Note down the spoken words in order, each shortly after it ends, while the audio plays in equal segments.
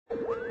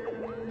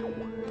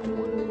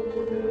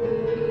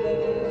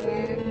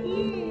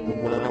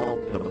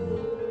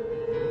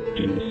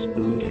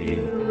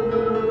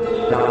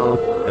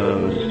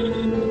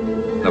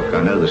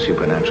I know the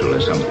supernatural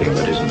is something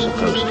that isn't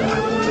supposed to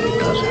happen, but it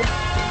does happen.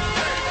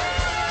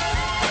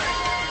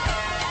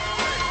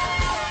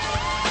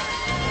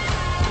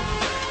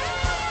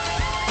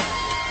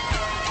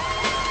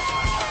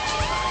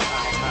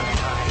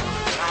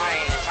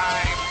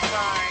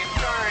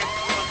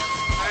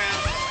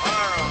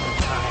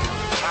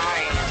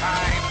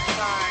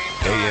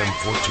 AM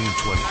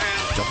 1420,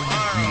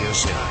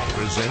 WBSN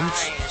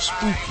presents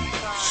Spooky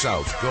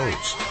South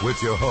Coast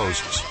with your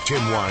hosts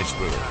Tim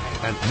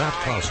Weisberg and Matt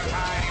Costa.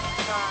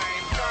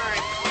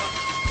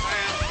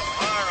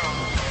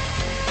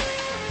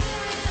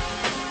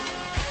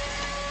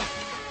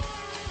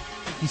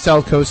 Spooky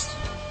South Coast.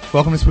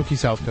 Welcome to Spooky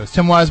South Coast.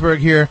 Tim Weisberg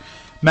here.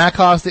 Matt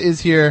Costa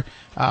is here.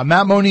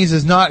 Matt Moniz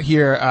is not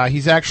here.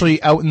 He's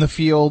actually out in the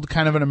field,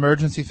 kind of an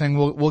emergency thing.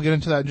 We'll get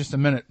into that in just a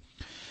minute.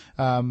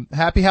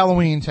 Happy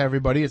Halloween to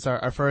everybody. It's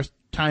our first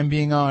time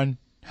being on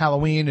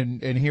Halloween,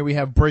 and here we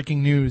have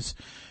breaking news.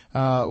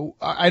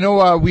 I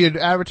know we had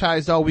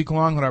advertised all week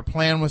long that our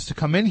plan was to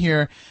come in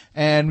here,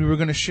 and we were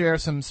going to share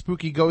some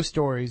spooky ghost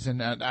stories,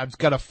 and I've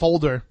got a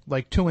folder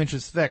like 2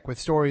 inches thick with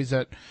stories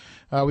that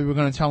we were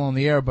going to tell on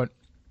the air, but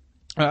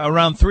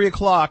around 3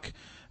 o'clock,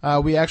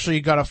 we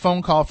actually got a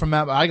phone call from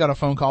Matt. I got a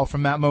phone call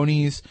from Matt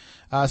Moniz,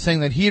 saying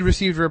that he had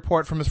received a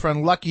report from his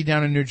friend Lucky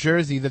down in New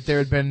Jersey that there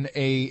had been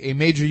a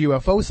major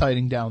UFO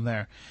sighting down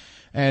there.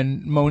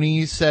 And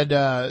Moniz said,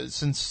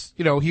 since,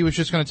 he was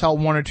just going to tell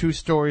one or two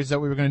stories that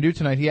we were going to do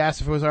tonight, he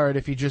asked if it was alright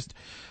if he just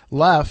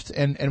left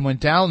and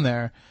went down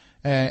there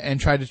and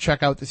tried to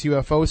check out this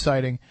UFO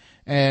sighting.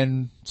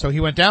 And so he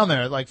went down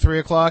there at like 3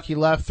 o'clock. He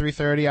left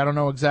 3:30. I don't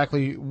know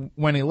exactly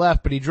when he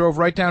left, but he drove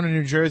right down to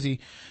New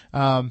Jersey.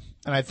 And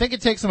I think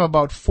it takes him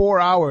about 4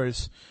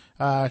 hours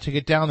to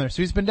get down there.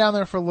 So he's been down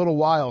there for a little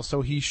while,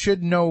 so he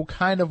should know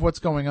kind of what's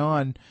going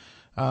on.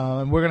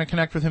 And we're going to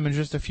connect with him in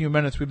just a few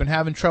minutes. We've been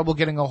having trouble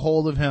getting a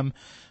hold of him.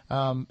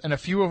 And a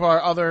few of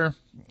our other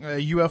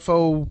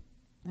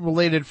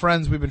UFO-related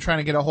friends we've been trying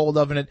to get a hold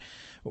of. And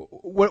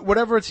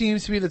whatever it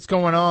seems to be that's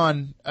going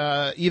on,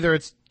 either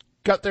it's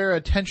got their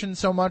attention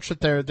so much that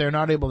they're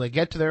not able to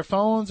get to their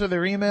phones or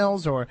their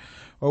emails or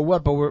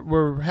what, but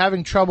we're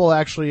having trouble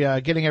actually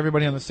getting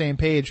everybody on the same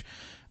page.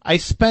 I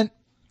spent,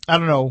 I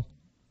don't know,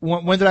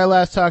 when did I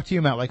last talk to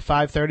you, Matt? Like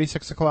 5:30,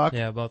 6 o'clock?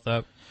 Yeah, about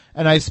that.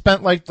 And I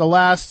spent like the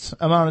last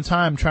amount of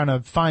time trying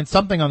to find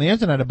something on the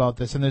internet about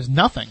this, and there's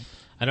nothing.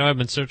 I know I've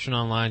been searching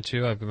online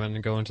too. I've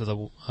been going to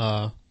the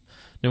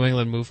New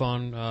England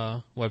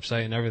MUFON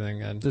website and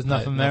everything, and there's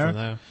nothing there.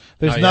 Nothing there.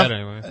 There's Not yet,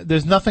 anyway.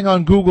 There's nothing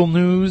on Google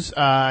News.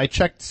 I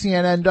checked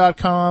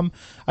CNN.com.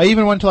 I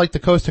even went to like the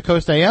Coast to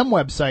Coast AM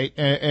website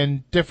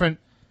and different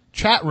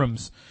chat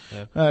rooms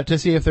to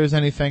see if there's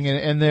anything.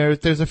 And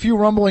there's a few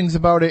rumblings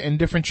about it in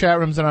different chat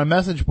rooms and on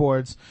message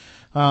boards.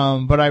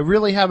 But I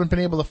really haven't been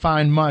able to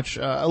find much.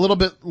 A little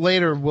bit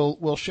later,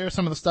 we'll share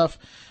some of the stuff.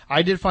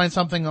 I did find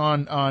something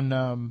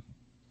on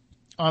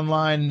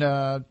online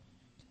that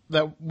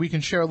we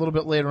can share a little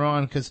bit later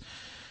on, because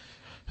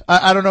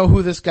I don't know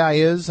who this guy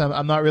is.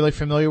 I'm not really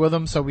familiar with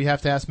him, so we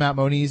have to ask Matt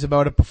Moniz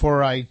about it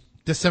before I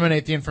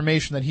disseminate the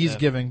information that he's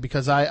giving,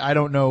 because I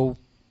don't know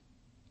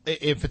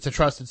if it's a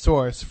trusted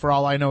source. For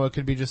all I know, it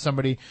could be just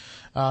somebody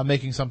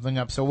making something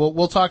up. So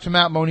we'll talk to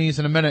Matt Moniz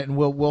in a minute, and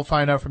we'll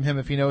find out from him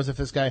if he knows if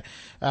this guy.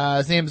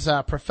 His name's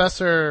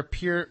Professor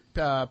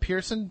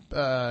Pearson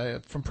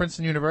from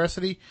Princeton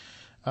University.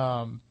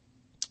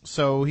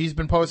 So he's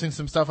been posting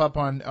some stuff up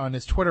on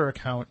his Twitter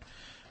account.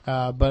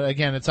 But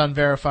again, it's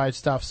unverified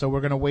stuff, so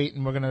we're going to wait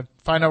and we're going to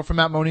find out from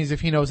Matt Moniz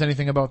if he knows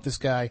anything about this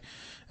guy,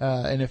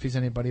 and if he's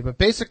anybody. But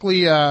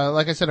basically,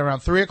 like I said, around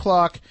 3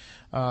 o'clock,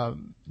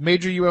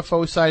 major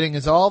UFO sighting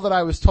is all that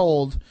I was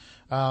told.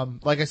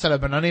 Like I said, I've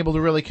been unable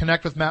to really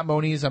connect with Matt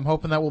Moniz. I'm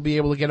hoping that we'll be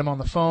able to get him on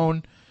the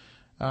phone.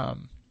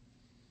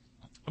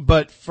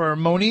 But for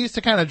Moniz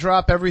to kind of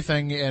drop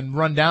everything and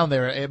run down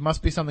there, it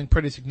must be something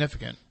pretty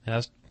significant.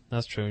 Yeah,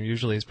 that's true.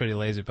 Usually he's pretty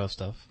lazy about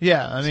stuff.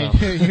 Yeah, I mean,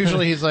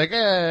 usually he's like,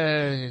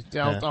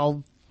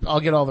 I'll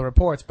get all the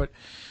reports. But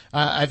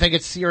I think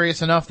it's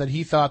serious enough that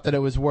he thought that it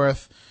was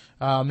worth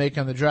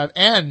making the drive.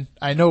 And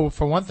I know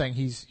for one thing,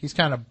 he's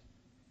kind of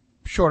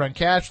short on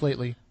cash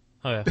lately.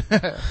 Oh yeah,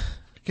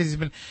 because he's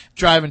been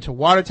driving to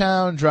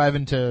Watertown,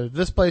 driving to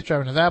this place,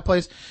 driving to that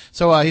place.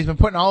 So he's been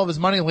putting all of his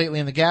money lately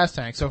in the gas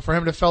tank. So for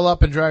him to fill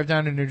up and drive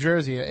down to New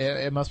Jersey,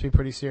 it must be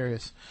pretty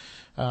serious.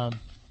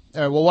 All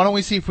right, well, why don't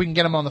we see if we can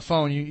get him on the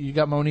phone? You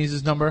got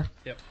Moniz's number?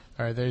 Yep.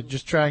 All right, they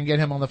just try and get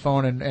him on the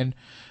phone, and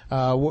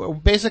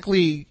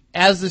basically,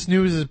 as this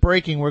news is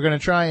breaking, we're going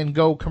to try and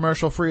go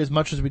commercial free as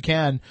much as we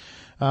can,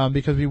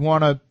 because we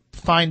want to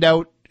find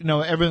out,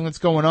 everything that's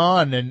going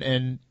on,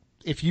 and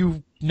if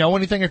you know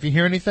anything, or if you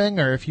hear anything,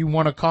 or if you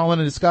want to call in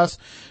and discuss,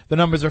 the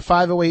numbers are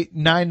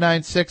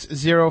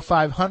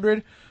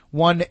 508-996-0500,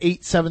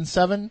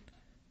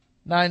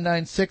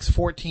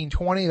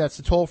 1-877-996-1420. That's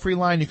the toll-free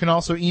line. You can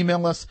also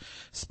email us,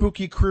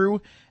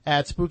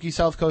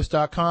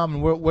 spookycrew@spookysouthcoast.com,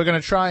 and we're going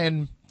to try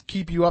and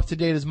keep you up to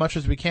date as much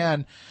as we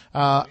can.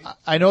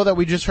 I know that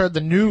we just heard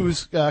the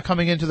news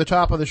coming into the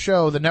top of the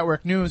show, the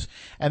network news,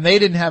 and they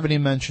didn't have any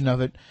mention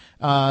of it.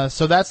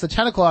 So that's the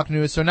 10 o'clock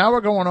news. So now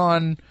we're going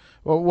on,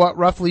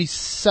 roughly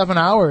 7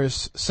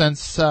 hours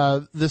since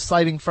this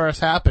sighting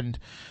first happened,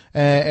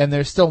 and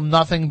there's still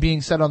nothing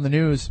being said on the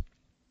news.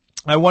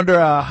 I wonder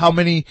how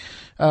many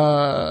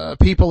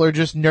people are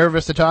just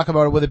nervous to talk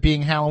about it, with it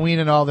being Halloween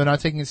and all. They're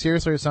not taking it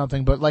seriously or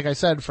something. But like I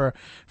said, for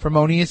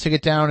Moniz to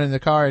get down in the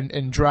car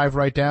and drive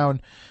right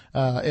down,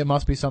 it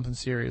must be something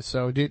serious.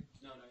 So,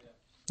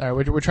 all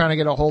right, we're trying to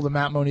get a hold of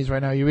Matt Moniz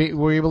right now.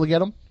 Were you able to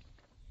get him?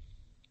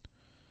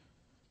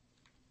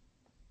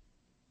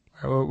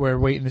 We're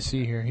waiting to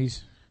see here.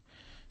 He's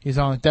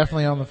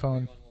definitely on the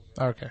phone.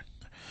 Okay.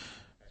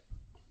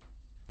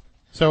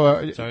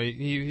 So sorry,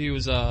 he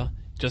was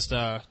just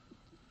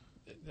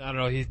I don't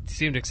know. He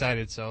seemed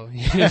excited, so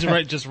he was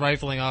just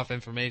rifling off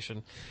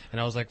information, and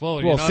I was like, "Whoa,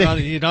 you're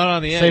not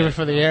on the air. Save it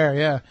for the air,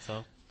 yeah."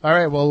 So, all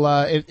right.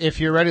 Well, if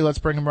you're ready, let's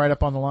bring him right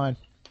up on the line.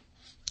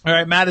 All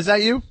right, Matt, is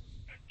that you?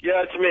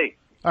 Yeah, it's me.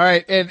 All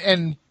right,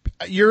 and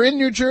you're in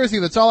New Jersey.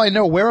 That's all I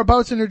know.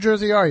 Whereabouts in New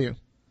Jersey are you?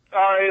 All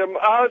right, I'm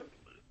out.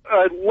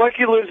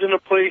 Lucky lives in a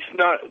place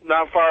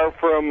not far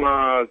from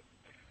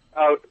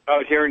out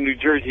here in New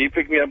Jersey. He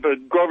picked me up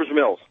at Grover's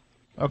Mills.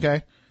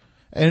 Okay.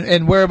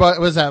 And whereabouts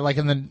was that? Like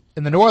in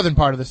the northern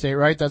part of the state,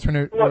 right? That's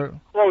where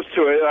close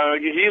to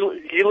it.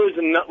 He lives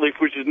in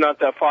Nutleaf, which is not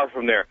that far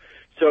from there.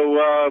 So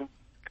like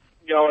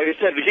I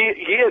said,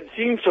 he had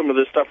seen some of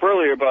this stuff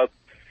earlier about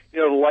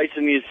the lights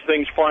and these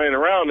things flying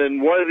around,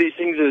 and one of these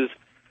things is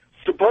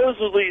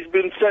supposedly has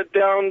been set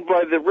down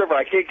by the river.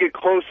 I can't get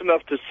close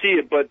enough to see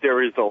it, but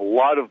there is a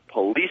lot of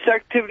police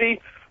activity.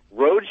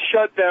 Roads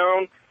shut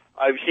down.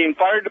 I've seen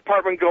fire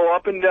department go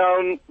up and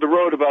down the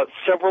road about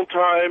several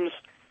times.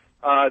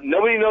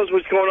 Nobody knows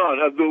what's going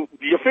on.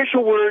 The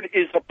official word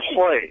is a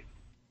plane.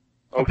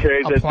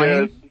 Okay, a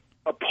plane.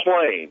 A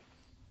plane.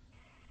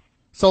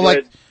 So,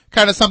 like,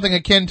 kind of something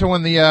akin to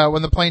when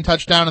the plane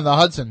touched down in the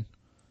Hudson.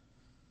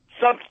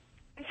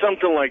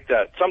 Something like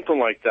that. Something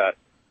like that.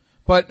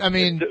 But I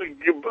mean,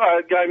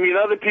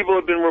 other people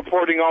have been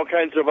reporting all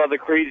kinds of other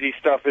crazy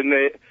stuff, and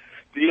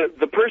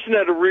the person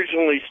that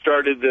originally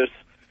started this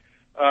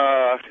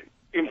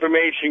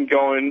information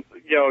going,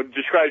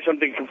 described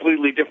something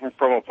completely different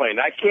from a plane.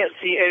 I can't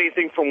see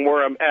anything from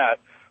where I'm at.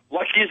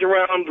 Lucky's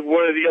around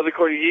one of the other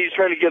corners. He's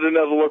trying to get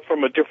another look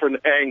from a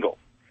different angle.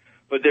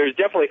 But there's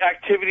definitely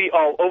activity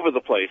all over the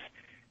place.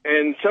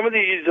 And some of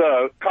these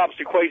cops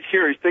are quite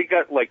serious. They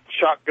got, like,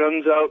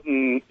 shotguns out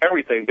and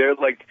everything. They're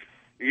like,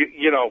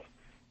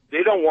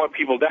 they don't want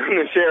people down in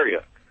this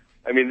area.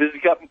 I mean, this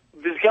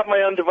got my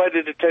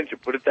undivided attention,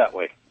 put it that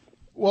way.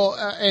 Well,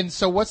 and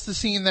so what's the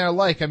scene there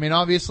like? I mean,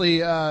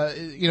 obviously,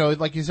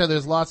 like you said,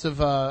 there's lots of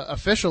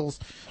officials,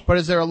 but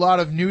is there a lot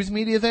of news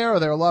media there? Are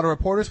there a lot of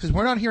reporters? Because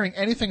we're not hearing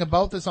anything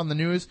about this on the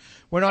news.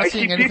 We're not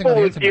seeing anything on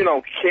the internet. People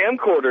with,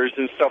 camcorders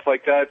and stuff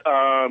like that.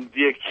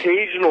 The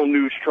occasional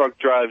news truck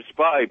drives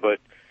by, but,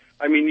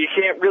 I mean, you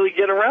can't really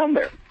get around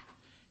there.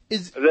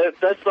 That's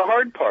the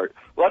hard part.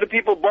 A lot of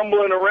people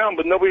bumbling around,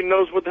 but nobody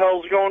knows what the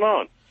hell's going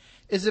on.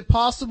 Is it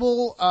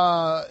possible,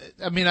 I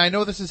mean, I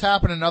know this has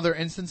happened in other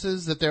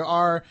instances, that there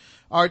are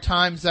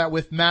times that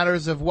with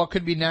matters of what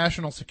could be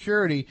national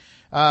security,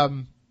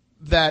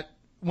 that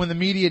when the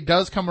media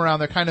does come around,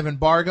 they're kind of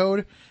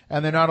embargoed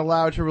and they're not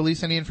allowed to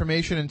release any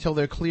information until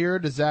they're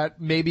cleared. Is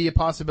that maybe a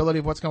possibility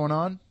of what's going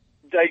on?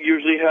 That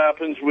usually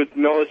happens with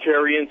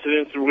military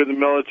incidents, or where the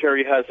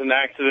military has an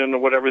accident or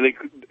whatever.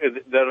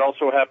 That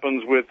also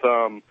happens with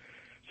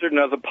certain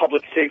other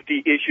public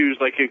safety issues,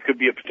 like it could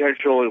be a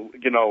potential,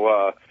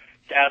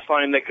 gas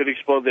line that could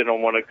explode. They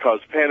don't want to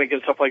cause panic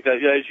and stuff like that.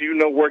 As you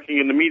know, working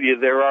in the media,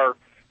 there are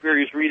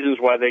various reasons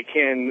why they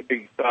can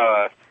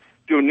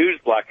do a news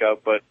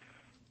blackout, but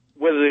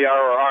whether they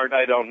are or aren't,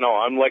 I don't know.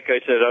 Like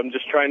I said, I'm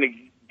just trying to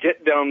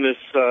get down this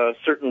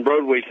certain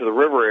roadway to the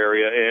river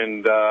area,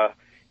 and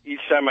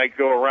each time I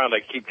go around, I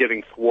keep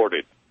getting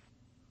thwarted.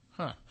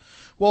 Huh.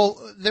 Well,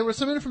 there was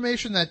some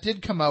information that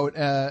did come out,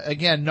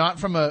 again, not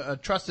from a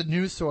trusted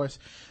news source,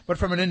 but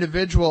from an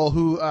individual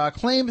who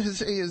claimed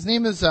his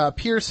name is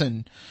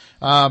Pearson,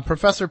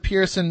 Professor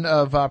Pearson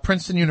of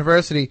Princeton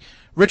University,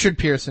 Richard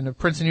Pearson of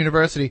Princeton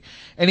University,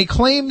 and he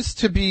claims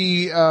to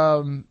be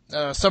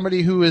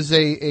somebody who is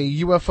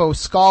a UFO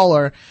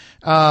scholar,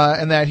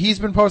 and that he's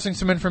been posting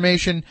some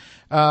information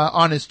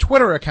on his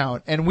Twitter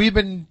account, and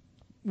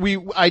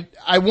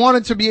I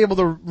wanted to be able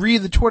to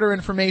read the Twitter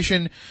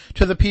information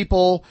to the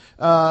people,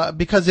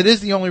 because it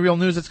is the only real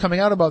news that's coming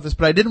out about this,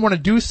 but I didn't want to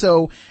do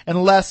so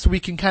unless we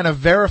can kind of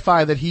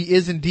verify that he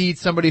is indeed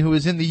somebody who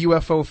is in the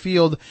UFO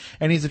field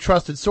and he's a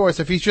trusted source.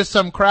 If he's just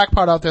some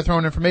crackpot out there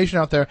throwing information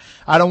out there,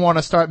 I don't want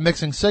to start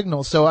mixing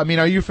signals. So, I mean,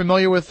 are you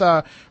familiar with,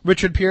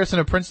 Richard Pearson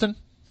of Princeton?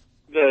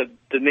 The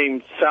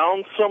name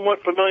sounds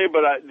somewhat familiar,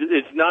 but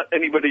it's not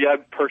anybody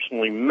I've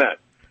personally met.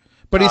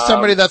 But he's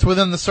somebody that's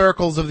within the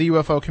circles of the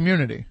UFO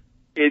community.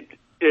 It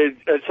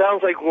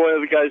sounds like one of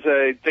the guys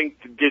I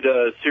think did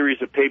a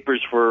series of papers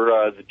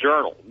for the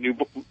Journal,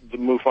 the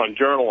MUFON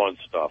Journal on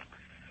stuff.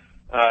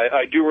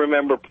 I do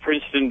remember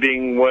Princeton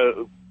being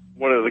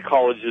one of the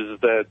colleges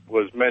that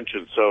was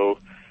mentioned, so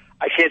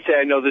I can't say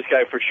I know this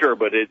guy for sure,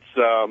 but it's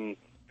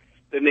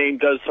the name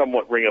does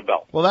somewhat ring a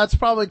bell. Well, that's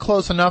probably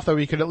close enough that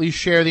we could at least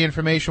share the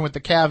information with the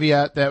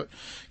caveat that,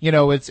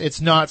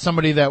 it's not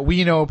somebody that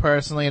we know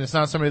personally, and it's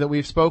not somebody that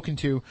we've spoken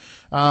to.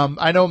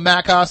 I know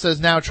Matt Costa is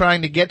now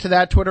trying to get to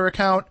that Twitter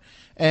account,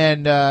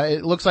 and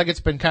it looks like it's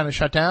been kind of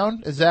shut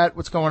down. Is that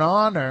what's going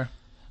on, or?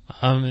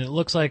 It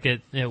looks like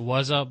it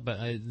was up, but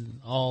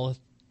all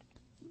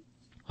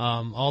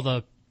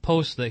the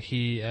posts that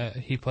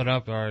he put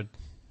up are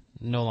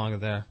no longer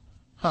there.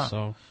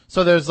 Huh.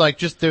 So there's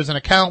there's an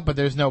account, but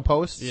there's no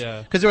posts?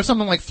 Yeah. Because there was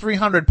something like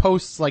 300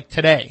 posts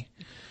today.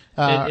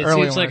 It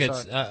seems like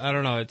it's, I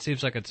don't know, it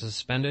seems like it's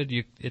suspended.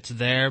 It's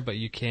there, but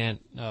you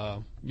can't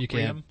sign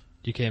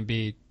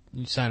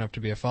up to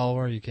be a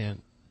follower. You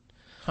can't.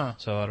 Huh.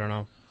 So I don't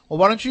know. Well,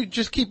 why don't you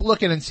just keep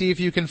looking and see if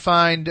you can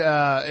find,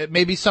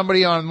 maybe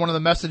somebody on one of the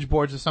message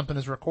boards or something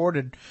has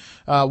recorded,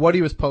 what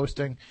he was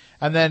posting.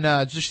 And then,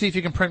 just see if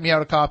you can print me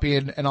out a copy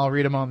and I'll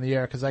read them on the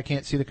air because I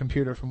can't see the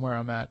computer from where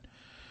I'm at.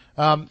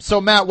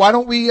 So Matt, why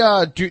don't we,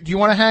 do you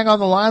want to hang on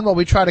the line while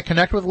we try to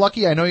connect with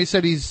Lucky? I know you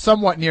said he's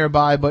somewhat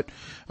nearby, but,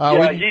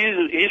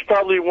 he's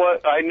probably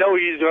I know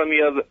he's on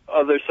the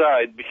other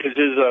side because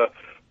there's a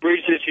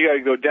bridge that you got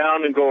to go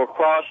down and go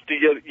across to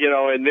get,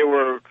 and they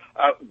were,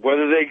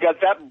 whether they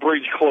got that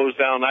bridge closed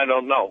down, I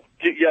don't know.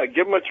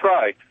 Give them a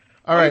try.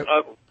 All right.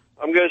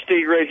 I'm going to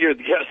stay right here at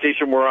the gas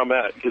station where I'm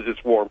at because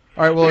it's warm.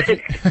 All right. Well,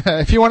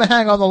 if you want to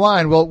hang on the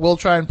line, we'll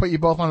try and put you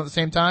both on at the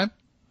same time.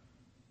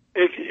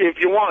 If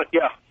you want,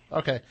 yeah.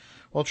 Okay.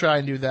 We'll try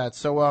and do that.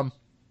 So,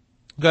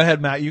 go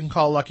ahead, Matt. You can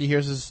call Lucky.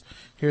 Here's his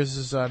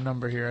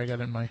number here. I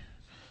got it in my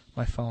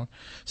phone.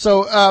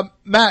 So,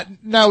 Matt,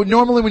 now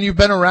normally when you've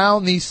been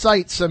around these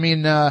sites, I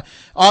mean,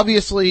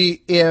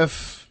 obviously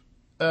if,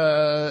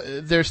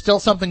 there's still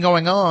something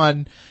going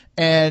on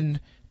and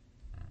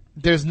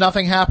there's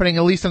nothing happening,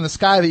 at least in the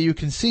sky that you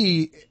can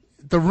see,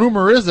 the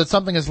rumor is that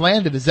something has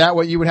landed. Is that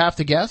what you would have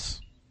to guess?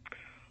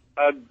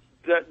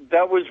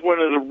 That was one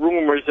of the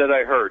rumors that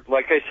I heard.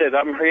 Like I said,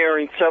 I'm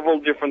hearing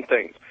several different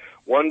things.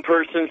 One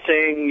person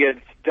saying it's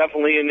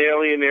definitely an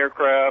alien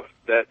aircraft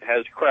that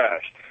has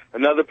crashed.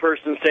 Another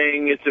person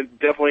saying it's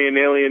definitely an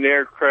alien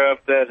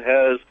aircraft that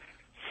has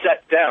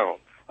set down.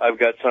 I've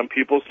got some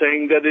people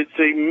saying that it's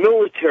a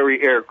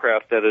military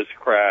aircraft that has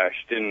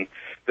crashed and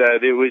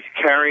that it was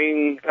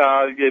carrying,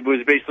 it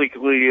was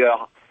basically,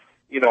 a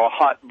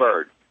hot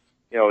bird.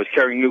 It was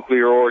carrying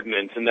nuclear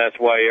ordnance, and that's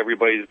why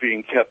everybody's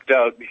being kept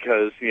out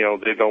because,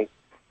 they don't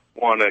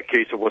want a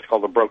case of what's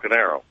called a broken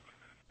arrow.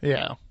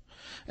 Yeah.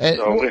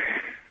 So,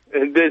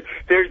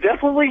 there's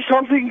definitely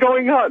something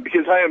going on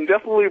because I am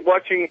definitely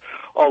watching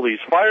all these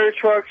fire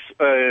trucks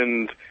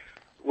and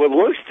what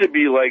looks to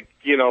be like,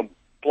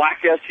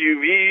 black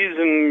SUVs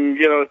and,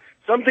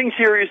 something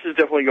serious is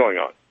definitely going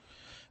on.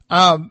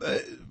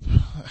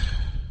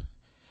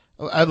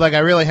 I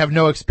really have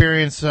no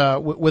experience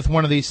with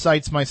one of these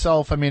sites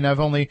myself. I mean, I've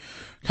only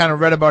kind of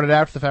read about it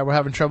after the fact. We're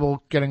having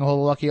trouble getting a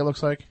hold of Lucky, it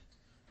looks like.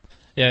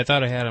 Yeah, I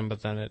thought I had him,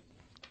 but then it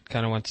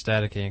kind of went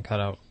staticky and cut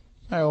out.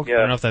 Oh, okay. Yeah, I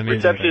don't know if that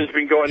means reception's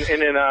been going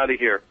in and out of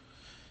here.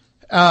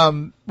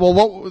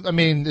 Well,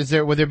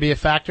 would there be a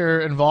factor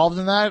involved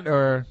in that,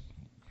 or?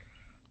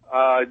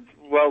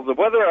 Well, the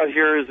weather out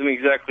here isn't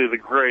exactly the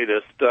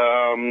greatest.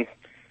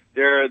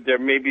 There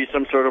may be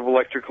some sort of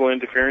electrical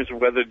interference,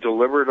 whether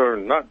deliberate or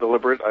not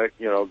deliberate.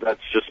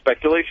 That's just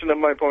speculation at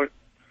my point.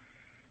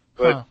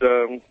 But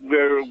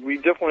we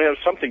definitely have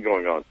something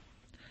going on.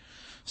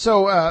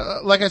 So,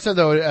 like I said,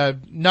 though,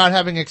 not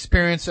having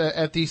experience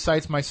at these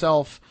sites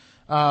myself,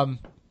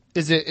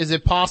 is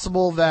it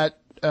possible that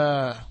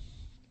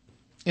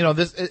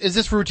is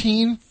this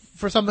routine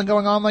for something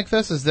going on like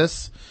this? Is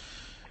this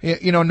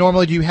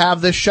normally do you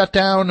have this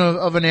shutdown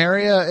of an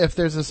area if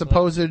there's a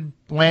supposed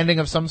landing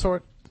of some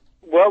sort?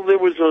 Well, there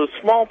was a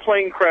small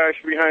plane crash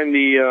behind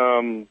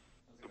the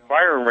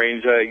firing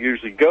range I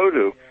usually go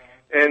to,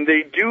 and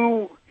they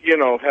do,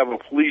 have a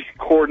police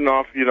cordon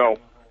off, the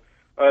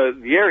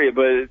area,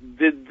 but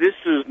this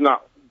is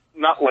not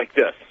like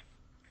this.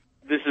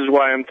 This is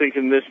why I'm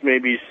thinking this may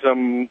be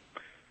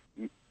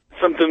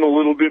something a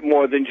little bit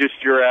more than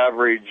just your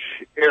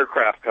average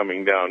aircraft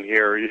coming down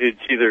here.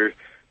 It's either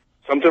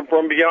something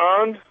from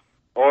beyond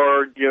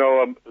or,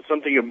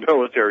 something of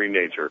military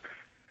nature.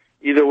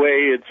 Either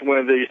way, it's one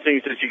of these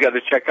things that you got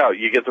to check out.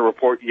 You get the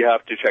report, you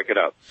have to check it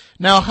out.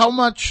 Now, how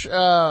much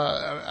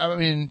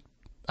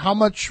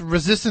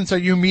resistance are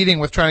you meeting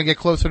with trying to get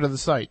closer to the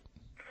site?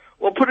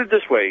 Well, put it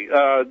this way: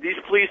 these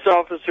police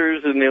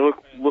officers, and they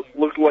look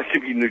like to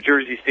be New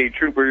Jersey State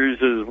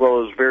Troopers as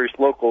well as various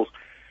locals.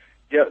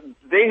 Yeah,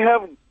 they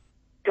have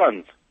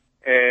guns,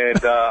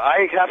 and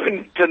I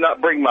happen to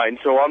not bring mine,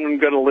 so I'm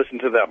going to listen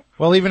to them.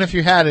 Well, even if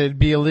you had it, it'd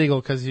be illegal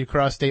because you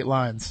cross state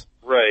lines.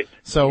 Right.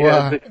 So,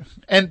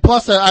 and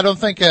plus, I don't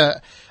think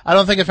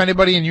if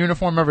anybody in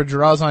uniform ever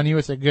draws on you,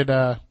 it's a good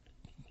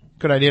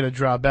good idea to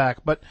draw back.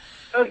 But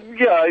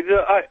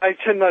I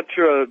tend not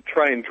to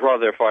try and draw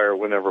their fire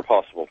whenever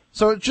possible.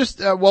 So just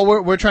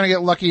we're trying to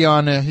get Lucky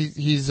on.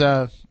 He's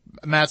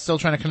Matt's still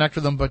trying to connect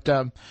with him. But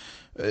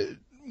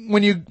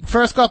when you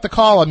first got the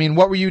call, I mean,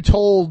 what were you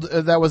told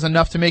that was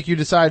enough to make you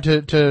decide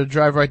to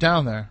drive right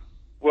down there?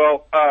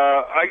 Well,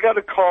 I got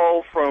a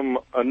call from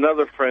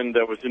another friend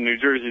that was in New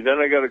Jersey. Then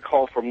I got a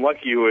call from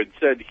Lucky, who had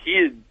said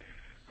he had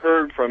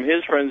heard from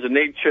his friends, and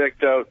they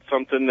checked out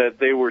something that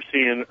they were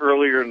seeing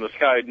earlier in the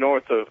sky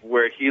north of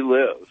where he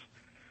lives.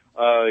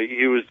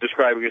 He was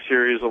describing a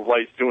series of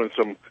lights doing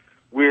some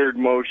weird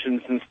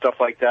motions and stuff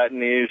like that,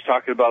 and he was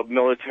talking about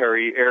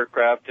military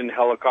aircraft and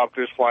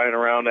helicopters flying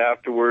around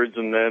afterwards,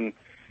 and then,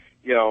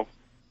 so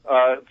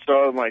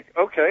I'm like,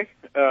 okay.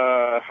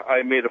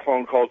 I made a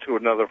phone call to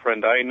another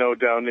friend I know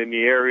down in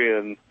the area,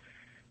 and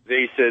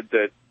they said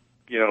that,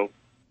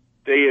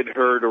 they had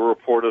heard a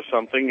report of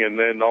something, and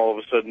then all of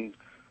a sudden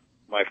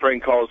my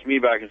friend calls me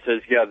back and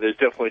says, yeah, there's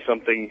definitely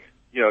something,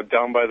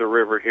 down by the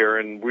river here,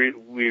 and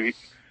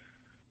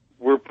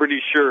we're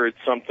pretty sure it's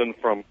something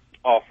from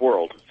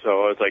off-world.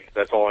 So I was like,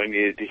 that's all I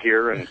needed to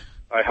hear, and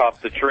I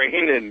hopped the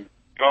train and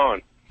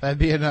gone. That'd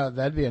be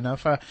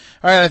enough. All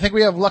right, I think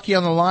we have Lucky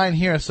on the line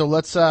here, so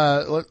let's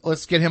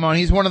get him on.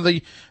 He's one of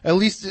the, at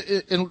least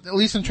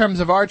in terms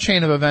of our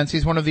chain of events,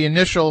 he's one of the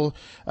initial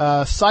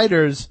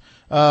sighters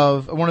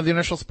one of the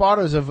initial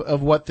spotters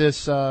of what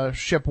this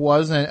ship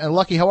was. And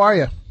Lucky, how are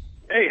you?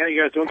 Hey, how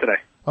you guys doing today?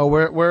 Oh,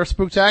 we're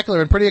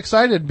spooktacular and pretty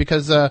excited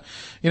because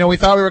we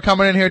thought we were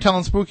coming in here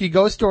telling spooky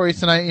ghost stories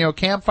tonight,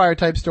 campfire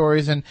type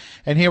stories, and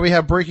here we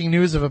have breaking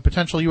news of a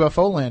potential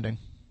UFO landing.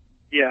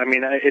 Yeah, I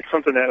mean, it's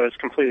something that was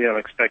completely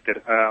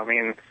unexpected.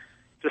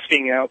 Just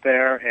being out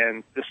there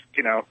and just,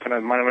 kind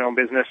of minding my own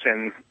business,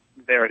 and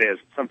there it is.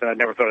 Something I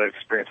never thought I'd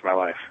experience in my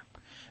life.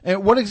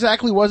 And what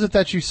exactly was it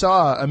that you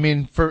saw? I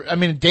mean,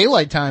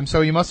 daylight time,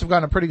 so you must have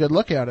gotten a pretty good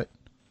look at it.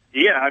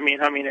 Yeah, I mean,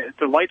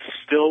 the lights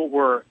still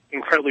were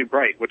incredibly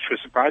bright, which was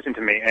surprising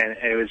to me, and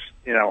it was,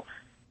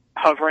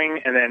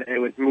 hovering, and then it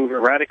would move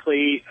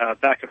erratically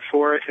back and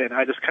forth, and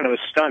I just kind of was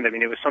stunned. I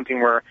mean, it was something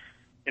where,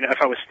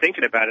 if I was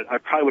thinking about it, I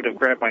probably would have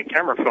grabbed my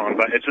camera phone,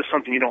 but it's just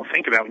something you don't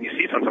think about when you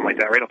see something like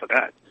that right off the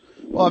bat.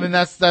 Well, I mean,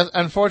 that's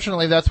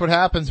unfortunately, that's what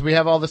happens. We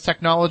have all this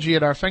technology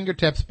at our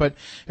fingertips, but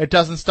it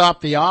doesn't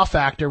stop the awe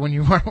factor when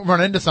you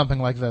run into something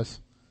like this.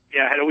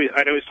 Yeah, I'd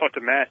always talked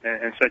to Matt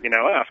and said,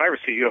 if I ever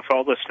see a UFO,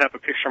 I'll just snap a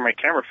picture on my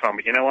camera phone,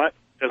 but you know what?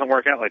 It doesn't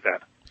work out like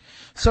that.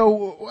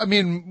 So, I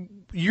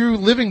mean, you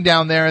living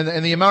down there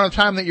and the amount of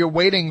time that you're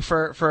waiting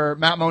for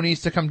Matt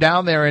Moniz to come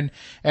down there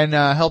and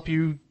help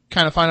you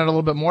kind of find out a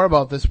little bit more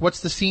about this. What's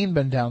the scene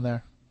been down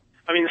there?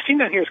 I mean, the scene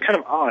down here is kind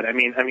of odd. I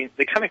mean,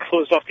 they kind of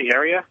closed off the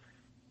area,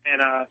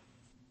 and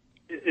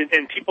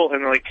people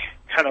in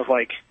kind of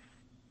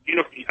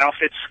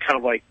outfits, kind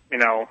of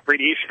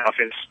radiation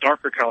outfits,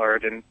 darker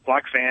colored and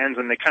black vans,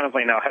 and they kind of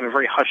have a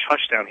very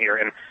hush down here.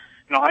 And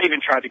I even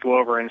tried to go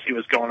over and see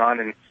what's going on,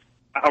 and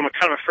I'm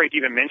kind of afraid to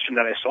even mention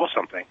that I saw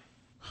something.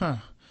 Huh.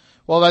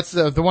 Well, that's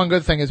the one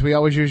good thing is we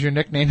always use your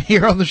nickname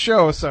here on the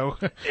show, so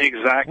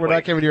exactly. We're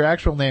not giving your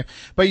actual name.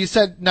 But you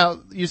said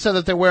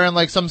that they're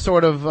wearing some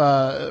sort of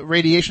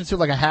radiation suit,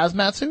 like a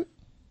hazmat suit?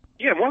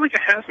 Yeah, more like a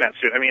hazmat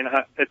suit. I mean,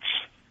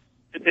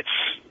 it's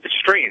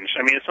strange.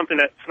 I mean, it's something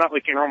that's not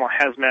like your normal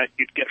hazmat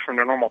you'd get from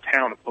a normal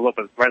town to pull up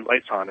with red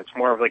lights on. It's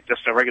more of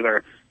just a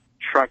regular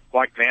truck,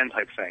 black van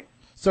type thing.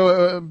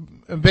 So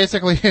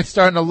basically, it's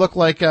starting to look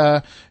like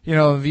the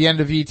end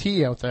of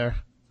E.T. out there.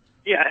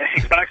 Yeah,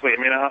 exactly.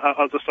 I mean, I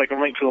was just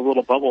I'm waiting for the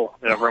little bubble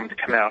room to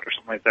come out or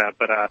something like that.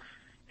 But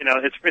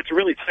it's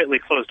really tightly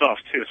closed off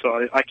too,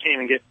 so I can't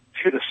even get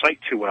to the site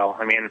too well.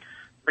 I mean,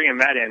 bringing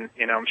Matt in,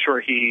 I'm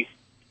sure he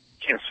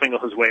can swingle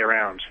his way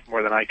around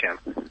more than I can.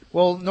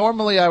 Well,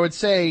 normally I would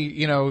say,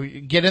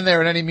 get in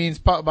there by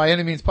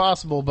any means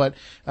possible, but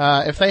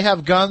if they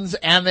have guns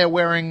and they're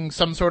wearing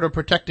some sort of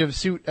protective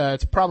suit,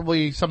 it's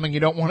probably something you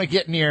don't want to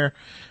get near.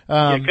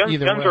 Guns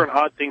are an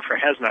odd thing for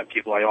hazmat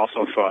people, I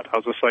also thought. I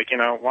was just like,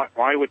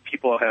 why would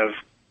people have,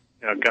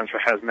 guns for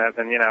hazmat?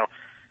 And,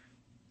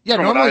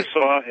 from what I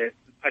saw,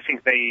 I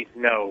think they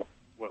know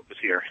what was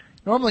here.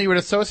 Normally you would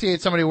associate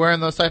somebody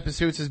wearing those type of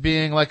suits as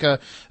being like a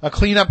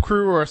cleanup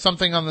crew or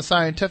something on the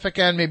scientific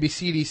end, maybe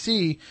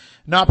CDC,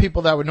 not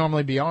people that would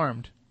normally be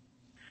armed.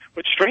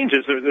 What's strange is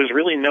there's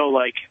really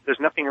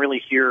there's nothing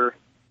really here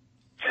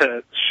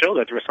to show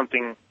that there was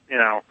something,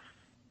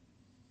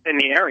 in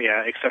the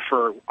area except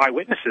for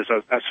eyewitnesses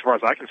as far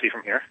as I can see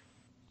from here.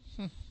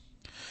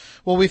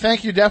 Well, we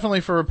thank you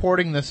definitely for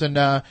reporting this, and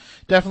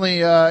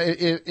definitely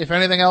if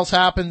anything else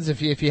happens, if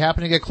you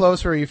happen to get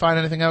closer or you find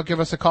anything out, give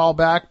us a call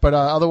back. But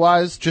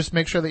otherwise, just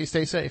make sure that you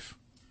stay safe.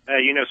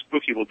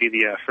 Spooky will be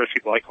the first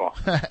people I call.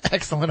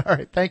 Excellent. All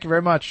right. Thank you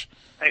very much.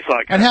 Thanks a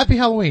lot, guys. And happy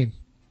Halloween.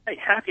 Hey,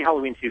 happy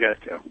Halloween to you guys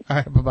too. All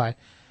right. Bye-bye.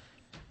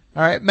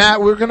 All right,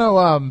 Matt, we're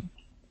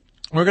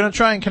gonna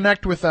try and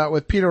connect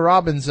with Peter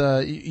Robbins,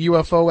 a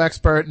UFO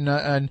expert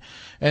and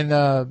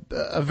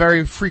a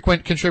very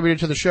frequent contributor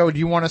to the show. Do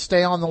you want to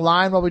stay on the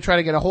line while we try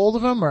to get a hold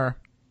of him, or?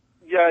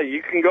 Yeah,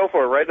 you can go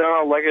for it. Right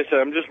now, like I said,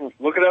 I'm just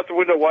looking out the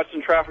window,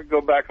 watching traffic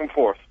go back and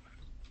forth.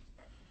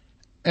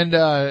 And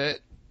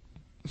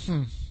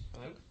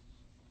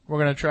we're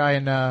gonna try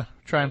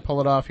and pull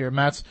it off here.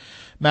 Matt's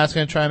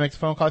gonna try and make the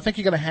phone call. I think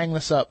you're gonna hang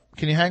this up.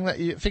 Can you hang that?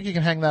 You think you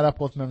can hang that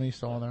up with Melanie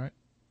still on there, right?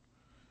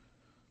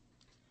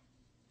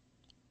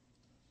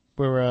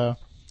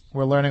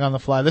 We're learning on the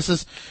fly. This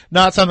is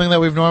not something that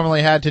we've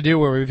normally had to do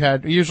where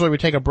usually we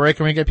take a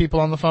break and we get people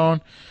on the phone.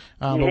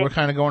 But we're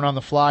kind of going on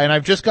the fly. And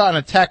I've just gotten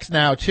a text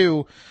now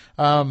too,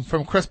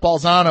 from Chris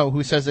Balzano,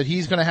 who says that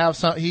he's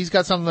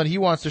got something that he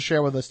wants to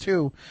share with us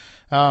too.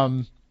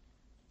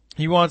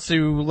 He wants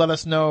to let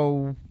us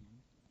know,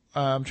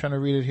 I'm trying to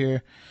read it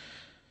here.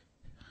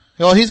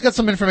 Well, he's got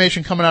some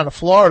information coming out of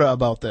Florida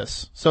about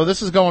this. So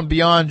this is going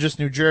beyond just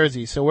New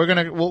Jersey. So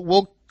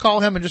we'll call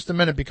him in just a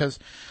minute because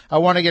I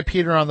want to get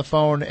Peter on the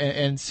phone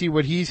and see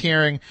what he's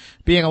hearing,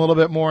 being a little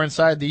bit more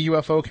inside the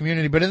UFO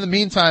community. But in the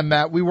meantime,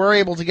 Matt, we were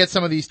able to get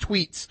some of these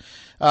tweets,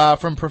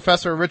 from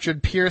Professor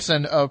Richard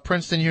Pearson of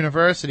Princeton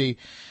University.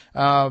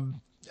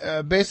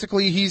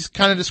 Basically he's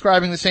kind of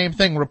describing the same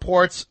thing,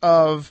 reports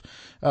of,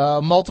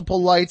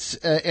 multiple lights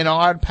in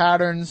odd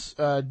patterns,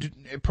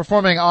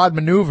 performing odd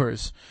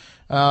maneuvers.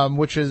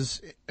 Which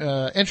is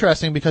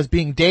interesting because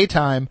being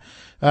daytime,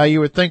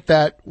 you would think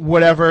that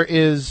whatever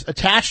is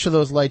attached to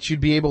those lights you'd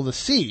be able to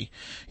see.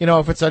 You know,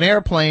 if it's an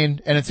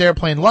airplane and it's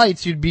airplane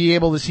lights, you'd be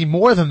able to see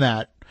more than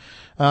that.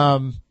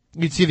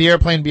 You'd see the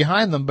airplane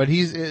behind them, but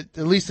at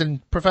least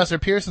in Professor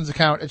Pearson's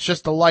account, it's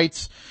just the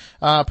lights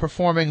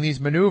performing these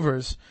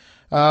maneuvers.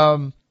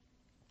 Also,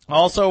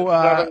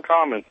 not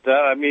uncommon.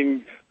 I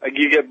mean,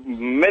 you get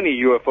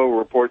many UFO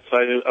reports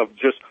cited of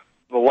just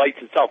the lights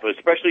itself,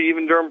 especially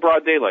even during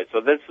broad daylight.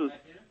 So this is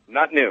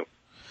not new.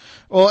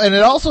 Well, and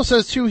it also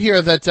says too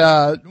here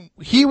that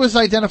he was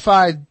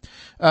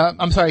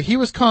he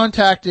was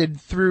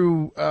contacted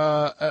through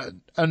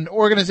an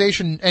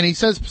organization, and he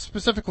says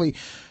specifically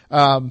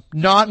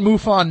not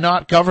MUFON,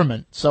 not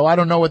government. So I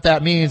don't know what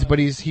that means, but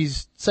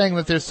he's saying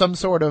that there's some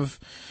sort of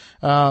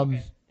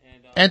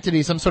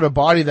entity, some sort of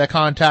body that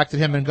contacted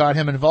him and got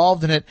him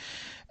involved in it.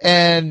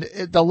 And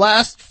the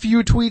last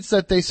few tweets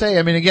that they say,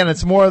 I mean, again,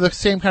 it's more of the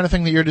same kind of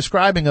thing that you're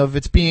describing of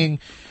it's being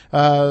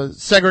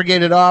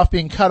segregated off,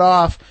 being cut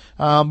off.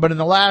 But in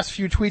the last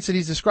few tweets that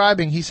he's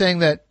describing, he's saying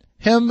that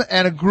him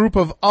and a group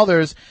of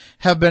others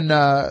have been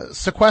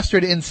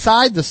sequestered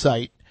inside the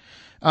site,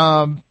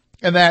 and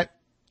that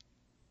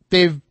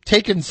they've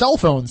taken cell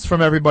phones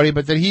from everybody,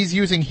 but that he's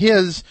using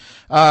his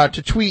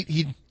to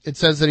tweet. It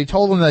says that he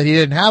told them that he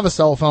didn't have a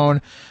cell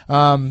phone,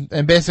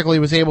 and basically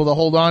was able to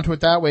hold on to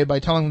it that way by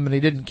telling them that he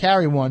didn't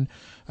carry one.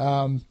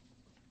 And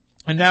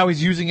now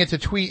he's using it to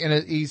tweet,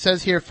 and he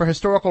says here, for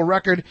historical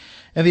record,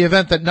 in the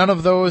event that none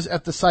of those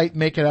at the site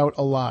make it out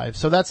alive.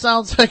 So that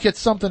sounds like it's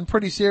something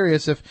pretty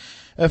serious if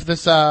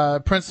this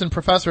Princeton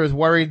professor is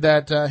worried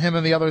that him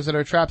and the others that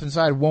are trapped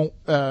inside won't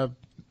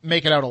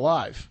make it out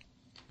alive.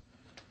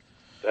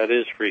 That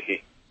is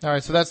freaky. All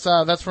right, so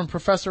that's from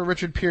Professor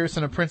Richard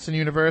Pearson of Princeton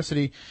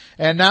University.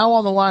 And now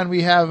on the line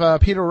we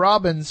have Peter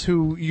Robbins,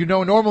 who you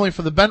know normally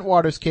for the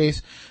Bentwaters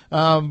case,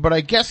 but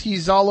I guess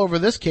he's all over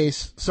this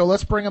case. So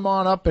let's bring him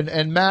on up.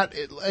 And Matt,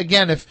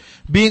 again, if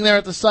being there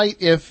at the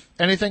site, if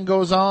anything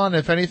goes on,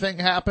 if anything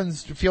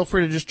happens, feel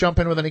free to just jump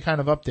in with any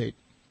kind of update.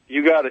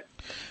 You got it.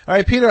 All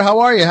right, Peter, how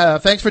are you?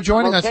 Thanks for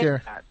joining us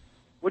here.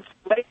 What's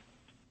the date?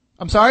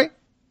 I'm sorry?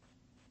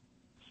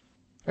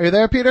 Are you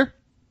there, Peter?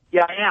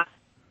 Yeah, I am.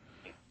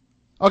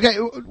 Okay,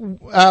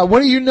 what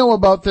do you know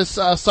about this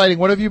sighting?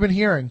 What have you been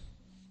hearing?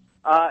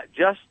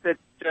 Just that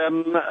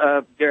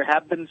there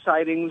have been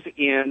sightings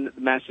in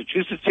the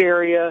Massachusetts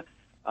area,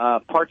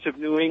 parts of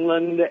New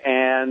England,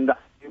 and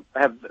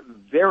have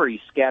very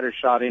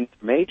scattershot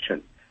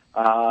information.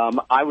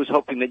 I was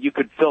hoping that you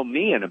could fill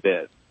me in a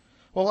bit.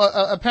 Well,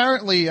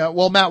 apparently, Matt,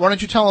 why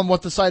don't you tell them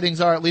what the sightings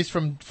are, at least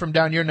from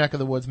down your neck of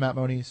the woods, Matt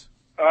Moniz?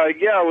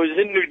 Yeah, it was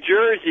in New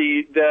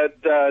Jersey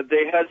that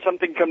they had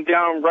something come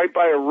down right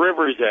by a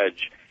river's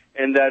edge,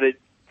 and that it's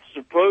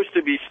supposed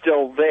to be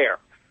still there.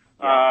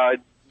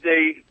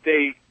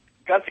 They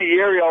got the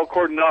area all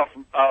cordoned off.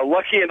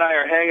 Lucky and I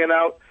are hanging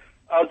out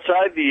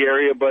outside the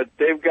area, but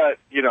they've got,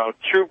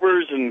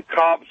 troopers and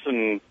cops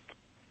and...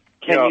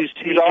 Can you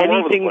see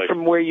anything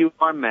from where you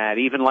are, Matt,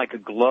 even like a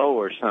glow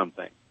or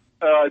something?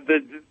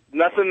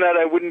 Nothing that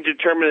I wouldn't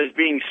determine as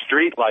being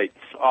street lights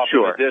off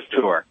in the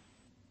distance. Sure.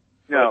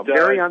 No, but,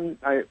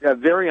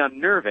 very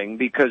unnerving,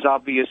 because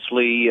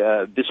obviously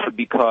this would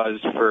be cause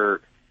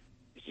for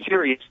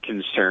serious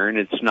concern.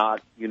 It's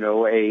not,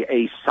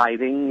 a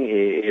sighting.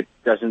 It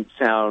doesn't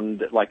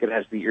sound like it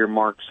has the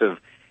earmarks of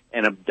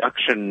an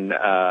abduction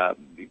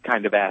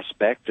kind of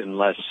aspect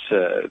unless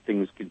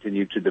things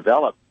continue to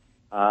develop.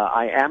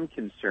 I am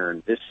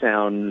concerned. This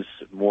sounds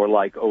more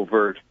like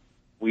overt,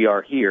 we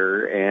are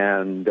here,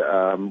 and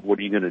what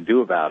are you going to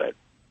do about it?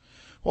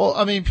 Well,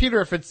 I mean,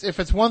 Peter, if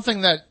it's one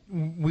thing that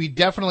we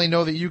definitely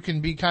know that you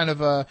can be kind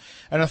of an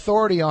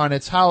authority on,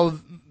 it's how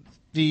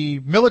the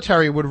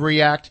military would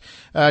react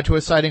to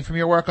a sighting from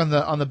your work on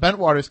the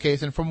Bentwaters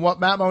case. And from what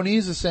Matt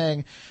Moniz is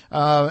saying,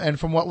 and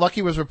from what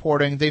Lucky was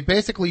reporting, they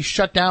basically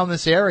shut down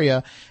this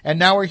area. And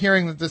now we're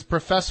hearing that this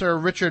Professor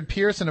Richard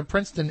Pearson of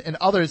Princeton and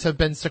others have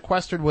been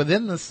sequestered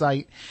within the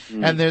site.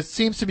 And there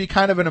seems to be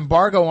kind of an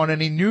embargo on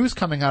any news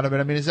coming out of it.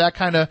 I mean, is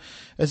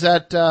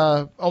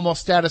that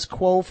almost status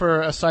quo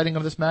for a sighting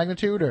of this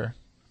magnitude, or?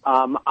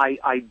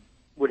 I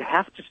would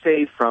have to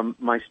say, from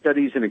my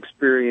studies and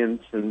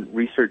experience and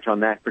research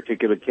on that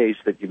particular case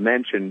that you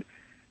mentioned,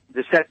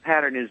 the set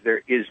pattern is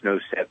there is no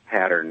set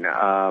pattern.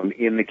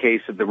 In the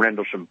case of the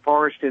Rendlesham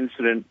Forest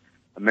incident,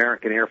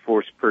 American Air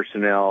Force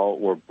personnel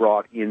were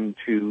brought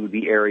into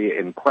the area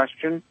in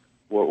question,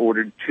 were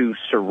ordered to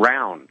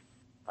surround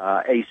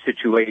a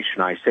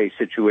situation. I say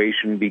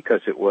situation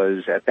because it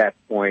was, at that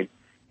point,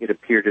 it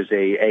appeared as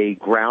a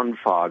ground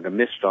fog, a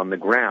mist on the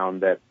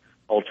ground that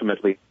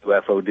ultimately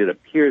UFO did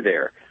appear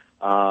there.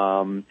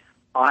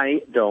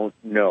 I don't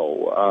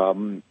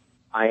know.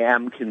 I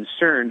am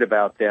concerned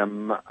about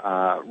them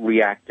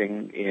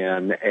reacting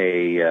in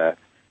a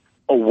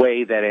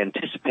way that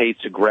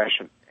anticipates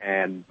aggression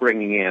and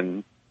bringing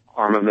in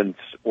armaments,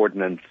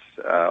 ordnance,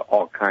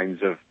 all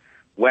kinds of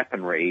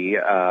weaponry.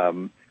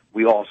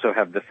 We also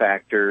have the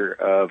factor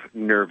of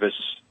nervous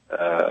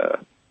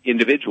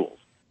individuals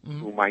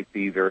who might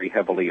be very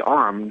heavily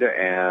armed,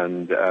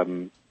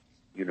 and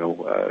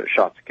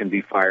shots can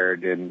be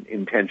fired in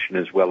intention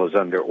as well as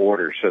under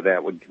order, so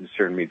that would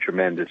concern me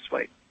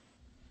tremendously.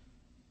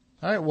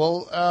 All right,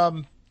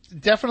 well,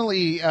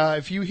 definitely,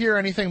 if you hear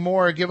anything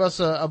more, give us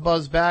a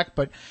buzz back,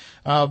 but,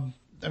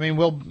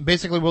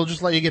 we'll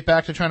just let you get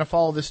back to trying to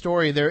follow this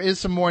story. There is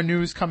some more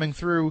news coming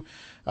through.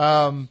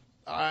 I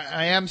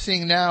am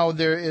seeing now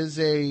there is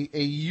a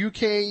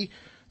UK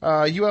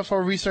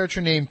UFO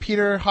researcher named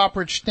Peter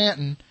Hopperidge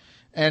Stanton,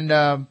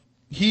 and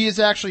he is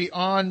actually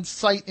on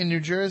site in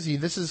New Jersey.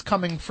 This is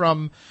coming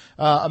from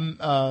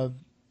a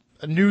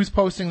news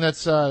posting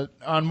that's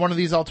on one of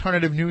these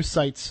alternative news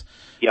sites.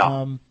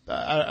 Yeah.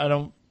 I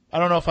don't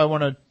know if I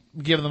want to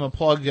give them a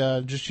plug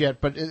just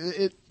yet, but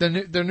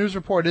the news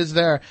report is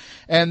there.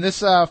 And this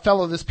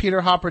fellow, this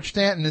Peter Hopperidge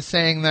Stanton, is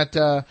saying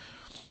that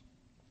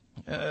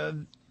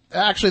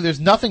actually there's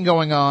nothing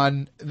going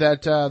on,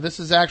 that this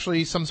is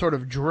actually some sort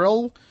of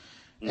drill,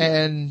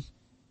 and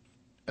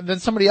then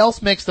somebody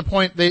else makes the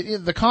point,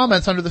 the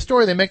comments under the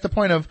story, they make the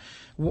point of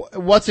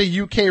what's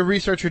a UK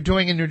researcher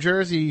doing in New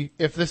Jersey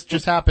if this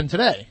just happened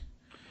today?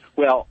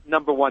 Well,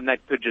 number one,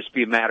 that could just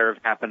be a matter of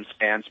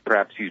happenstance.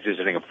 Perhaps he's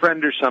visiting a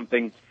friend or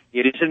something.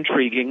 It is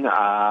intriguing.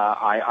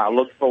 I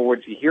look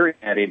forward to hearing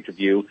that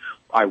interview.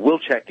 I will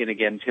check in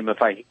again, Tim,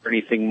 if I hear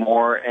anything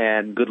more,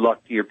 and good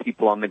luck to your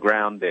people on the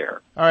ground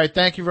there. All right,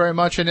 thank you very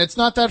much. And it's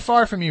not that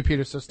far from you,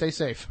 Peter, so stay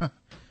safe.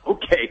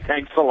 Okay,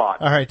 thanks a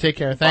lot. All right, take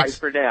care. Thanks. Bye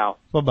for now.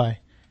 Bye-bye.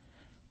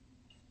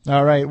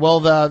 All right.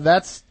 Well,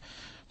 that's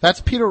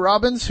Peter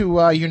Robbins,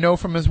 who you know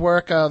from his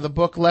work, the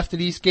book Left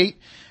at Eastgate,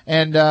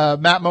 and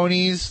Matt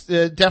Moniz,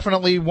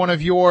 definitely one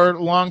of your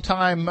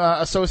longtime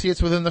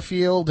associates within the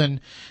field, and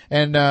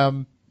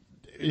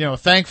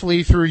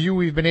thankfully through you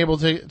we've been able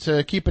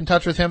to keep in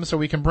touch with him so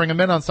we can bring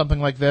him in on something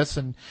like this.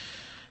 And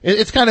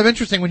it's kind of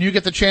interesting when you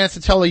get the chance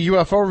to tell a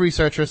UFO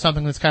researcher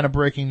something that's kind of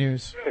breaking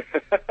news.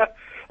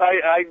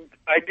 I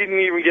didn't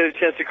even get a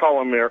chance to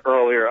call him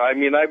earlier. I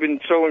mean, I've been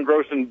so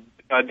engrossed in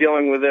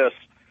dealing with this.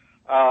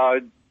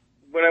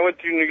 When I went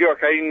to New York,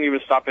 I didn't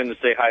even stop in to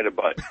say hi to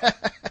Bud.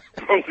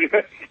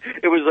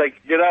 It was like,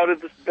 get out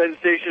of the Penn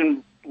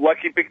Station,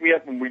 Lucky picked me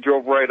up, and we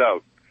drove right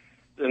out.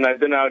 And I've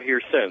been out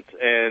here since.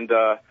 And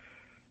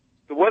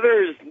the weather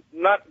is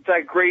not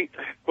that great,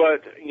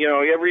 but,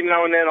 every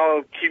now and then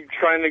I'll keep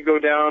trying to go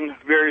down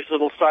various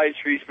little side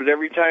streets. But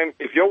every time,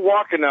 if you're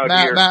walking out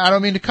here... Matt, I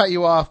don't mean to cut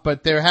you off,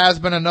 but there has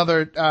been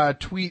another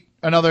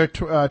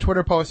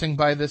Twitter posting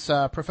by this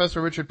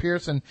Professor Richard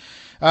Pearson.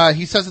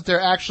 He says that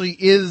there actually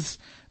is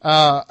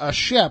a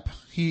ship.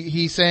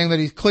 He's saying that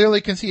he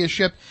clearly can see a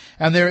ship,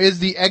 and there is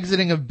the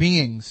exiting of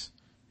beings.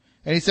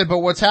 And he said, but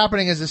what's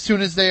happening is as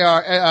soon as they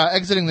are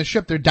exiting the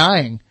ship, they're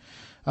dying.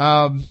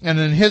 And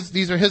then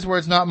these are his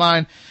words, not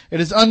mine.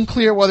 It is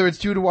unclear whether it's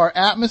due to our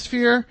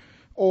atmosphere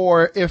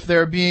or if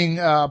they're being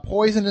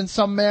poisoned in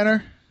some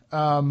manner.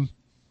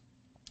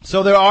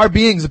 So there are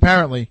beings,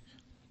 apparently.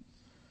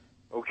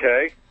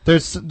 Okay.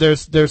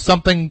 There's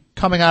something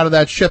coming out of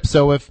that ship.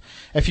 So if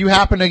you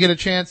happen to get a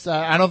chance,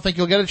 I don't think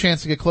you'll get a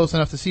chance to get close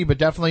enough to see, but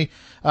definitely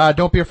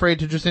don't be afraid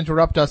to just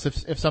interrupt us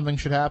if something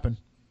should happen.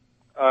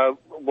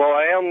 Well,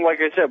 I am, like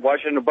I said,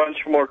 watching a bunch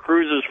more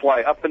cruisers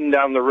fly up and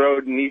down the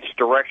road in each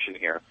direction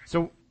here.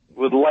 So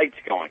with lights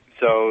going.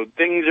 So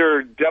things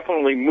are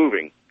definitely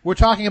moving. We're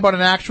talking about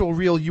an actual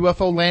real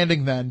UFO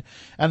landing then,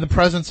 and the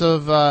presence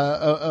of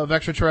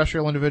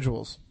extraterrestrial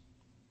individuals.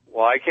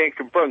 Well, I can't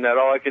confirm that.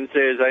 All I can say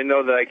is I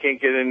know that I can't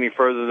get any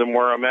further than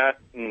where I'm at,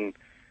 and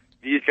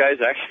these guys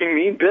actually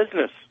mean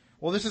business.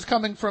 Well, this is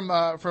coming from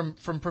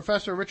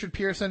Professor Richard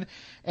Pearson,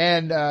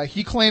 and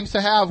he claims to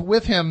have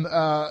with him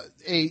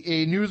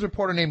a news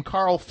reporter named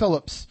Carl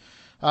Phillips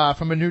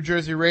from a New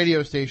Jersey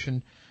radio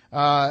station.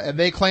 and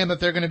they claim that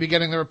they're going to be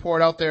getting the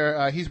report out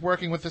there. He's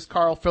working with this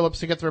Carl Phillips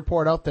to get the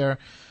report out there.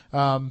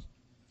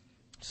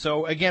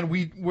 So again,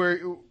 we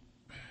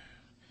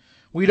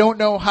don't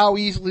know how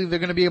easily they're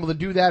going to be able to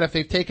do that if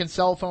they've taken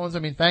cell phones. I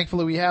mean,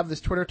 thankfully we have this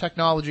Twitter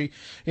technology,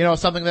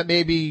 something that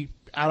maybe,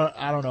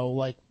 I don't know,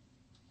 like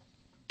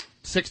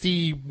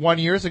 61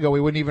 years ago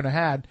we wouldn't even have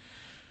had.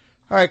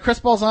 All right, Chris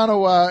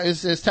Balzano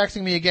is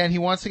texting me again. He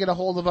wants to get a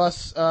hold of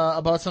us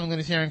about something that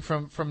he's hearing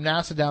from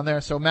NASA down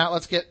there. So Matt,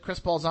 let's get Chris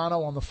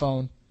Balzano on the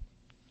phone.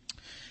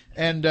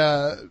 And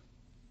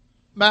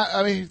Matt,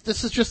 I mean,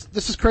 this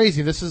is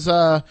crazy. This is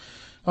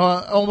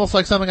almost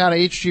like something out of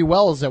H.G.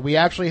 Wells, that we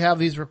actually have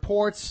these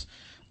reports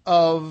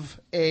of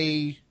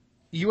a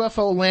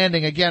UFO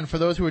landing. Again, for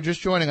those who are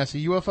just joining us, a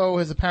UFO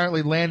has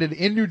apparently landed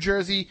in New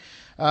Jersey,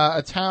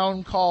 a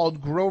town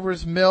called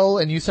Grover's Mill,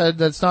 and you said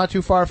that's not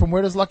too far from,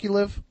 where does Lucky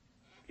live?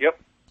 Yep.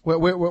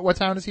 What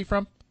town is he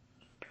from?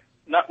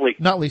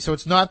 Nutley. So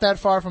it's not that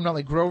far from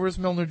Nutley. Grover's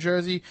Mill, New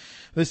Jersey.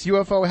 This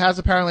UFO has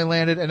apparently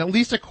landed, and at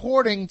least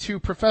according to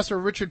Professor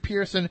Richard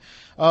Pearson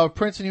of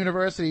Princeton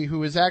University,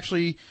 who is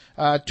actually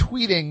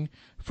tweeting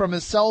from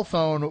his cell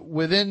phone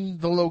within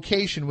the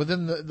location,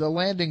 within the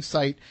landing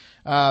site,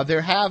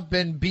 there have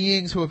been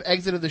beings who have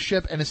exited the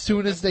ship, and as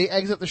soon as they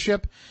exit the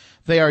ship,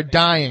 they are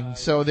dying.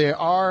 So there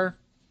are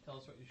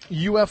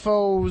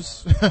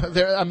UFOs,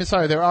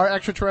 there are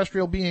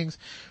extraterrestrial beings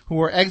who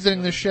are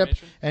exiting the ship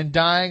and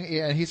dying,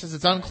 and he says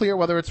it's unclear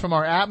whether it's from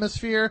our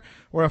atmosphere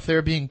or if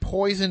they're being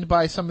poisoned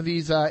by some of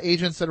these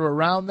agents that are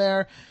around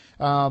there.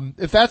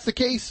 If that's the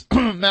case,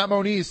 Matt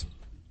Moniz,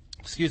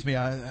 excuse me,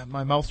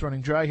 my mouth's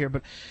running dry here,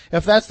 but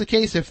if that's the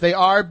case, if they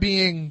are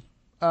being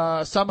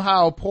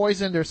somehow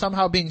poisoned or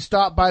somehow being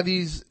stopped by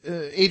these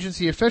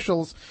agency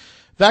officials,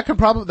 that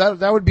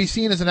would be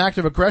seen as an act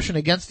of aggression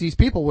against these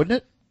people, wouldn't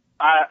it?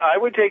 I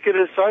would take it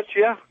as such,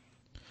 yeah.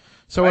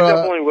 So I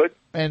definitely would.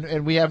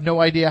 And we have no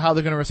idea how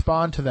they're going to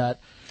respond to that.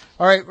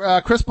 All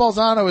right, Chris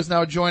Balzano is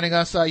now joining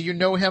us. You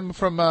know him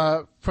from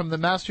the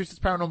Massachusetts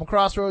Paranormal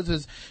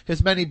Crossroads,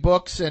 his many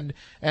books, and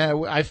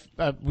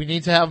we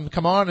need to have him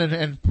come on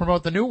and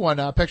promote the new one,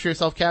 Picture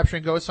Yourself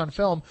Capturing Ghosts on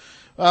Film.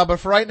 But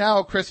for right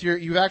now, Chris,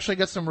 you've actually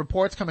got some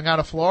reports coming out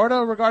of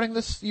Florida regarding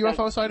this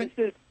UFO sighting?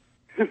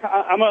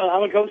 I'm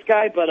a ghost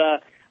guy, but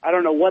I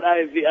don't know what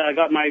I've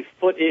got my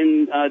foot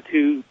in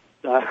to.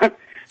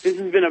 This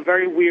has been a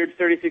very weird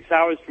 36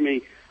 hours for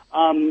me.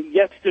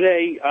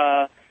 Yesterday,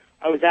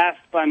 I was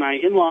asked by my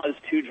in-laws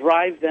to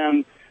drive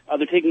them.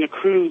 They're taking a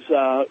cruise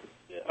out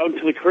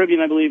to the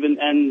Caribbean, I believe,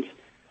 and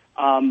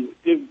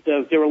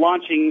they were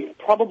launching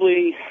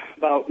probably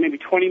about maybe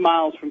 20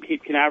 miles from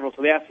Cape Canaveral.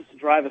 So they asked us to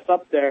drive us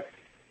up there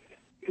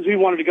because we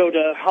wanted to go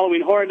to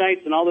Halloween Horror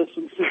Nights and all this.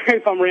 Sorry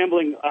if I'm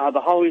rambling.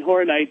 The Halloween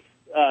Horror Nights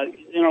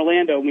in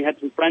Orlando, and we had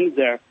some friends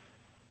there.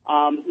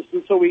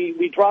 So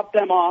we dropped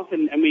them off,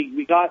 and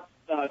we got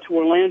to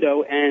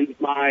Orlando, and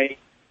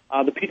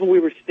the people we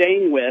were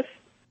staying with,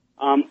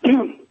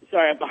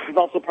 sorry, I've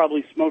also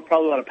probably smoked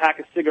about a pack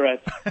of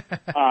cigarettes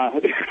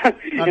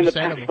in the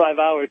past 5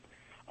 hours.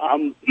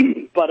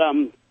 But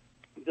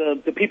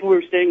the people we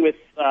were staying with,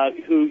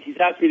 who he's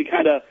asked me to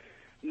kind of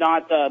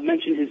not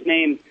mention his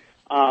name,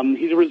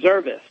 he's a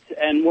reservist,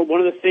 and one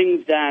of the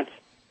things that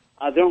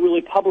they don't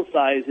really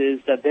publicize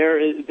is that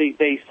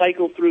they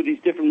cycle through these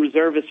different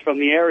reservists from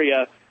the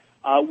area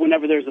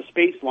whenever there's a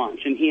space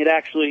launch. And he had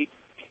actually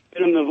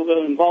been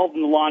involved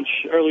in the launch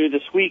earlier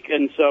this week,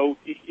 and so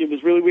it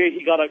was really weird.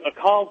 He got a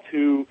call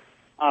to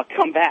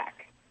come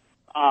back,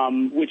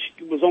 which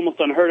was almost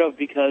unheard of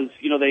because,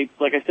 they,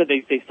 like I said,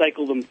 they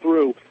cycle them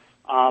through.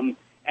 And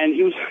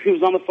he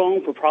was on the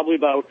phone for probably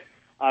about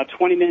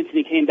 20 minutes, and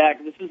he came back.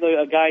 This is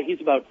a guy,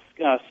 he's about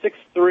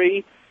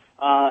 6'3",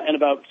 and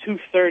about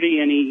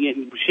 230, and he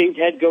shaved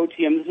head,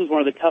 goatee. This is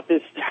one of the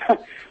toughest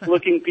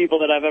looking people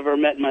that I've ever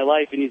met in my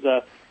life, and he's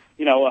a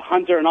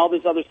hunter and all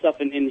this other stuff,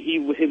 and he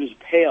was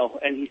pale,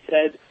 and he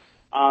said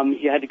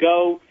he had to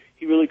go.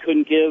 He really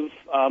couldn't give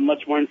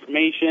much more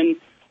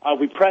information.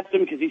 We pressed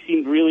him because he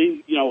seemed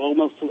really,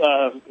 almost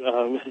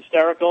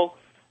hysterical,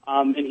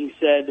 and he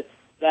said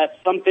that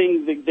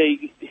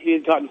he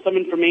had gotten some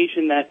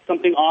information that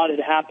something odd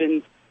had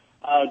happened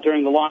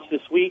during the launch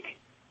this week.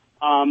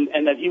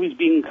 And that he was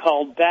being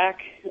called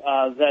back,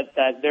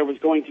 that there was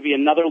going to be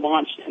another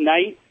launch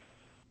tonight,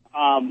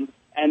 and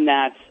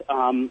this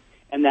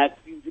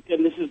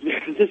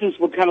is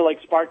what kind of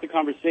like sparked the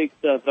conversation,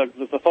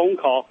 the phone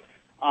call.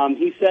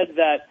 He said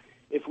that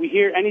if we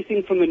hear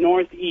anything from the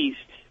northeast,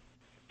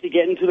 to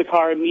get into the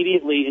car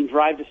immediately and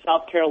drive to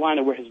South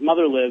Carolina, where his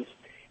mother lives,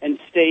 and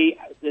stay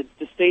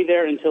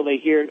there until they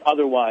hear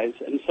otherwise.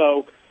 And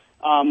so,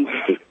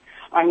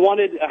 I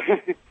wanted.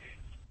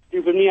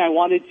 For me, I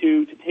wanted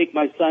to take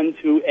my son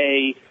to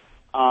a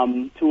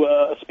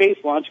space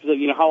launch because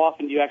how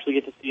often do you actually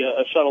get to see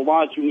a shuttle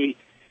launch? And we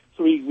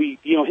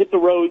hit the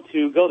road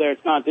to go there.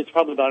 It's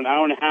probably about an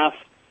hour and a half,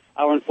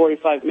 hour and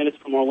 45 minutes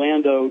from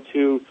Orlando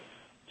to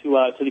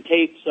the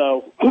Cape.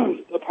 So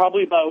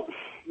probably about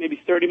maybe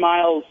 30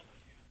 miles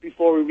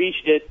before we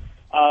reached it,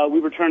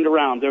 we were turned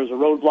around. There was a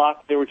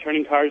roadblock. They were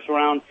turning cars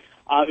around.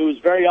 It was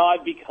very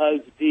odd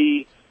because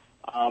the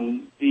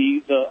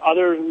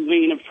other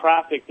lane of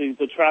traffic,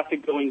 the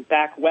traffic going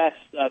back west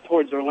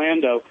towards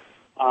Orlando,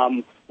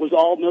 was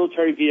all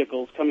military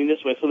vehicles coming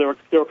this way. So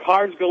there were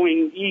cars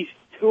going east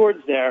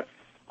towards there.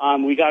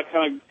 We got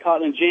kind of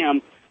caught in a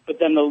jam, but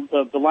then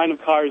the line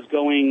of cars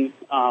going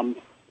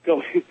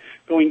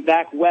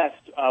back west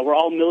were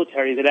all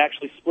military. That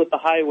actually split the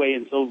highway,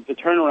 and so the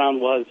turnaround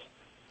was,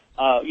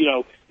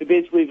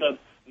 basically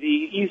the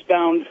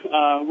eastbound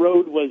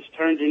road was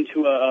turned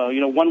into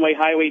a one-way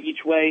highway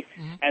each way,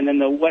 and then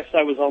the west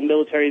side was all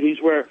military. And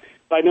these were,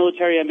 by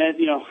military I meant,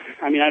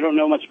 I don't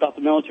know much about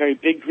the military,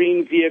 big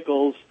green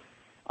vehicles,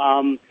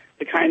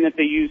 the kind that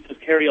they use to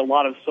carry a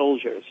lot of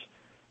soldiers.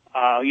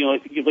 Like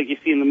you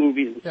see in the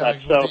movies and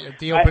such. So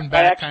the open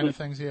back kind of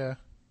things, yeah.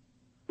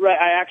 Right,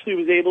 I actually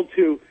was able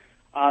to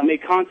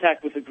make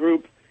contact with a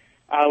group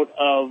out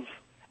of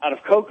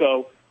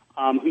Cocoa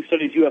who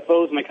studies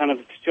UFOs, and I kind of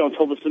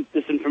told them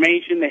this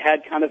information. They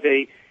had kind of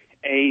a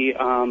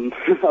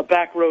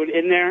back road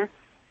in there,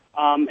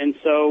 and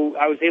so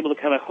I was able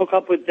to kind of hook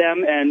up with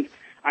them. And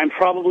I'm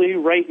probably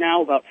right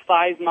now about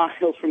 5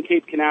 miles from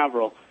Cape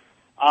Canaveral,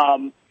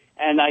 and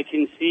I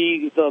can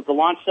see the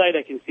launch site.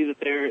 I can see that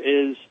there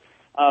is.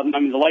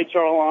 The lights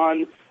are all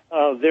on.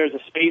 There's a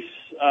space,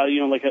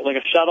 like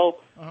a shuttle.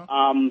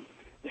 Uh-huh.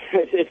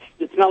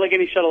 It's not like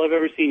any shuttle I've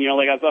ever seen.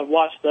 I've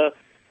watched the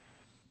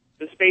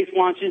space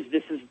launches.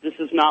 This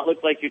does not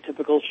look like your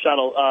typical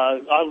shuttle.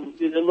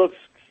 It looks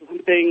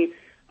something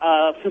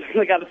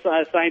like out of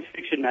a science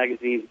fiction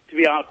magazine. To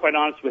be quite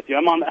honest with you,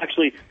 I'm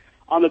actually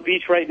on the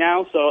beach right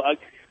now, so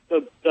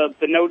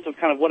the notes of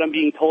kind of what I'm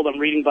being told, I'm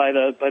reading by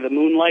the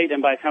moonlight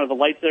and by kind of the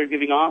lights that are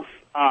giving off.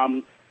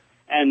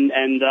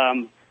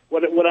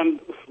 What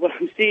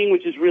I'm seeing,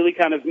 which is really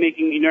kind of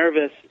making me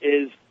nervous,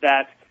 is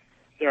that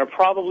there are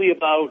probably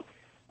about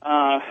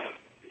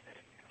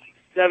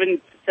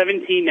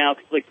 17 now,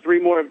 because like 3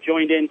 more have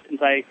joined in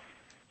since I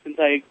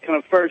kind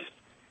of first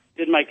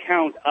did my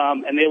count,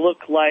 and they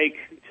look like,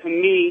 to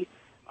me,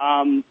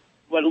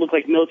 what look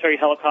like military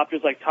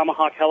helicopters, like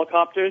Tomahawk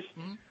helicopters,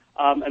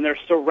 and they're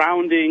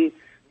surrounding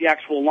the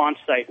actual launch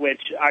site.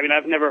 Which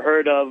I've never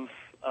heard of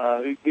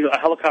a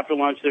helicopter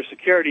launch. There's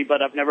security,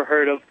 but I've never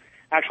heard of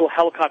actual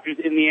helicopters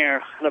in the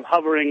air, kind of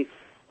hovering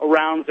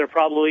around. They're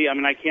probably,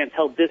 I can't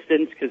tell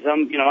distance because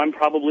I'm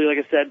probably, like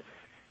I said,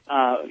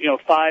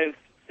 5,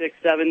 6,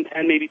 7,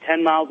 10, maybe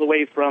 10 miles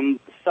away from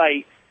the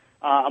site.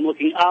 I'm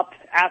looking up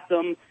at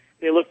them.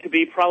 They look to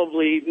be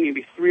probably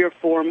maybe 3 or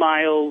 4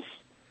 miles,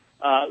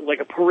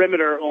 like a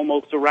perimeter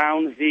almost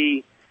around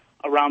the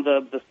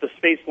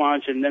space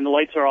launch, and then the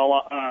lights are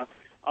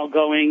all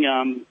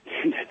going.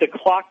 The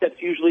clock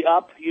that's usually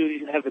up,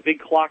 you have a big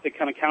clock that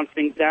kind of counts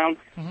things down.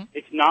 Mm-hmm.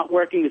 It's not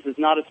working. This is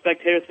not a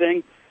spectator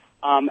thing.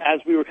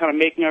 As we were kind of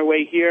making our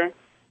way here,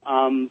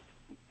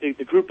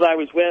 the group that I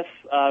was with,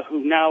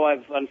 who now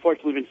I've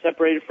unfortunately been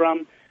separated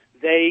from,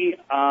 they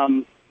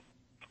kind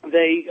of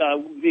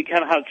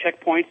had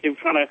checkpoints. They were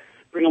trying to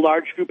bring a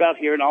large group out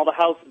here, and all the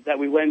houses that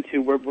we went to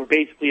were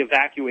basically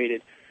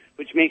evacuated,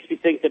 which makes me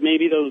think that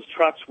maybe those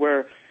trucks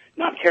were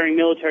not carrying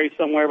military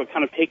somewhere, but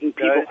kind of taking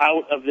people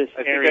out of this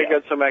area. I think I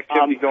got some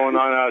activity going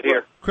on out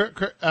here.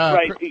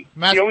 Right.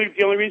 The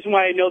only reason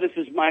why I know this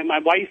is my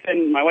wife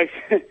and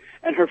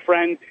her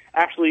friend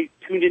actually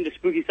tuned into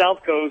Spooky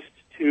South Coast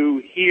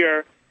to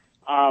hear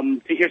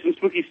some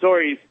spooky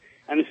stories.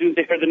 And as soon as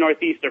they heard the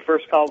Northeast, their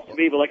first call was to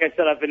me. But like I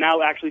said, I've been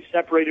now actually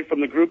separated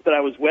from the group that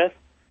I was with.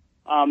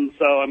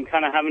 So I'm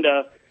kind of having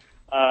to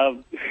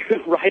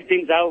ride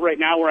things out right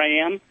now where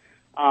I am.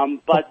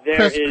 But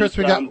Chris,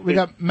 we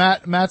got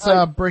Matt. Matt's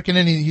breaking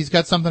in. He's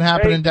got something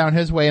happening down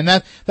his way, and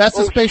that's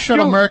the Space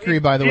Shuttle Mercury,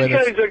 by the way.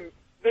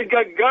 They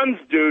got guns,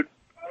 dude.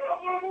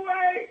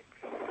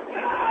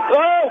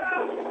 Oh!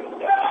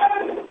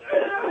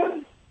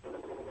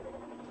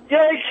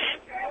 Yikes!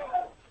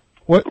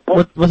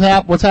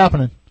 What's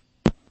happening?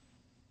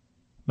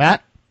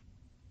 Matt,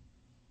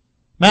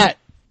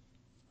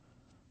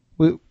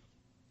 we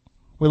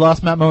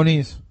lost Matt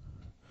Moniz.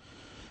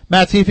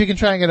 Matt, see if you can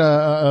try and get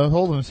a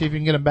hold of him. See if you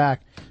can get him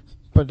back.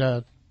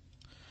 But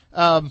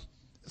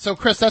so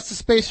Chris, that's the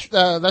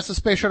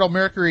space shuttle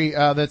Mercury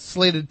that's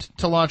slated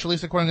to launch, at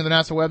least according to the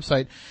NASA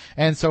website.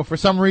 And so for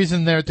some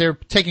reason they're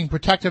taking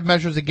protective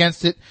measures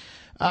against it.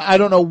 I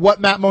don't know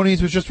what Matt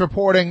Moniz was just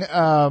reporting.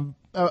 All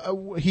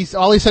he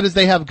said is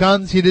they have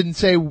guns. He didn't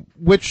say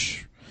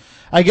which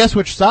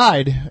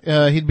side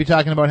he'd be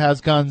talking about has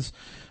guns.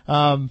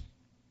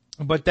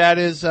 But that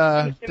is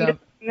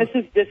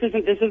This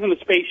isn't a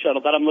space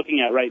shuttle that I'm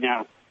looking at right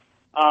now.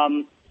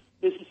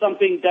 This is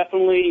something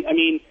definitely.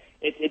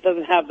 It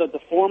doesn't have the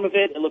form of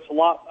it. It looks a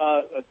lot.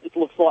 It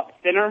looks a lot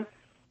thinner.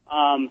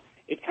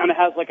 It kind of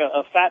has like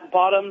a fat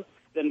bottom,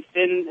 then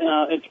thin.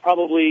 It's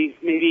probably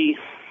maybe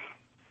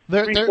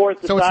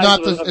 3/4 the so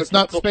size it's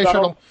not the space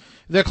shuttle.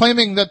 They're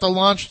claiming that the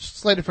launch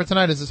slated for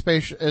tonight is the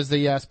space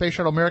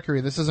shuttle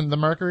Mercury. This isn't the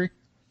Mercury.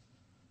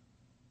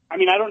 I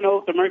don't know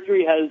if the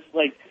Mercury has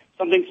like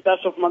something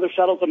special from other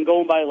shuttles. I'm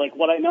going by like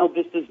what I know.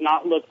 This does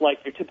not look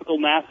like your typical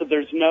NASA.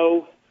 There's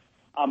no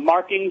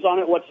markings on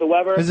it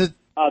whatsoever. Is it?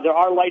 There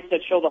are lights that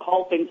show the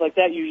hull, things like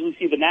that. You usually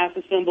see the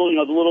NASA symbol,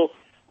 the little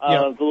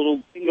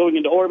thing going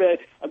into orbit.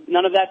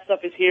 None of that stuff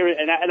is here.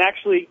 And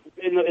actually,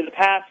 in the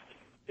past,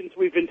 since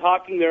we've been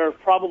talking, there are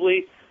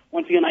probably,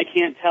 once again, I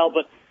can't tell,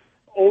 but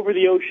over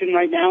the ocean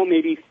right now,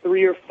 maybe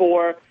 3 or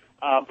 4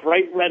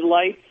 bright red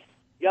lights.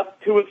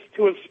 Yep, two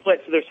have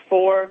split. So there's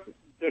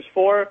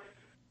four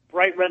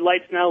bright red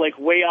lights now, like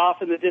way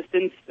off in the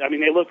distance. I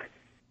mean,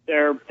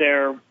 they're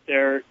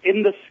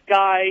in the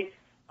sky,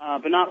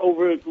 but not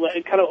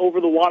kind of over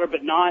the water,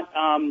 but not.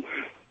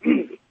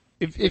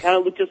 They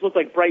kind of just look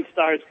like bright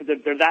stars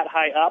because they're that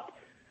high up,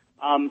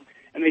 and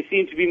they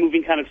seem to be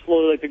moving kind of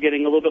slowly, like they're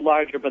getting a little bit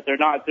larger, but they're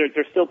not.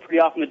 They're still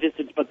pretty off in the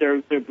distance, but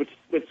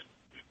what's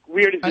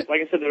weird is, like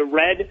I said, they're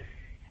red,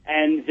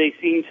 and they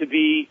seem to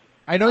be.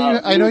 I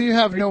know you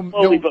have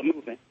slowly but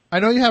moving. I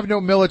know you have no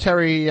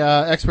military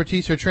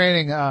expertise or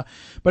training,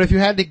 but if you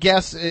had to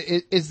guess,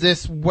 is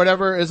this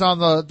whatever is on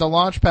the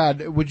launch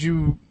pad? Would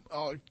you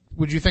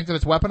think that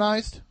it's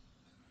weaponized?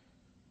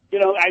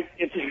 It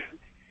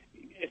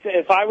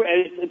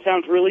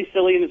sounds really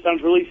silly and it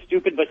sounds really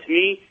stupid, but to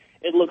me,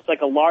 it looks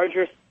like a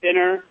larger,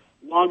 thinner,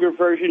 longer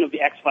version of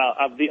the X-File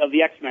of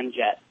the X-Men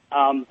jet.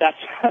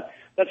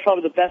 That's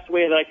probably the best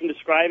way that I can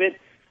describe it.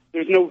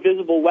 There's no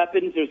visible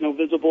weapons. There's no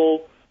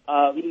visible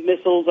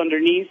missiles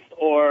underneath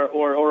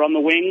or on the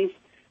wings,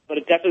 but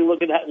it definitely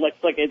looks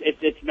like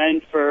it's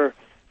meant for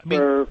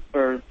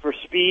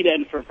speed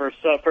and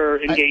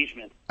for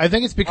engagement. I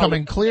think it's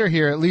becoming clear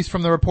here, at least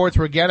from the reports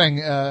we're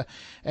getting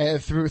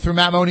through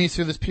Matt Moniz,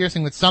 through this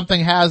piercing, that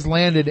something has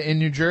landed in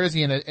New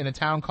Jersey in a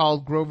town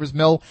called Grover's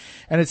Mill,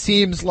 and it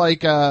seems like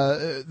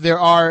there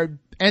are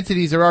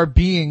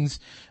beings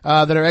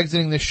that are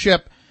exiting the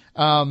ship.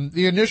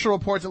 The initial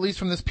reports, at least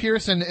from this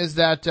Pearson, is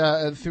that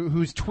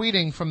who's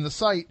tweeting from the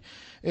site,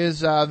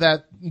 is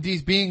that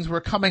these beings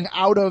were coming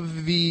out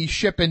of the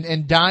ship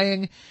and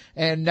dying,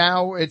 and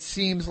now it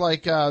seems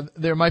like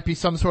there might be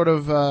some sort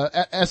of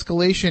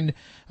escalation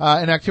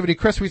in activity.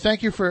 Chris, we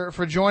thank you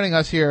for joining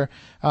us here.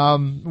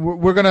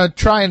 We're going to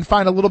try and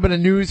find a little bit of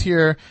news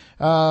here,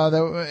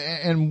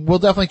 and we'll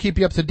definitely keep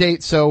you up to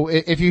date. So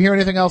if you hear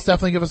anything else,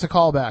 definitely give us a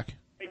call back.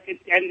 And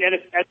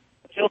if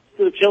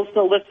Jill's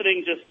still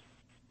listening, just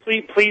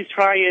please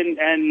try and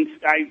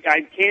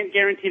I can't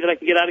guarantee that I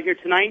can get out of here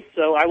tonight,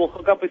 so I will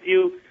hook up with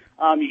you.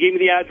 You gave me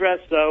the address,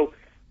 so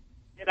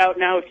get out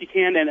now if you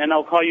can, and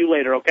I'll call you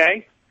later,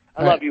 okay?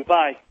 I love you.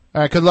 Bye.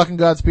 All right, good luck and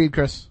Godspeed,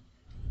 Chris.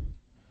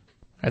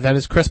 All right, that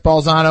is Chris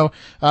Balzano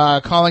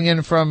calling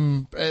in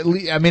from,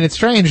 it's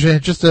strange,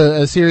 just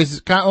a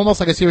series, almost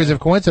like a series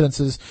of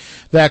coincidences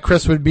that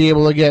Chris would be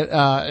able to get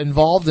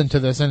involved into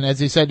this. And as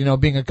he said,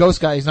 being a ghost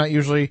guy, he's not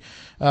usually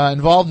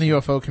involved in the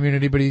UFO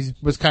community, but he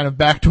was kind of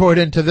backdoored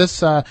into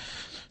this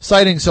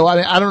sighting. So,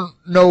 I don't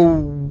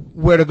know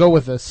where to go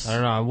with this. I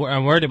don't know.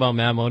 I'm worried about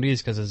Matt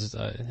Moniz because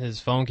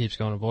his phone keeps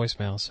going to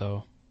voicemail,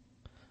 so.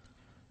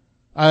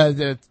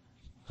 I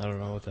don't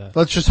know what that.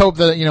 Let's just hope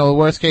that, the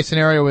worst case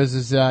scenario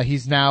is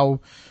he's now,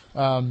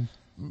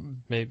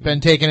 been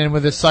taken in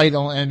with his sight,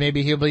 and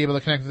maybe he'll be able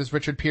to connect with this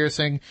Richard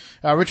Pearson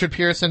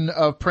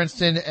of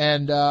Princeton,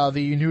 and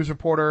the news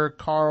reporter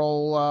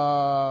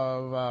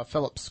Carl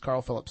Phillips.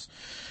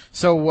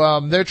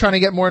 So they're trying to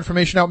get more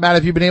information out. Matt,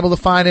 have you been able to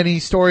find any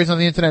stories on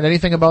the internet,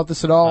 anything about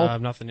this at all?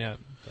 Nothing yet.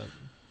 But.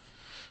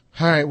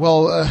 All right.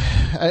 Well,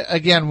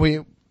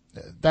 again,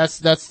 that's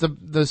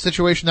the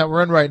situation that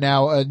we're in right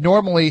now.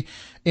 Normally,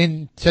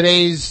 in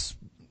today's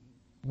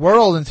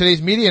world, in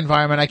today's media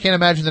environment, I can't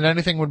imagine that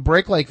anything would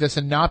break like this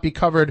and not be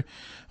covered.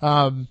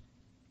 There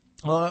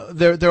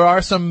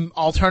are some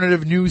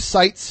alternative news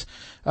sites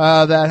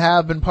that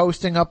have been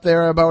posting up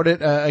there about it.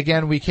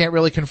 Again, we can't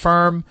really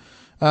confirm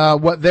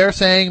what they're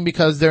saying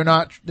because they're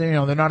not a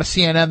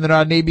CNN, they're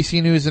not an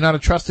ABC News, they're not a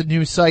trusted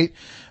news site.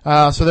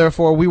 So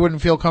therefore, we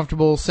wouldn't feel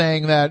comfortable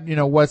saying that,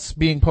 what's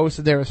being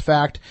posted there is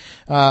fact.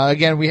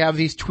 Again, we have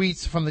these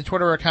tweets from the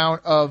Twitter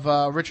account of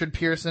Richard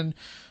Pearson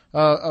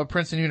of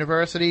Princeton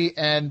University,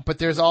 but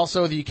there's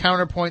also the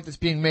counterpoint that's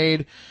being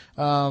made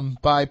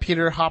by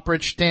Peter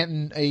Hopprich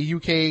Stanton, a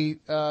UK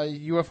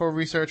UFO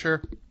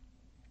researcher,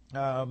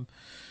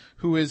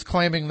 who is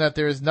claiming that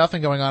there's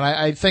nothing going on.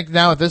 I think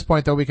now at this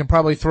point, though, we can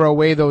probably throw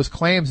away those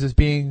claims as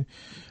being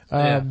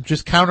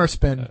just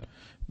counterspin.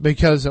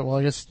 Because, well,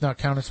 I guess not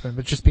counterspin,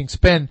 but just being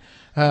spin.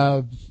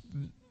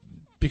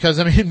 Because,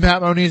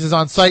 Matt Moniz is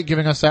on site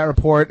giving us that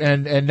report,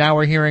 and now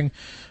we're hearing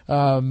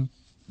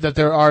that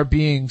there are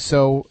beings.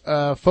 So,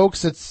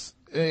 folks,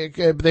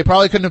 they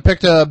probably couldn't have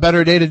picked a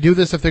better day to do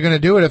this if they're going to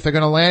do it, if they're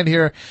going to land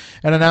here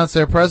and announce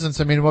their presence.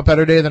 What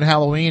better day than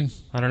Halloween?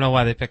 I don't know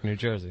why they picked New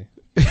Jersey.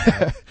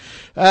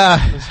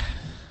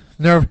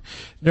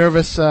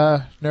 Nervous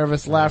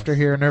laughter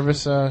here,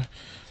 nervous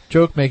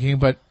joke making,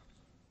 but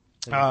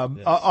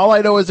all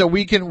I know is that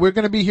we're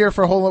going to be here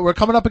for we're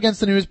coming up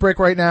against the news break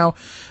right now.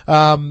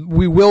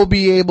 We will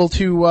be able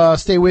to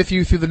stay with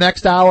you through the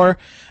next hour.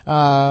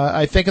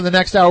 I think in the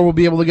next hour we'll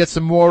be able to get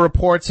some more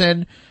reports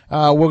in.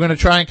 We're going to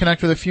try and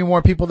connect with a few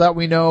more people that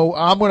we know.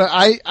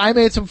 I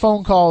made some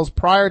phone calls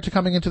prior to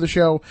coming into the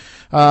show,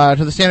 to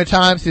the Standard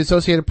Times, to the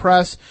Associated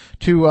Press,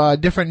 to,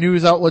 different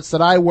news outlets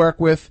that I work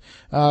with,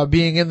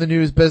 being in the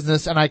news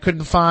business, and I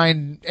couldn't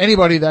find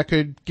anybody that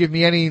could give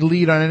me any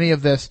lead on any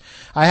of this.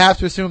 I have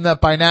to assume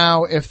that by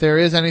now, if there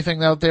is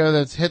anything out there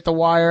that's hit the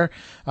wire,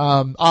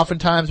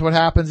 oftentimes what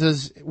happens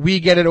is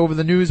we get it over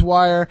the news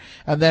wire,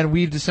 and then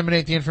we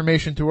disseminate the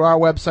information through our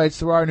websites,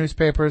 through our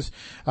newspapers.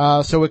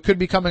 So it could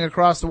be coming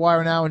across the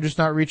wire now and just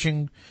not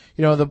reaching,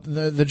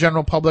 the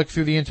general public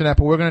through the internet.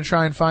 But we're going to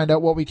try and find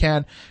out what we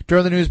can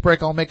during the news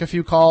break. I'll make a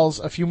few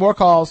more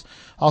calls.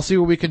 I'll see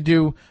what we can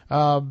do.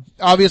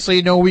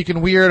 Obviously, no week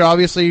in weird.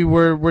 Obviously,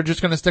 we're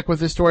just going to stick with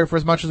this story for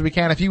as much as we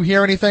can. If you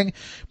hear anything,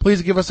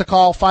 please give us a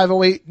call,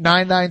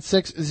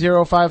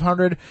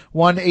 508-996-0500,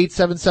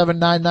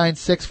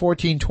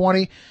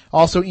 1-877-996-1420.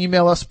 Also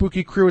email us,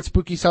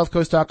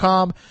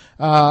 spookycrew@spookysouthcoast.com.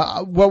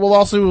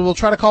 We'll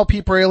try to call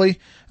Pete Braley,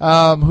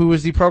 who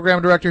is the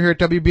program director here at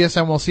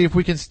WBSM. We'll see if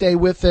we can stay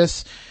with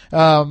this,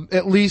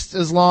 at least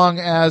as long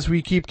as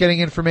we keep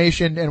getting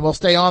information, and we'll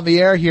stay on the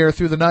air here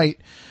through the night.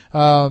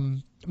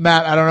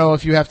 Matt, I don't know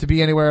if you have to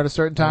be anywhere at a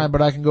certain time,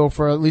 but I can go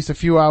for at least a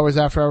few hours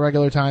after our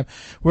regular time.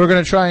 We're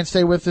going to try and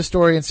stay with this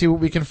story and see what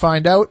we can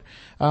find out.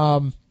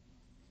 And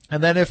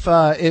then if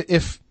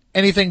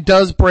anything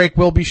does break,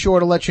 we'll be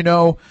sure to let you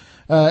know,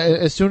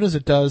 as soon as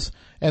it does.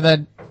 And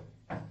then,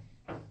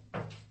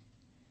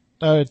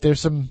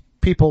 there's some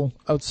people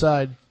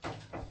outside.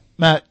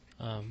 Matt,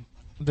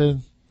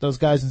 those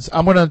guys,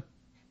 I'm going to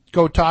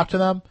go talk to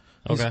them.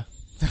 Okay.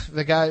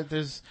 The guy,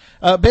 there's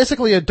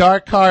basically a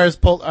dark car is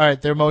pulled. All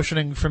right, they're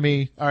motioning for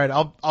me. All right,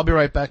 I'll be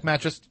right back.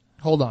 Matt, just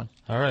hold on.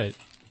 All right.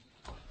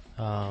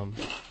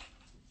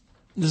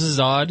 This is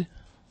odd.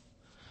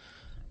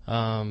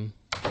 I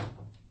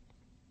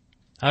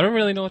don't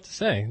really know what to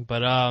say,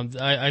 but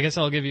I guess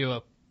I'll give you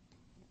a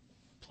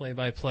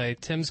play-by-play.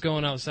 Tim's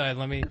going outside.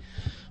 Let me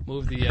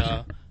move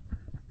the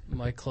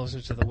mic closer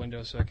to the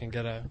window so I can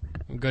get a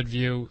good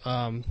view.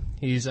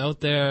 He's out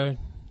there.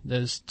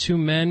 There's two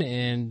men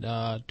in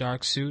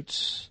dark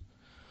suits.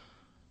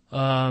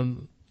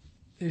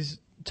 He's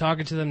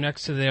talking to them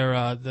next to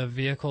their the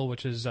vehicle,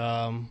 which is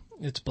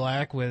it's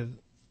black with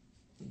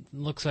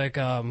looks like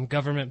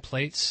government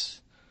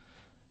plates.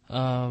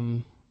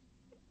 I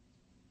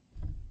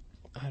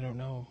don't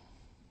know.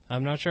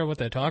 I'm not sure what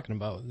they're talking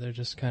about. They're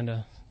just kind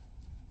of.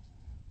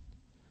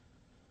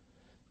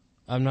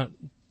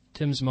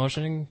 Tim's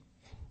motioning.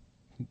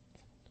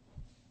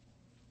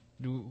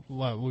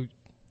 What?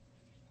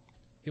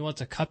 He wants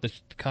to cut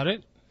it?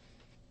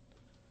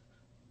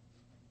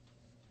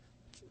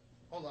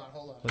 Hold on.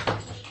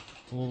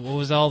 What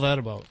was all that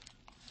about?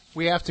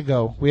 We have to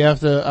go. We have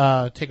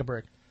to take a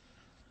break.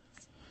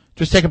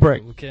 Just take a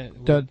break. We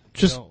can't. Go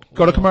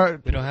to commercial.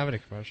 We don't have any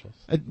commercials.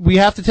 We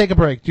have to take a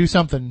break. Do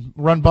something.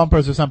 Run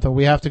bumpers or something.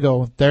 We have to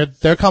go.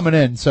 They're coming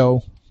in.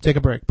 So take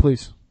a break,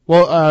 please.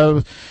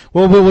 Well,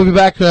 we'll be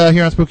back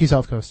here on Spooky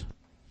South Coast.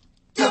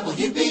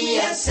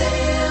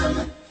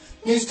 WBSM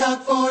News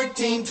Talk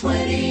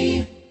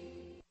 1420.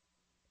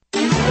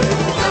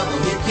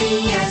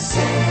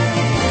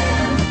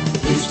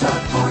 WBSM News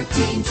Talk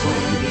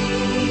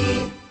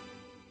 1420.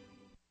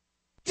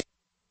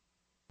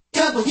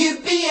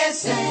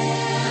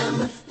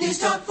 WBSM News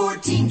Talk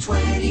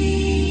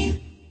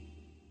 1420.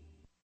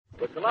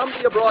 The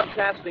Columbia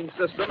Broadcasting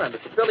System and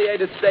its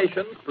affiliated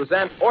stations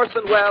present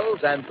Orson Welles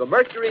and the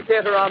Mercury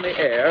Theater on the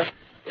Air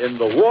in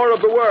The War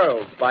of the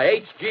Worlds by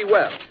H.G.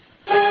 Wells.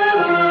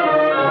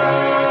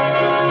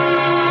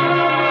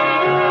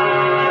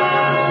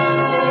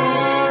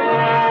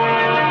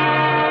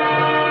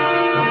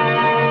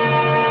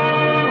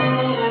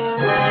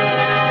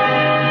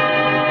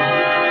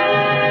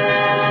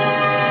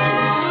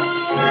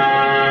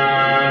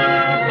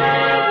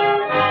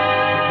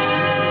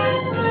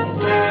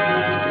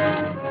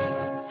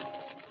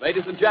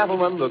 Ladies and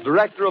gentlemen, the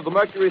director of the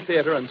Mercury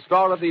Theater and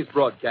star of these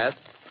broadcasts,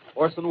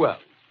 Orson Welles.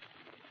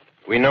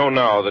 We know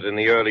now that in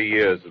the early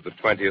years of the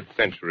 20th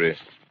century,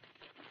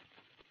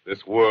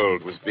 this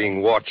world was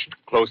being watched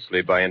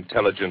closely by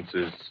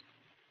intelligences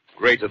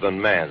greater than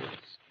man's,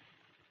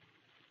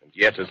 and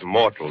yet as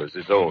mortal as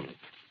his own.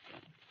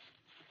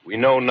 We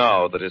know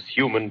now that as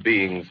human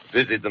beings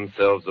busied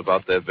themselves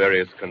about their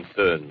various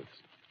concerns,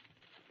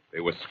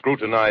 they were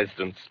scrutinized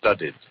and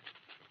studied,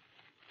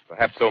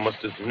 perhaps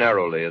almost as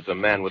narrowly as a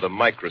man with a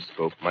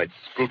microscope might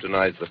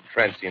scrutinize the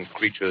transient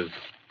creatures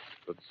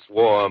that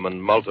swarm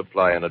and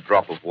multiply in a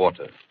drop of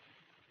water.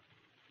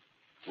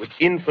 With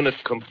infinite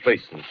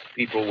complacence,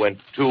 people went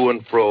to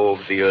and fro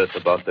over the earth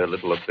about their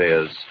little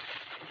affairs,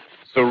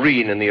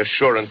 serene in the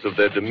assurance of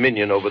their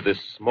dominion over this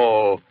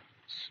small,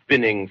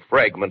 spinning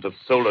fragment of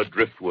solar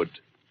driftwood,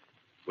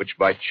 which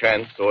by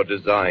chance or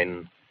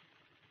design,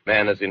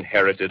 man has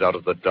inherited out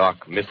of the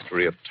dark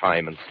mystery of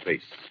time and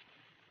space.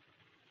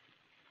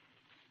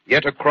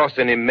 Yet across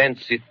an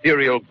immense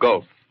ethereal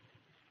gulf,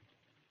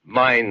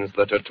 minds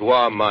that are to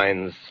our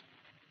minds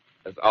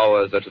as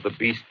ours are to the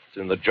beasts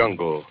in the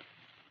jungle.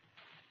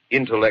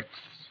 Intellects,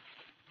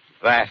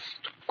 vast,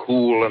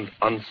 cool, and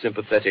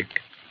unsympathetic,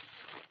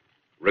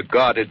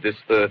 regarded this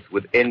earth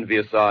with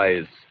envious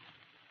eyes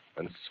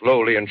and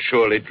slowly and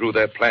surely drew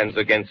their plans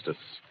against us.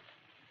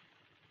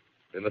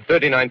 In the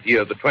 39th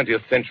year of the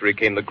 20th century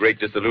came the Great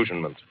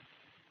Disillusionment.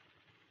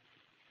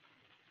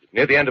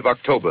 Near the end of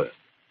October,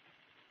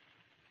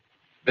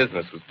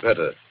 business was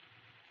better.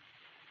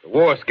 The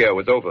war scare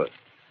was over.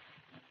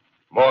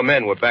 More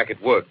men were back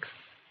at work.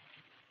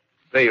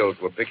 Sales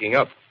were picking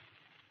up.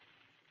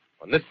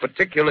 On this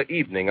particular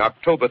evening,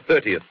 October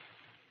 30th,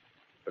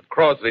 the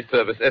Crosley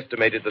service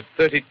estimated that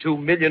 32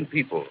 million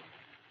people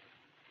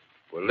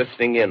were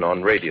listening in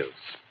on radios.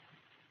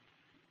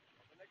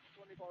 For the next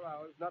 24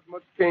 hours, not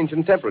much change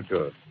in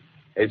temperature.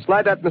 A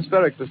slight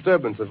atmospheric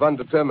disturbance of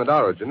undetermined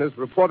origin is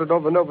reported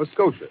over Nova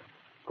Scotia,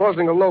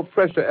 causing a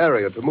low-pressure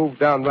area to move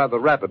down rather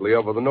rapidly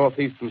over the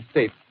northeastern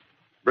states,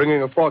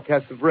 bringing a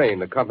forecast of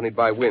rain accompanied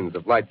by winds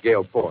of light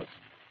gale force.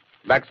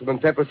 Maximum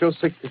temperature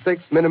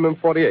 66, minimum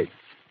 48.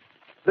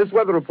 This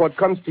weather report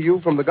comes to you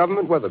from the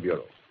Government Weather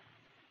Bureau.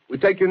 We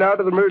take you now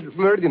to the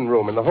Meridian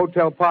Room in the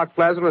Hotel Park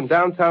Plaza in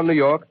downtown New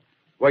York,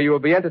 where you will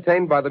be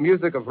entertained by the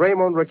music of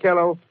Raymond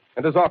Raquello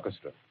and his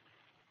orchestra.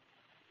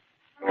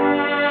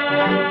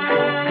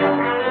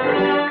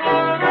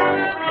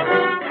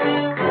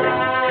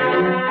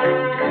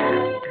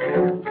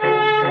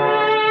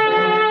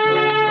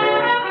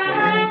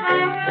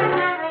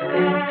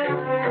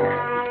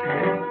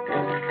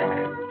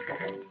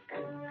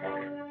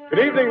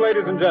 Good evening,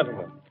 ladies and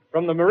gentlemen.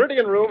 From the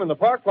Meridian Room in the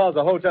Park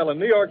Plaza Hotel in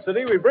New York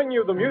City, we bring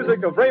you the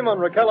music of Raymond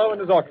Raquello and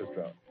his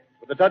orchestra.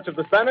 With a touch of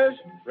the Spanish,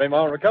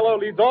 Raymond Raquello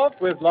leads off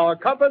with La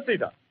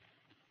Campesita.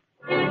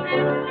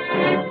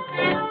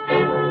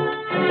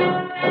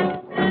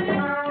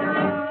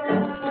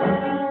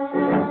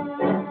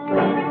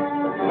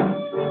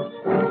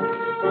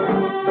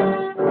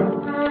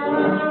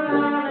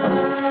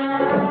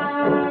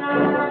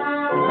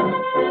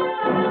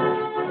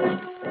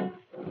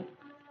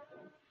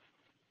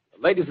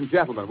 Ladies and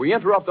gentlemen, we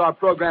interrupt our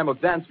program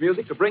of dance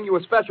music to bring you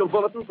a special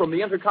bulletin from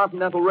the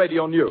Intercontinental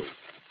Radio News.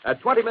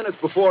 At 20 minutes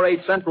before 8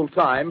 Central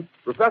Time,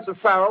 Professor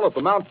Farrell of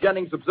the Mount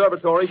Jennings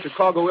Observatory,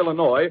 Chicago,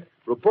 Illinois,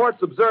 reports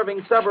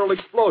observing several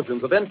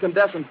explosions of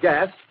incandescent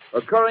gas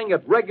occurring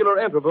at regular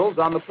intervals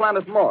on the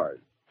planet Mars.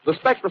 The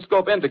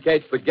spectroscope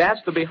indicates the gas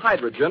to be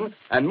hydrogen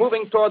and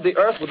moving toward the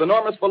Earth with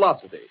enormous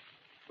velocity.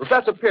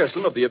 Professor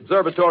Pearson of the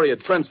observatory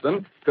at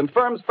Princeton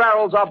confirms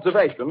Farrell's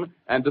observation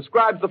and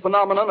describes the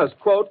phenomenon as,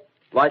 quote,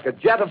 like a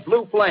jet of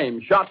blue flame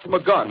shot from a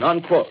gun,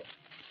 unquote.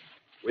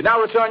 We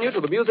now return you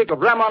to the music of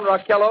Raymond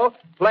Raquello,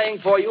 playing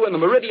for you in the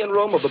Meridian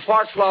Room of the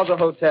Park Plaza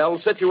Hotel,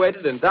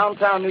 situated in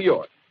downtown New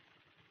York.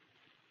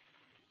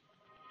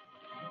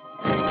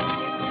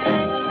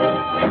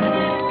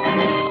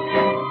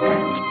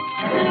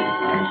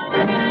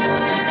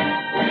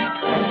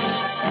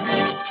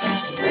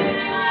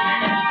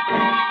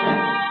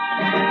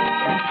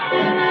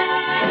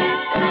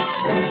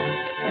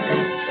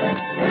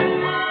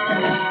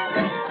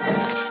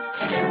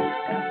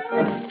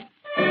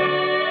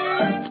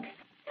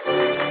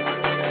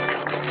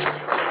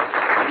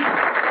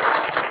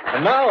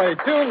 And now a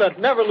tune that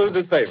never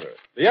loses favor,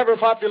 the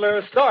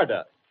ever-popular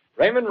Stardust,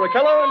 Raymond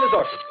Raquello and his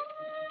orchestra.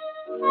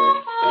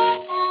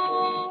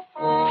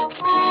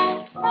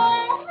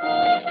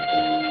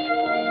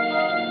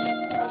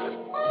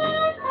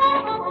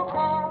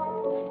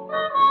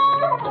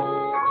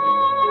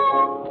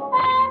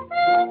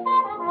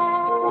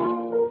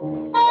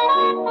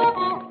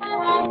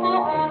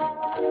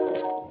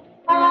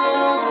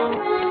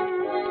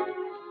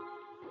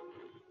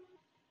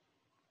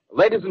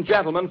 Ladies and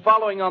gentlemen,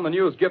 following on the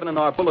news given in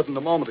our bulletin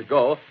a moment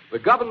ago, the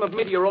Government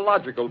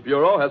Meteorological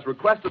Bureau has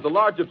requested the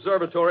large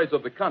observatories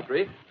of the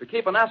country to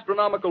keep an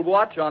astronomical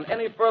watch on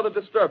any further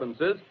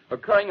disturbances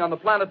occurring on the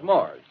planet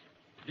Mars.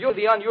 Due to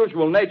the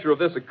unusual nature of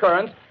this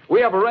occurrence,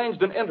 we have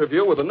arranged an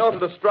interview with the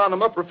noted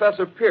astronomer,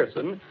 Professor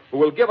Pearson, who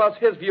will give us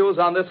his views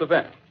on this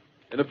event.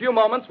 In a few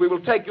moments, we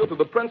will take you to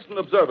the Princeton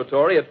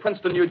Observatory at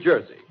Princeton, New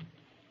Jersey.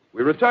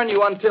 We return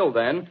you until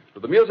then to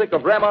the music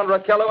of Raymond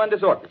Raquello and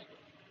his orchestra.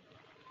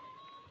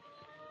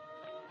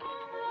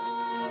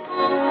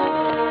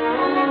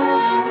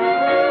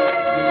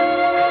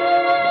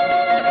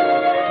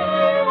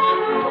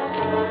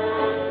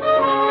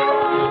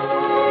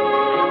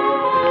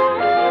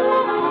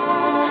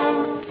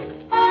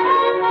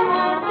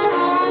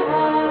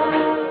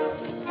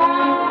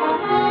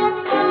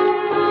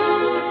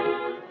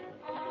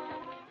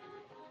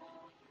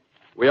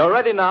 We are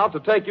ready now to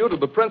take you to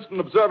the Princeton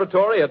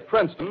Observatory at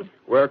Princeton,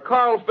 where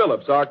Carl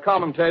Phillips, our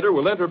commentator,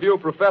 will interview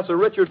Professor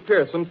Richard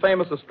Pearson,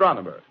 famous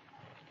astronomer.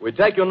 We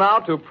take you now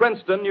to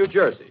Princeton, New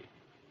Jersey.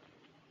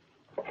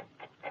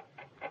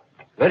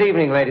 Good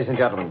evening, ladies and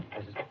gentlemen.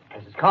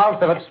 This is Carl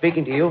Phillips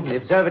speaking to you from the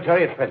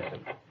observatory at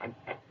Princeton.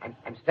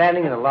 I'm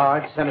standing in a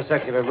large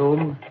semicircular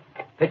room,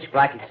 pitch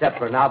black except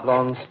for an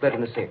oblong split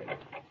in the ceiling.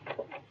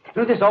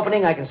 Through this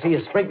opening, I can see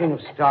a sprinkling of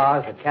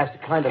stars that cast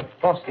a kind of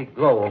frosty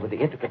glow over the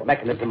intricate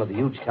mechanism of the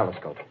huge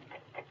telescope.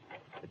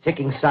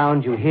 ticking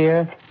sound you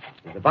hear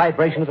is the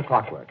vibration of the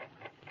clockwork.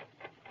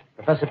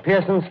 Professor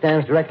Pearson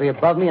stands directly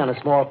above me on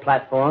a small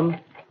platform,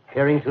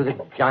 peering through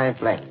the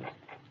giant lens.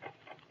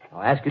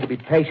 I'll ask you to be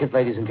patient,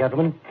 ladies and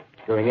gentlemen,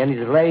 during any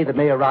delay that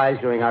may arise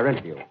during our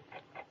interview.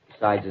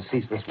 Besides the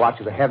ceaseless watch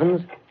of the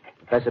heavens,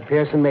 Professor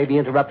Pearson may be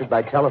interrupted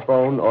by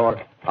telephone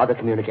or other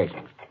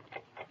communications.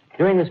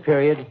 During this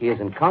period, he is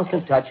in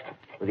constant touch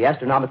with the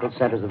astronomical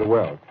centers of the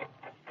world.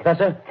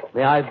 Professor,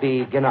 may I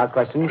begin our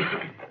questions?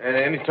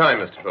 Any time,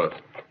 Mr. Phillips.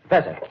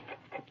 Professor,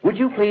 would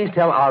you please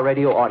tell our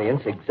radio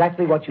audience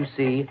exactly what you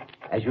see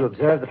as you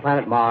observe the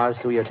planet Mars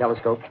through your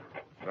telescope?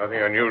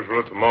 Nothing unusual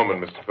at the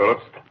moment, Mr.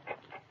 Phillips.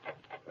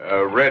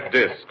 A red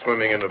disk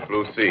swimming in a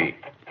blue sea.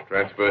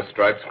 Transverse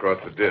stripes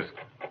across the disk.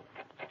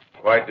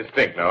 Quite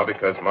distinct now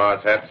because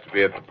Mars happens to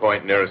be at the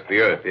point nearest the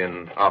Earth,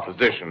 in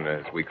opposition,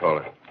 as we call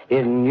it.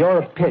 In your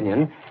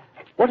opinion,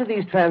 what do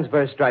these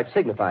transverse stripes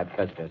signify,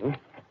 Professor Pearson?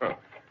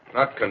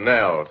 Not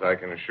canals, I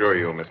can assure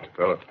you, Mr.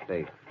 Phillips.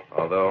 See.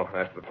 Although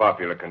that's the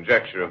popular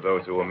conjecture of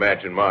those who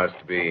imagine Mars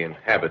to be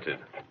inhabited.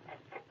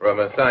 From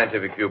a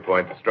scientific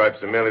viewpoint, the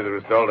stripes are merely the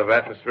result of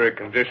atmospheric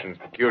conditions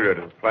peculiar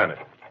to the planet.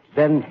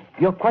 Then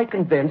you're quite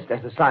convinced,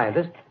 as a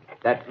scientist,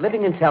 that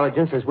living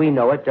intelligence as we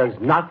know it does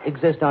not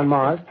exist on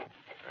Mars?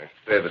 I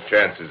say the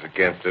chances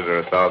against it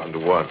are 1,000 to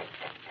 1.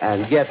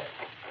 And yet,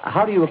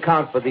 how do you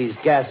account for these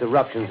gas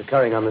eruptions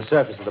occurring on the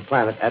surface of the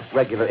planet at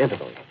regular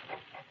intervals?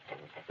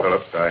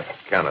 Phillips, I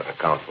cannot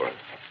account for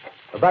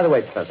it. By the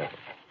way, Professor,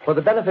 for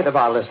the benefit of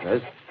our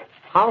listeners,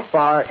 how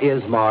far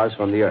is Mars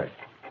from the Earth?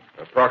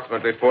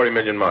 Approximately 40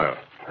 million miles.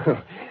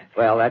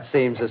 Well, that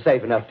seems a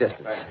safe enough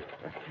distance.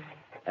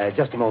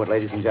 Just a moment,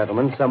 ladies and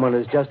gentlemen. Someone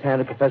has just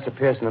handed Professor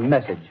Pearson a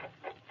message.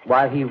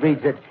 While he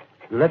reads it,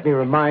 let me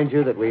remind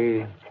you that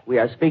we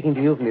are speaking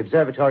to you from the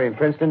observatory in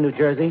Princeton, New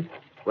Jersey,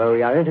 where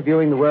we are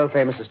interviewing the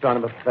world-famous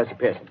astronomer, Professor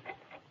Pearson.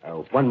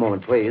 One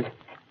moment, please.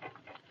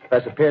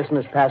 Professor Pearson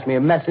has passed me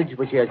a message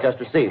which he has just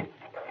received.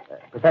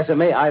 Professor,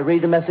 may I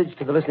read the message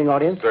to the listening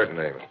audience?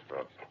 Certainly, Mr.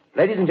 Phillips.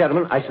 Ladies and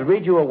gentlemen, I shall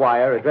read you a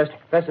wire addressed to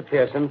Professor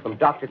Pearson from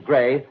Dr.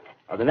 Gray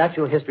of the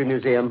Natural History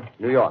Museum,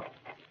 New York.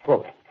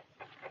 Quote,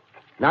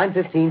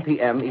 9:15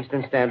 p.m.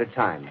 Eastern Standard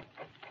Time.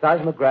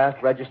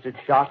 Seismograph registered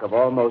shock of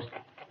almost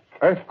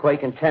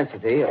earthquake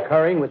intensity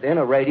occurring within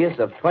a radius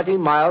of 20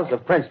 miles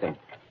of Princeton.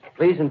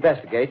 Please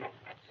investigate.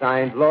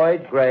 Signed,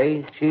 Lloyd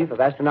Gray, Chief of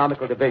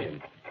Astronomical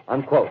Division.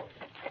 Unquote.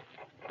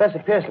 Professor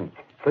Pearson,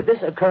 could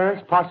this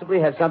occurrence possibly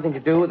have something to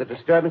do with the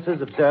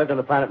disturbances observed on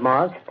the planet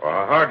Mars?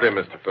 Hardly,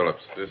 Mr.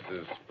 Phillips. This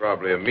is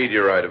probably a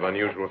meteorite of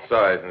unusual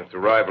size, and its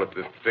arrival at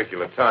this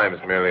particular time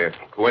is merely a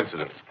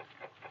coincidence.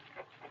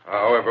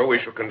 However, we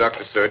shall conduct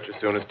a search as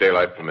soon as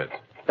daylight permits.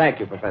 Thank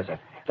you, Professor.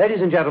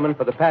 Ladies and gentlemen,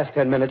 for the past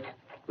 10 minutes,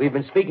 we've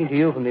been speaking to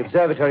you from the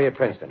observatory at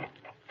Princeton,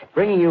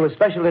 bringing you a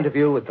special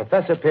interview with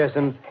Professor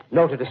Pearson,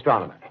 noted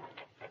astronomer.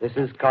 This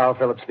is Carl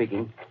Phillips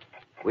speaking.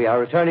 We are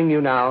returning you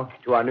now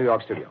to our New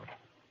York studio.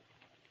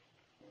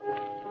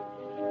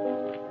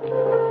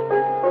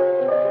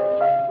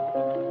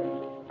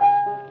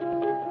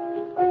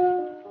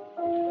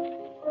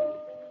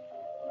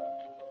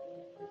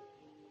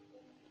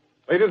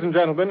 Ladies and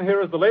gentlemen,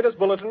 here is the latest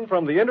bulletin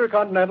from the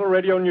Intercontinental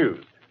Radio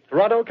News.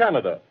 Toronto,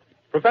 Canada.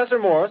 Professor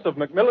Morse of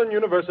Macmillan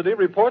University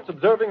reports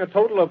observing a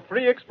total of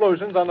 3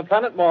 explosions on the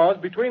planet Mars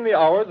between the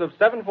hours of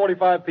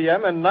 7:45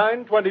 p.m. and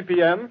 9:20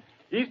 p.m.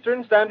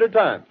 Eastern Standard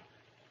Time.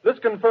 This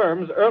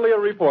confirms earlier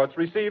reports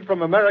received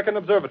from American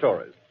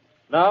observatories.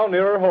 Now,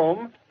 nearer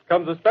home,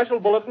 comes a special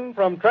bulletin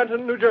from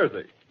Trenton, New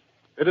Jersey.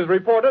 It is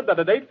reported that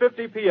at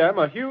 8:50 p.m.,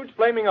 a huge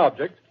flaming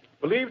object,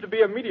 believed to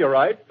be a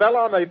meteorite, fell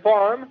on a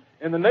farm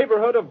in the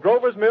neighborhood of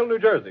Grover's Mill, New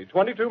Jersey,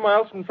 22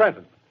 miles from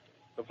Trenton.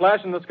 The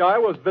flash in the sky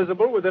was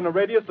visible within a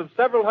radius of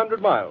several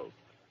hundred miles,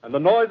 and the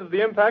noise of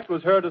the impact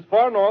was heard as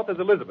far north as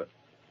Elizabeth.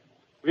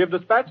 We have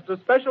dispatched a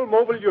special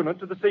mobile unit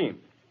to the scene,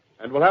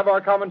 and we'll have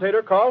our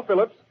commentator, Carl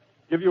Phillips,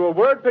 give you a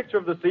word picture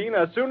of the scene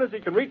as soon as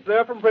he can reach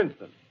there from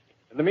Princeton.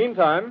 In the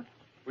meantime,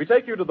 we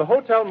take you to the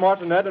Hotel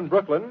Martinet in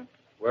Brooklyn,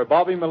 where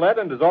Bobby Millett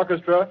and his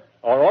orchestra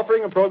are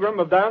offering a program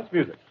of dance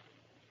music.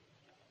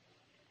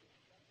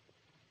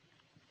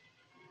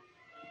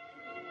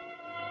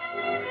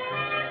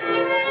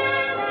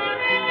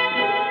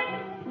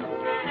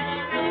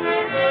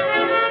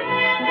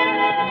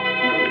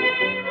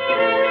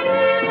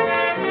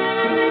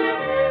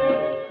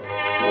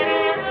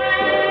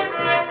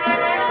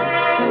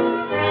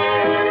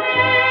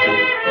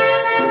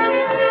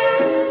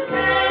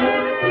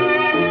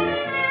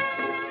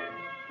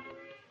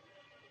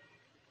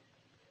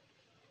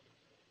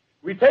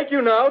 We take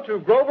you now to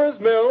Grover's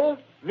Mill,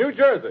 New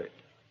Jersey.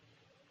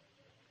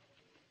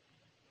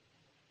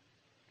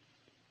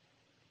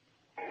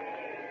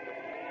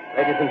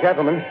 Ladies and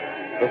gentlemen,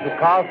 this is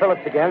Carl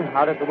Phillips again,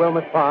 out at the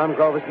Wilmot Farm,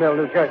 Grover's Mill,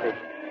 New Jersey.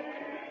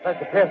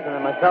 Professor Pearson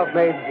and myself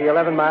made the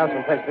 11 miles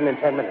from Princeton in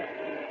 10 minutes.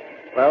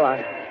 Well,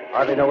 I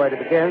hardly know where to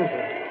begin.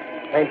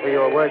 To paint for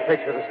you a word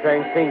picture of the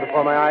strange scene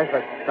before my eyes,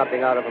 like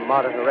something out of a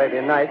modern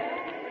Arabian Nights.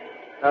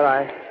 Well,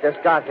 I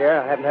just got here.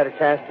 I haven't had a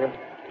chance to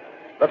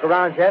look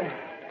around yet.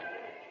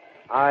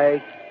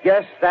 I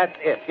Yes, that's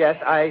it.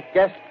 Yes, I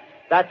guess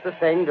that's the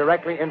thing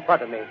directly in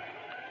front of me.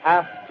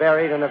 Half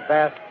buried in a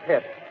vast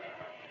pit.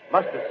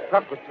 Must have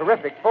struck with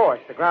terrific force.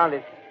 The ground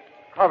is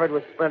covered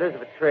with splinters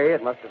of a tree.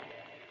 It must have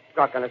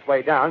struck on its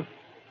way down.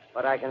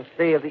 But I can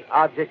see the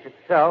object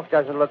itself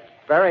doesn't look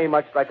very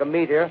much like a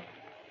meteor.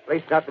 At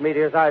least not the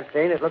meteors I've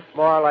seen. It looks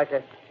more like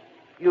a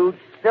huge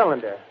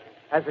cylinder.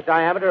 Has a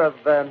diameter of,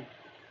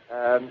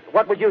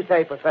 what would you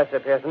say, Professor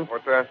Pearson?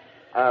 What's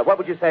that? What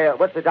would you say,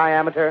 what's the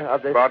diameter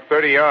of this? About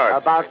 30 yards.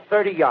 About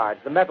 30 yards.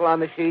 The metal on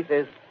the sheath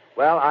is,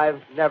 well,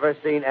 I've never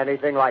seen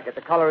anything like it.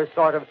 The color is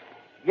sort of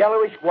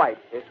yellowish white.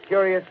 Its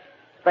curious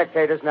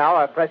spectators now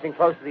are pressing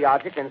close to the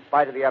object in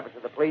spite of the efforts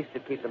of the police to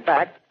keep them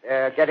back.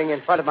 Getting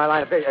in front of my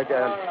line of vision.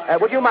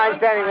 Would you mind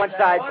standing one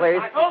side,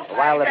 please?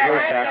 While the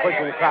police are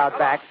pushing the crowd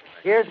back.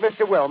 Here's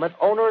Mr. Wilmot,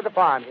 owner of the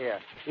farm here.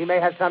 He may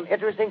have some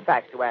interesting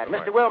facts to add.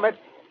 Mr. Wilmot,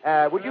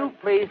 would you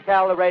please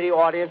tell the radio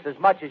audience as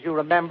much as you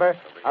remember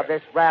of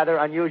this rather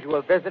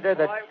unusual visitor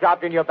that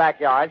dropped in your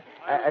backyard?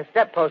 A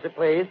step closer,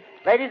 please.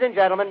 Ladies and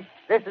gentlemen,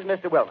 this is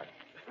Mr. Wilmot.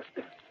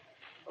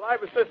 Well, I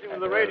was listening to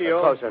the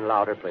radio. Closer and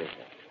louder, please.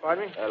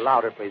 Pardon me?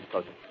 Louder, please,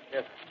 closer.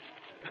 Yes.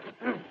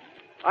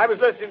 I was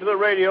listening to the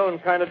radio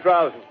and kind of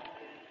drowsing.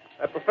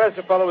 That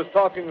professor fellow was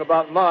talking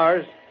about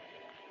Mars,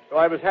 so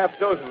I was half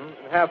dozing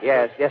and half...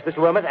 Yes, Mr.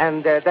 Wilmot,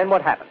 and then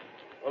what happened?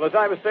 Well, as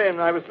I was saying,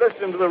 I was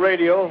listening to the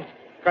radio,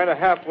 kind of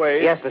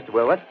halfway. Yes, Mr.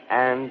 Wilmot,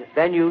 and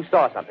then you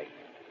saw something.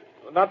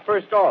 Well, not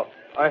first off.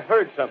 I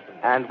heard something.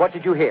 And what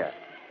did you hear?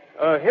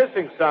 A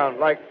hissing sound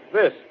like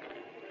this.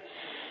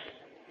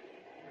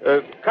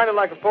 Kind of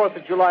like a 4th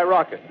of July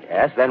rocket.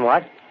 Yes, then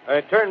what?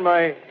 I turned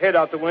my head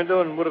out the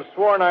window and would have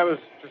sworn I was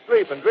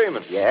asleep and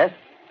dreaming. Yes?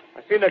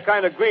 I seen a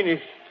kind of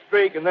greenish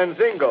streak and then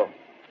zingo.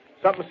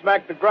 Something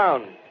smacked the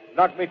ground,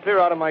 knocked me clear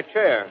out of my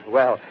chair.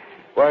 Well,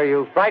 were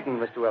you frightened,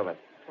 Mr. Wilmot?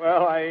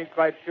 Well, I ain't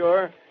quite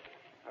sure.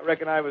 I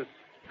reckon I was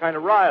kind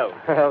of riled.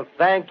 Well,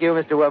 thank you,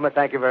 Mr. Wilmot.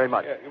 Thank you very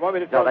much. Yeah, you want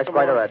me to tell No, that's some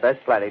quite more? all right. That's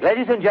plenty.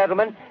 Ladies and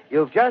gentlemen,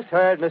 you've just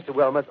heard Mr.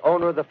 Wilmot,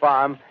 owner of the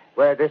farm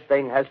where this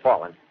thing has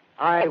fallen.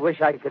 I wish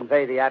I could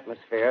convey the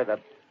atmosphere, the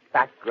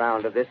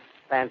background of this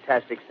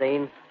fantastic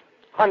scene.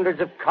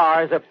 Hundreds of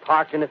cars are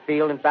parked in the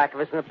field in back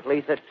of us, and the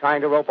police are trying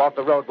to rope off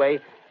the roadway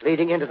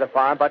leading into the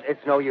farm, but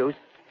it's no use.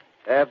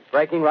 They're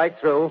breaking right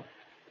through.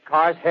 The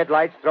car's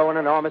headlights throw an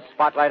enormous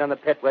spotlight on the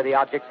pit where the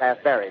object's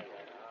half buried.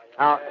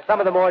 Now, some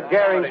of the more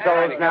daring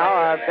souls now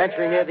are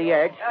venturing near the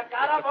edge.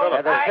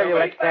 Their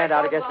silhouettes stand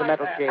out against the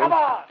metal sheen.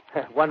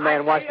 One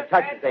man wants to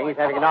touch the thing. He's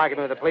having an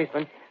argument with the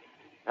policeman.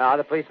 Now,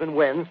 the policeman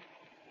wins.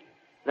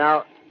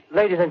 Now,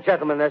 ladies and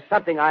gentlemen, there's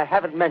something I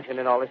haven't mentioned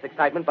in all this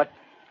excitement, but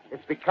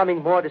it's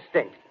becoming more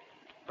distinct.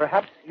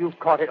 Perhaps you've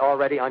caught it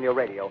already on your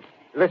radio.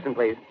 Listen,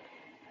 please.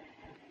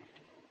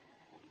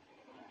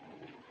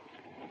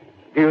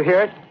 Do you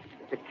hear it?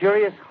 It's a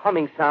curious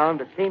humming sound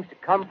that seems to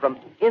come from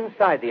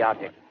inside the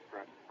object.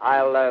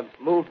 I'll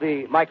move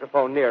the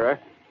microphone nearer.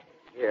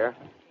 Here.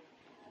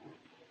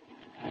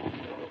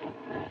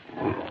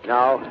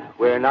 Now,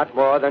 we're not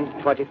more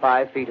than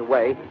 25 feet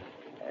away.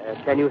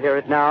 Can you hear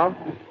it now?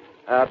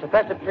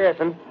 Professor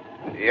Pearson.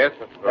 Yes,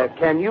 Mr. Brooks.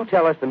 Can you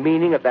tell us the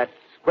meaning of that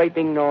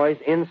scraping noise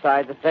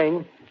inside the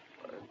thing?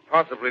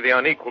 Possibly the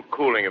unequal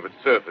cooling of its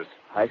surface.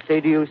 I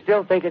say, do you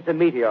still think it's a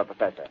meteor,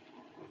 Professor?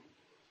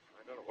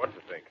 I don't know what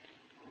to think.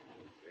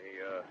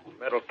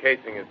 The metal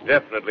casing is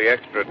definitely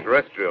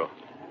extraterrestrial.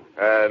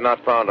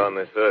 Not found on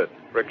this Earth.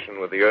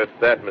 Friction with the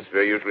Earth's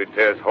atmosphere usually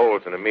tears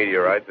holes in a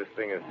meteorite. This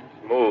thing is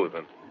smooth,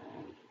 and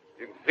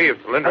you can see its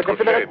cylindrical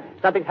Just a minute.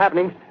 shape. Something's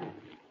happening.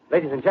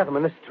 Ladies and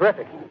gentlemen, this is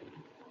terrific.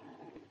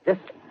 This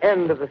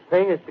end of the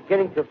thing is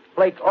beginning to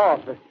flake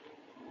off. The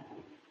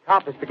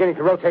top is beginning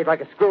to rotate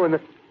like a screw, and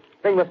the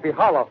thing must be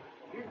hollow.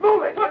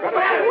 Move it!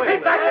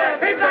 Keep back there!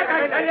 Keep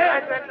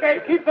back there!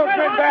 Keep those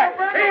men back!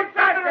 Keep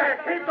back there!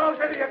 Keep those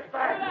idiots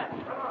back!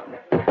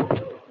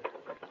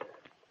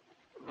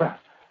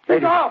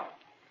 Ladies, off!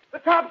 The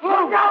top's loose!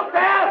 Look out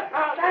there!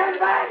 Stand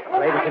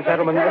back! ladies and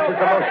gentlemen, this is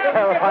the most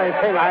terrifying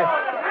thing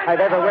I've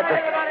ever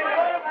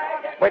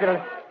witnessed. Wait a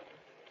minute.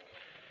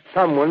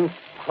 Someone's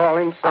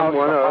calling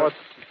someone or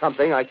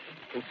something. I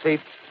can see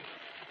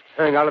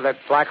turning out of that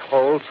black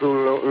hole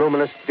two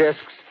luminous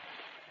discs.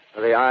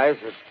 The eyes,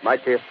 it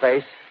might be a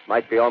face,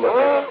 might be almost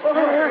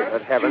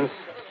Good heavens,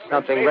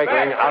 something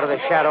wriggling out of the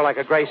shadow like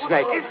a gray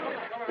snake.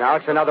 Now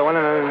it's another one,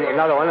 and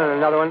another one, and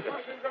another one.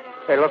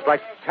 They look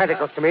like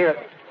tentacles to me.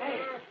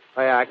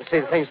 Oh, yeah, I can see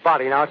the thing's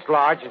body now. It's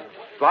large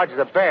as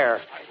a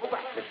bear.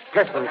 It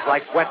glistens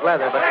like wet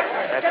leather, but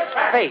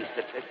that face,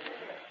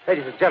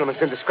 ladies and gentlemen,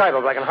 it's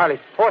indescribable. I can hardly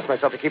force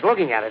myself to keep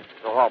looking at it.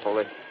 It's so awful.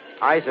 The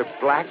eyes are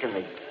black, and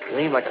they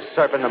gleam like a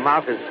serpent. The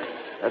mouth is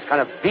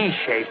kind of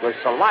V-shaped with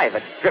saliva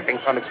dripping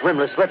from its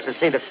rimless lips that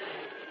seem to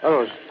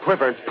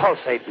quiver and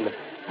pulsate. And the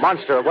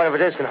monster, or whatever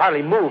it is, can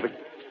hardly move. It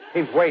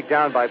seems weighed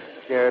down by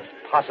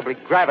possibly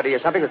gravity or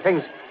something. The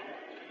thing's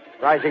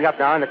rising up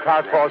now, and the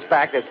crowd falls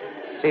back. They've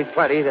seen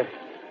plenty. The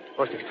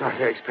most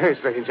extraordinary experience,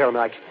 ladies and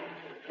gentlemen. I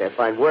can't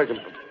find words.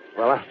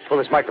 Well, I'll pull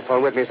this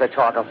microphone with me as I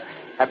talk. I'll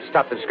have to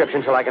stop the description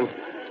until I can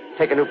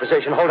take a new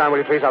position. Hold on, will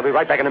you, please? I'll be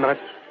right back in a minute.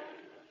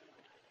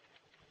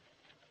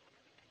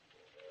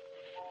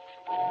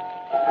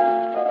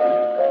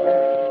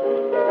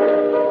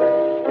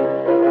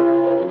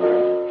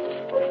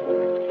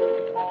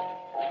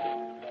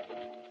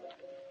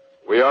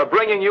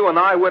 bringing you an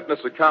eyewitness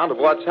account of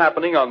what's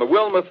happening on the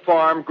Wilmuth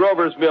Farm,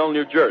 Grover's Mill,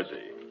 New Jersey.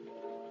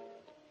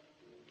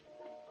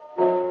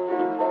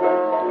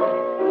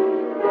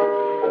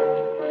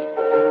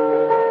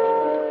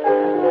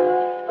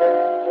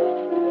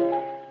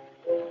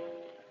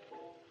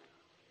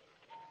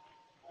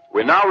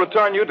 We now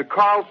return you to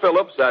Carl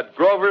Phillips at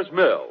Grover's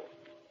Mill.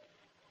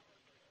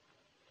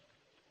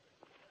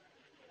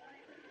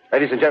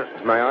 Ladies and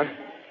gentlemen, am I on?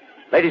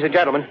 Ladies and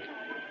gentlemen,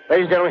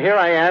 here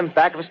I am,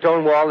 back of a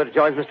stone wall that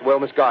adjoins Mr.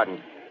 Wilmuth's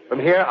garden. From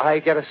here, I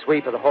get a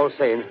sweep of the whole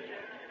scene.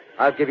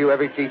 I'll give you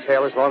every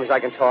detail as long as I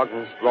can talk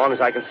and as long as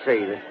I can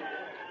see.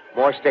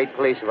 More state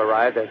police have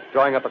arrived. They're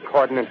drawing up a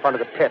cordon in front of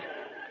the pit.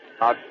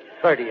 About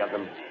 30 of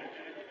them.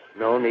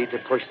 No need to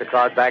push the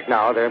crowd back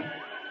now. They're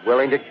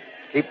willing to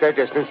keep their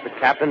distance. The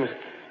captain's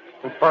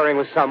conferring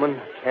with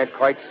someone. Can't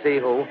quite see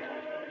who.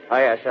 Oh,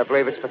 yes, I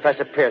believe it's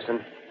Professor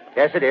Pearson.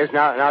 Yes, it is.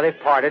 Now they've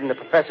parted, and the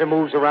professor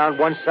moves around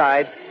one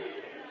side,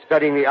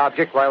 studying the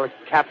object while the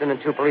captain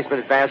and two policemen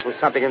advance with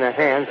something in their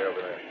hands.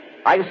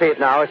 I can see it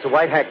now. It's a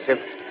white handkerchief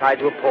tied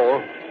to a pole.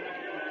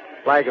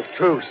 Flag of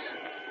truce.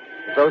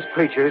 If those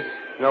creatures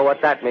know what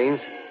that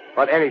means,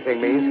 what anything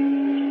means.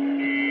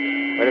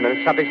 Wait a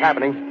minute, something's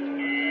happening.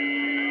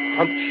 A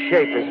humped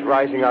shape is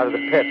rising out of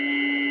the pit.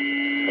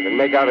 I can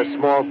make out a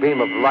small beam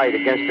of light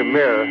against a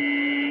mirror.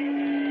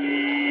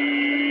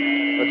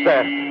 What's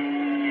that?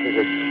 There's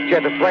a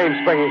jet of flame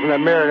springing from the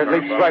mirror, and it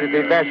leaps right at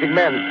the advancing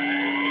men.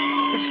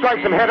 It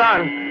strikes them head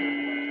on.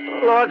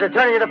 Lord, they're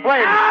turning into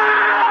flames.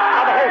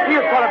 Now the whole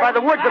field's caught up by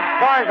the woods, the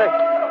barns,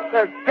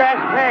 the gas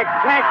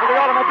tanks of the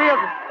automobiles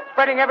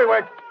spreading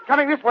everywhere.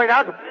 Coming this way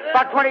now,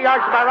 about 20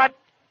 yards to my right.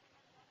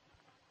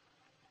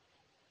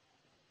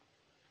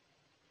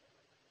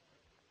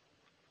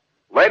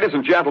 Ladies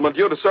and gentlemen,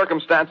 due to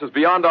circumstances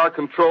beyond our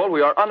control,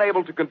 we are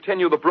unable to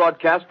continue the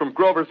broadcast from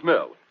Grover's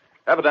Mill.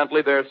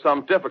 Evidently, there's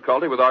some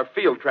difficulty with our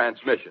field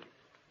transmission.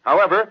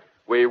 However,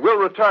 we will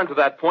return to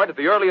that point at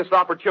the earliest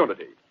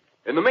opportunity.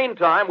 In the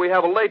meantime, we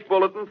have a late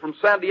bulletin from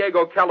San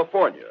Diego,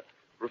 California.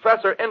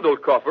 Professor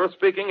Indelkoffer,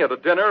 speaking at a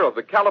dinner of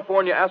the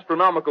California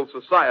Astronomical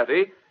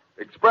Society,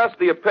 expressed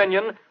the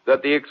opinion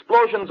that the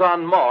explosions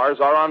on Mars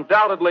are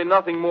undoubtedly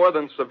nothing more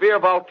than severe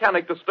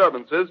volcanic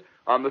disturbances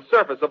on the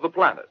surface of the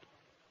planet.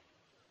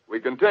 We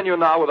continue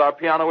now with our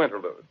piano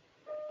interlude.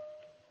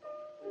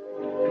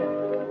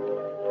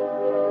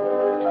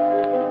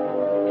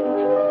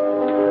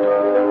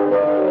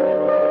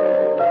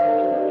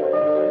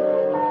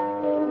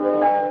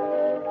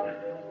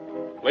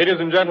 Ladies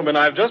and gentlemen,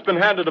 I've just been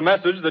handed a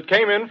message that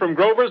came in from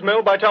Grover's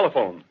Mill by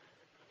telephone.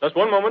 Just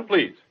one moment,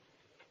 please.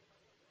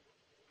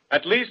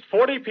 At least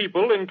 40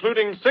 people,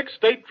 including 6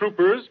 state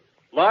troopers,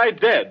 lie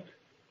dead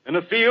in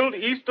a field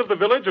east of the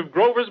village of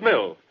Grover's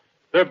Mill.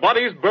 Their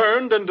bodies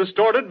burned and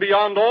distorted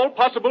beyond all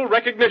possible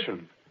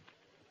recognition.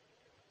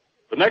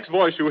 The next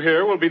voice you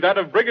hear will be that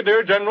of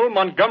Brigadier General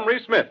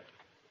Montgomery Smith,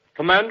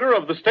 commander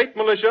of the state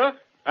militia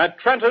at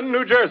Trenton,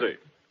 New Jersey.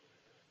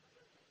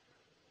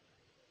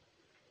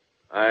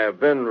 I have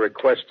been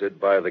requested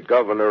by the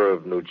governor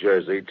of New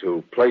Jersey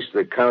to place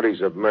the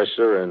counties of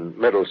Mercer and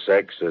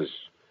Middlesex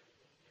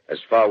as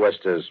far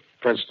west as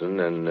Princeton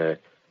and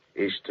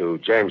east to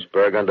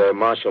Jamesburg under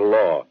martial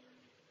law.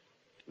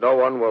 No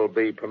one will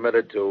be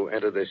permitted to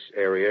enter this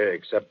area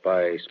except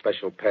by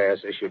special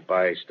pass issued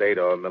by state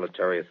or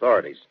military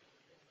authorities.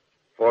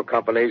 4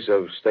 companies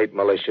of state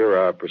militia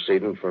are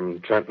proceeding from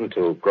Trenton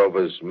to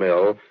Grover's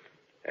Mill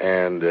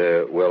and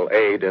will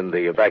aid in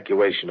the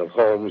evacuation of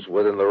homes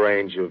within the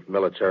range of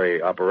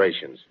military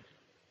operations.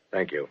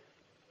 Thank you.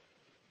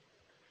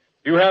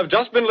 You have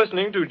just been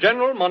listening to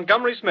General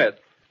Montgomery Smith,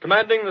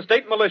 commanding the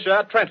state militia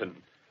at Trenton.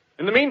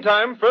 In the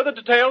meantime, further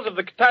details of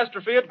the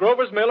catastrophe at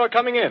Grover's Mill are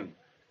coming in.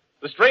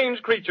 The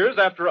strange creatures,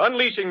 after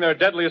unleashing their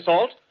deadly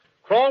assault,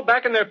 crawled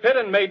back in their pit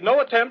and made no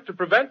attempt to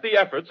prevent the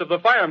efforts of the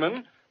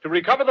firemen to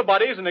recover the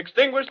bodies and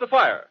extinguish the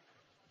fire.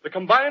 The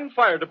combined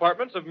fire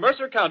departments of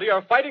Mercer County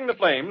are fighting the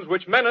flames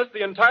which menace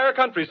the entire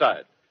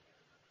countryside.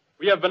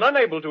 We have been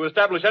unable to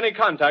establish any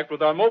contact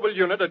with our mobile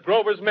unit at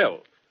Grover's Mill,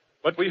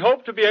 but we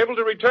hope to be able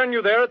to return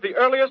you there at the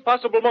earliest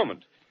possible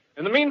moment.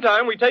 In the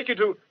meantime, we take you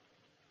to...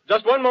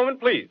 Just one moment,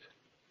 please.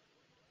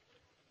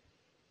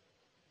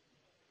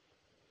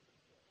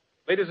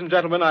 Ladies and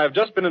gentlemen, I have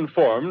just been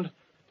informed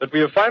that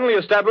we have finally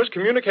established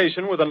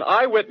communication with an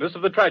eyewitness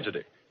of the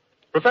tragedy.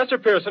 Professor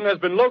Pearson has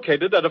been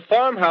located at a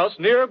farmhouse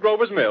near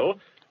Grover's Mill,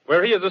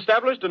 where he has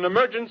established an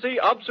emergency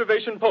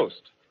observation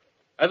post.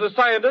 As a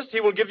scientist, he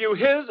will give you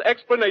his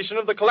explanation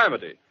of the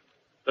calamity.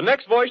 The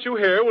next voice you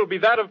hear will be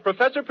that of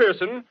Professor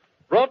Pearson,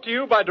 brought to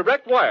you by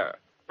direct wire.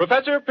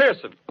 Professor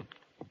Pearson.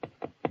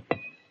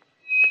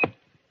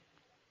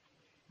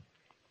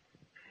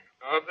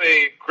 Of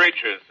the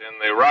creatures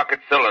in the rocket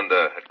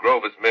cylinder at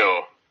Grover's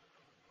Mill,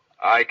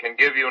 I can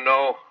give you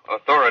no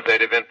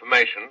authoritative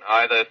information,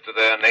 either as to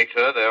their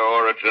nature, their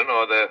origin,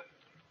 or their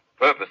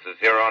purposes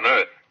here on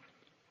Earth.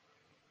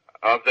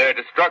 Of their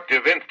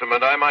destructive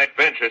instrument, I might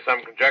venture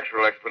some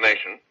conjectural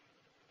explanation.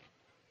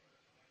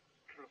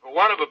 For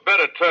want of a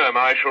better term,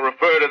 I shall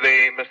refer to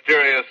the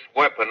mysterious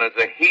weapon as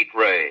a heat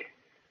ray.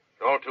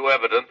 It's all too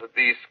evident that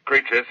these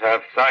creatures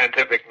have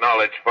scientific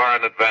knowledge far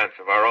in advance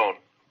of our own.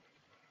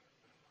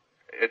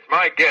 It's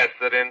my guess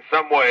that in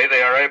some way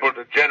they are able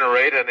to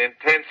generate an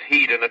intense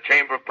heat in a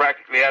chamber of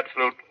practically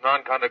absolute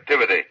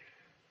non-conductivity.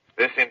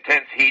 This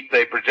intense heat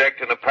they project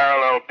in a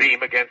parallel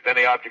beam against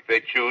any object they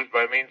choose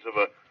by means of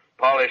a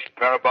polished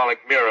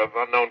parabolic mirror of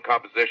unknown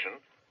composition,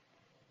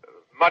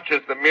 much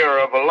as the mirror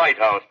of a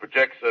lighthouse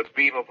projects a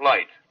beam of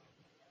light.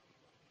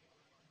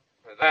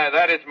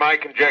 That is my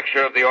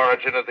conjecture of the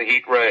origin of the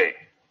heat ray.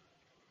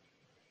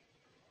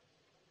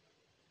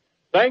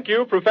 Thank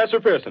you, Professor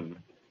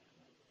Pearson.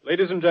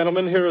 Ladies and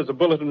gentlemen, here is a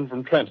bulletin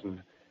from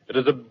Trenton. It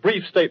is a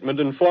brief statement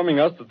informing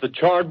us that the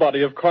charred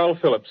body of Carl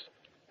Phillips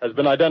has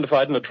been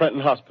identified in a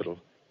Trenton hospital.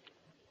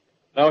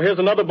 Now, here's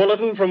another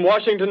bulletin from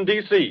Washington,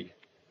 D.C.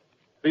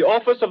 The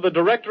Office of the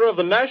Director of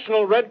the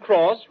National Red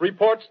Cross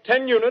reports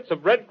 10 units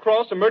of Red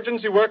Cross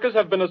emergency workers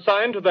have been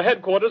assigned to the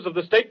headquarters of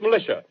the state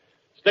militia,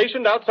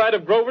 stationed outside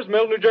of Grover's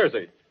Mill, New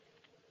Jersey.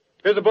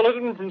 Here's a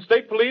bulletin from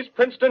State Police,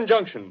 Princeton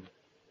Junction.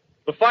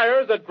 The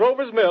fires at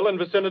Grover's Mill and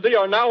vicinity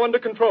are now under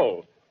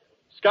control.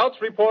 Scouts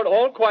report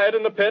all quiet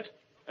in the pit,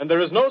 and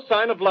there is no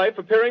sign of life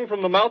appearing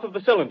from the mouth of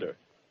the cylinder.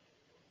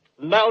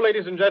 Now,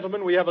 ladies and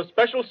gentlemen, we have a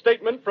special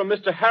statement from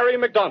Mr. Harry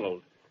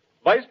McDonald,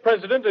 Vice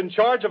President in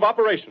charge of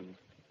operations.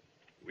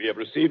 We have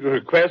received a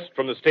request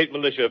from the State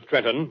Militia of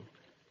Trenton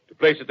to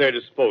place at their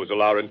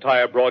disposal our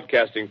entire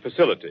broadcasting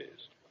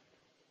facilities.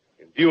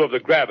 In view of the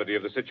gravity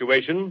of the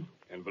situation,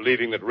 and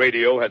believing that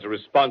radio has a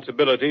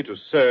responsibility to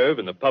serve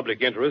in the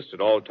public interest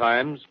at all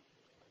times,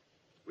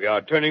 we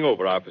are turning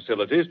over our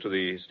facilities to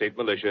the State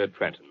Militia at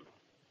Trenton.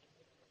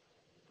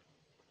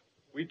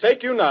 We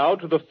take you now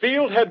to the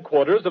field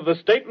headquarters of the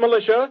State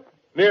Militia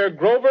near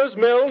Grover's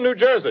Mill, New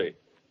Jersey.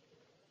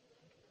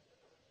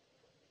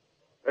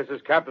 This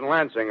is Captain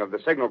Lansing of the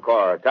Signal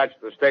Corps,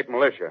 attached to the State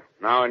Militia,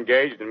 now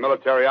engaged in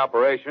military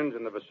operations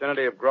in the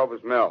vicinity of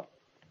Grover's Mill.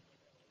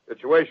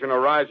 Situation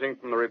arising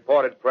from the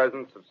reported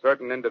presence of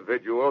certain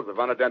individuals of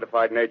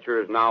unidentified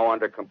nature is now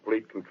under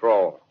complete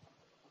control.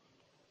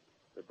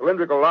 The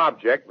cylindrical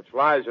object, which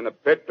lies in a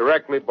pit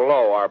directly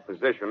below our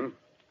position,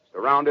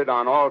 surrounded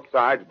on all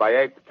sides by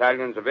 8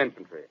 battalions of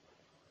infantry,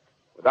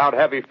 without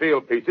heavy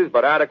field pieces,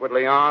 but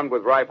adequately armed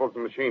with rifles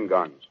and machine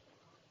guns.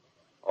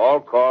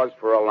 All cause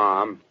for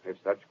alarm, if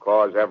such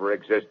cause ever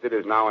existed,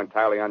 is now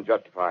entirely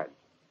unjustified.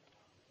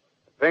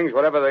 Things,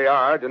 whatever they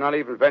are, do not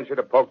even venture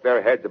to poke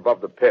their heads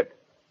above the pit.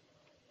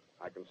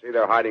 I can see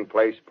their hiding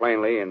place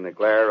plainly in the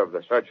glare of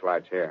the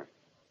searchlights here.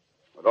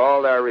 With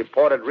all their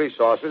reported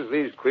resources,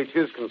 these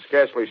creatures can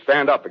scarcely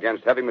stand up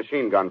against heavy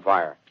machine gun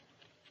fire.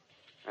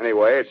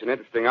 Anyway, it's an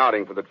interesting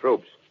outing for the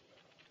troops.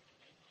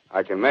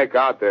 I can make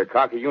out their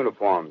khaki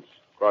uniforms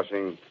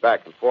crossing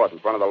back and forth in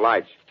front of the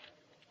lights.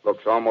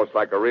 Looks almost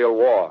like a real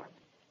war.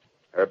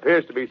 There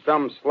appears to be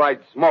some slight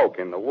smoke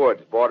in the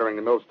woods bordering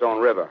the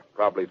Millstone River.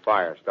 Probably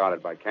fire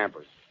started by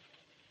campers.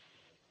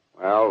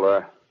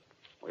 Well,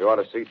 we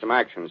ought to see some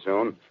action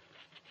soon.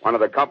 One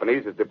of the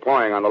companies is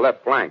deploying on the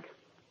left flank.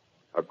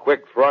 A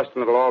quick thrust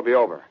and it'll all be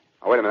over.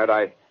 Now, wait a minute.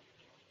 I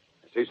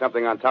see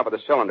something on top of the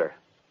cylinder.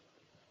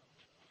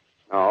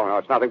 No,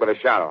 it's nothing but a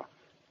shadow.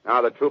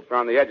 Now the troops are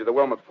on the edge of the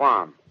Wilmot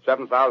Farm.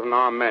 7,000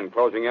 armed men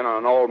closing in on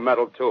an old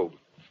metal tube.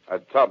 A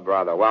tub,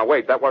 rather. Well,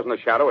 wait, that wasn't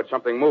a shadow. It's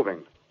something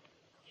moving.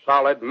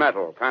 Solid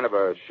metal, kind of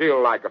a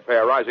shield-like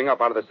affair rising up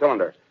out of the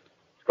cylinder.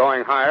 It's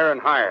going higher and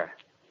higher.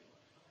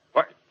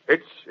 What?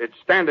 It's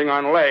standing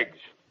on legs,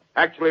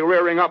 actually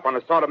rearing up on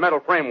a sort of metal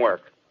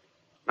framework.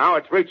 Now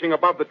it's reaching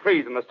above the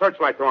trees and the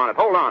searchlights are on it.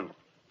 Hold on.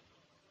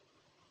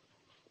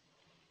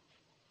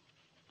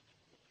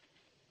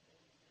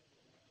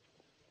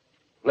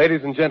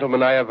 Ladies and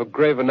gentlemen, I have a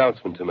grave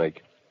announcement to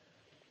make.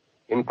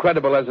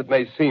 Incredible as it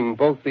may seem,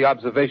 both the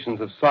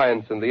observations of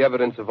science and the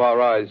evidence of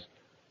our eyes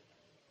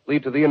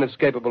lead to the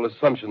inescapable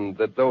assumption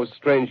that those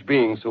strange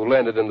beings who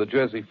landed in the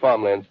Jersey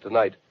farmlands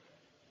tonight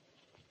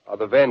are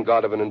the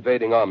vanguard of an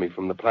invading army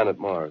from the planet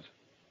Mars.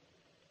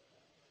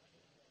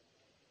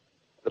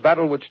 The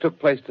battle which took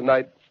place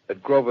tonight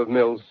at Grover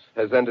Mills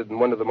has ended in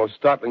one of the most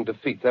startling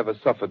defeats ever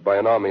suffered by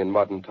an army in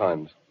modern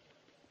times.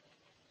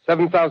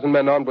 7,000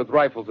 men armed with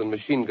rifles and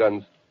machine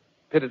guns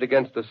pitted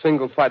against a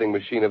single fighting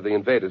machine of the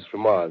invaders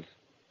from Mars.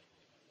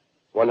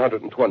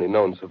 120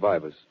 known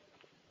survivors.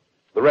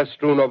 The rest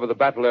strewn over the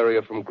battle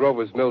area from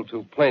Grover's Mill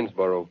to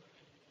Plainsboro,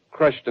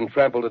 crushed and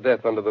trampled to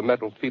death under the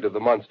metal feet of the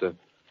monster,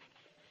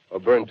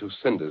 or burned to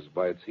cinders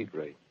by its heat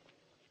ray.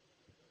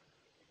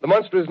 The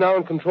monster is now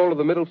in control of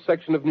the middle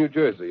section of New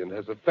Jersey and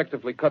has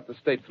effectively cut the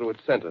state through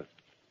its center.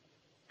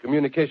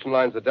 Communication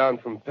lines are down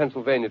from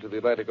Pennsylvania to the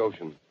Atlantic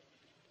Ocean.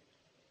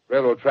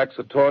 Railroad tracks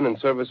are torn and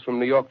service from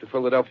New York to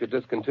Philadelphia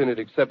discontinued,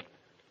 except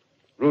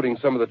routing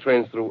some of the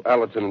trains through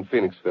Allerton and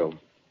Phoenixville.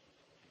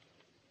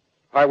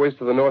 Highways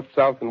to the north,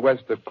 south, and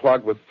west are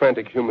clogged with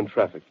frantic human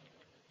traffic.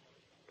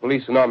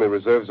 Police and Army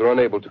reserves are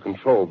unable to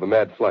control the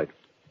mad flight.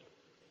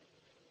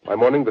 By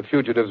morning, the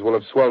fugitives will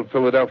have swelled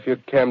Philadelphia,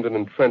 Camden,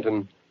 and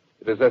Trenton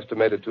It is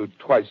estimated to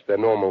twice their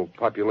normal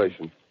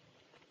population.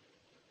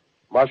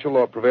 Martial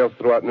law prevails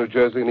throughout New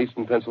Jersey and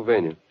eastern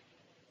Pennsylvania.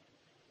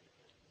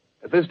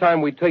 At this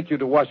time, we take you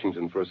to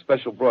Washington for a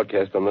special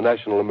broadcast on the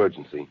national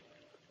emergency.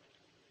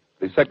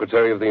 The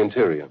Secretary of the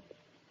Interior.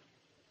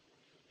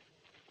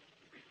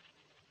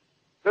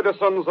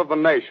 Citizens of the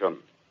nation,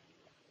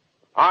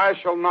 I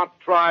shall not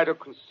try to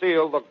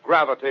conceal the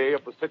gravity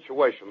of the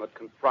situation that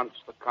confronts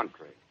the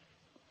country,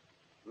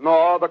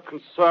 nor the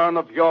concern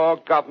of your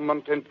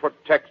government in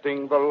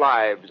protecting the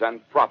lives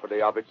and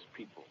property of its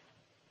people.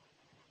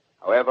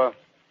 However,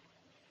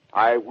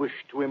 I wish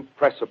to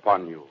impress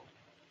upon you,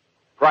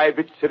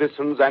 private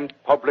citizens and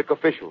public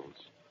officials,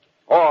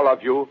 all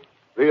of you,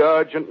 the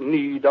urgent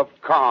need of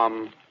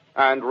calm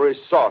and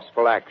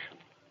resourceful action.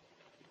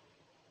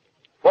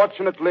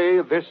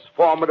 Fortunately, this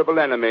formidable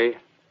enemy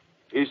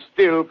is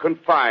still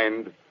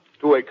confined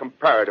to a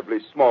comparatively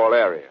small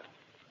area,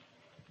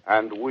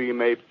 and we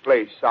may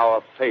place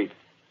our faith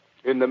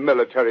in the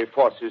military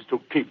forces to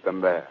keep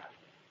them there.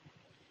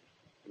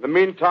 In the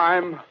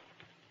meantime,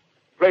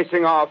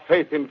 placing our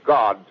faith in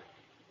God,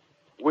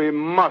 we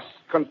must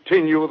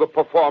continue the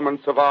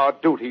performance of our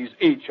duties,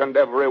 each and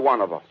every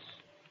one of us,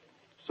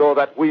 so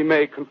that we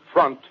may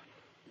confront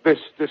this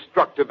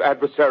destructive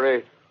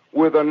adversary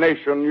with a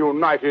nation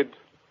united,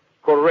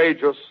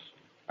 courageous,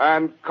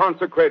 and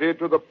consecrated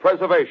to the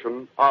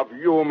preservation of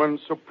human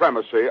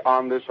supremacy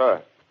on this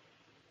earth.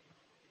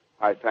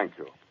 I thank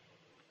you.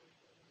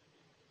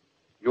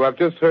 You have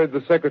just heard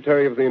the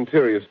Secretary of the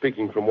Interior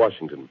speaking from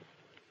Washington.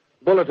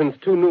 Bulletins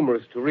too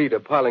numerous to read are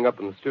piling up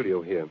in the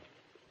studio here.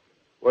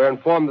 We're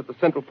informed that the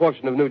central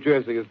portion of New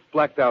Jersey is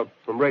blacked out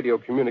from radio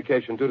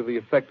communication due to the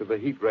effect of the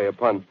heat ray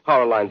upon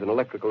power lines and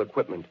electrical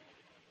equipment.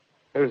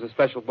 Here's a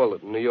special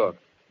bulletin in New York.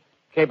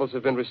 Cables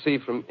have been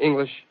received from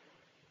English,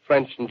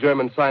 French, and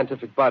German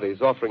scientific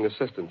bodies offering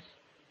assistance.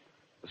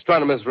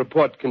 Astronomers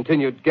report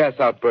continued gas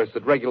outbursts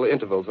at regular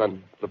intervals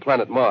on the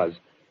planet Mars.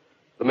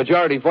 The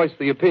majority voiced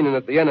the opinion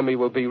that the enemy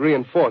will be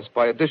reinforced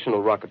by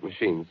additional rocket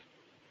machines.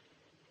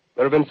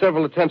 There have been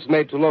several attempts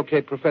made to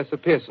locate Professor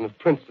Pearson of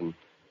Princeton,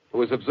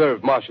 who has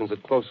observed Martians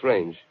at close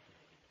range.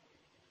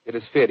 It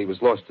is feared he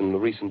was lost in the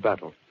recent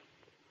battle.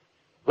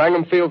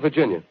 Langham Field,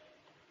 Virginia.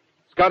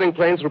 Scouting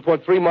planes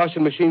report 3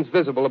 Martian machines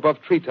visible above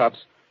treetops,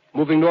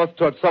 moving north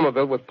toward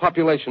Somerville with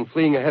population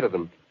fleeing ahead of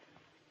them.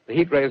 The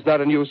heat ray is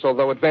not in use,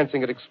 although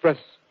advancing at express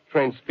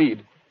train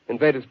speed,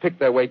 invaders pick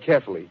their way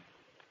carefully.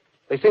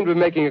 They seem to be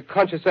making a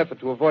conscious effort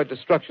to avoid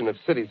destruction of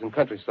cities and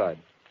countryside.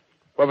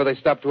 However, they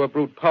stop to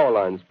uproot power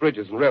lines,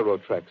 bridges, and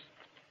railroad tracks.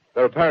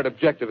 Their apparent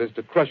objective is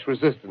to crush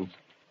resistance,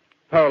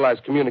 paralyze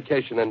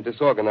communication, and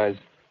disorganize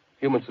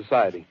human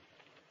society.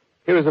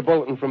 Here is a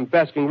bulletin from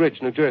Basking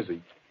Ridge, New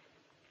Jersey.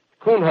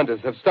 Coon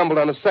hunters have stumbled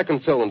on a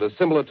second cylinder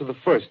similar to the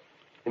first,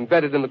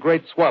 embedded in the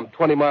great swamp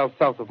 20 miles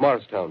south of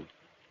Morristown.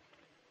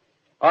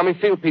 Army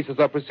field pieces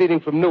are proceeding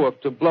from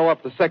Newark to blow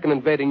up the second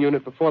invading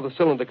unit before the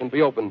cylinder can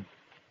be opened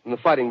and the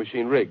fighting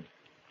machine rigged.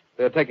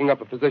 They are taking up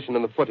a position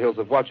in the foothills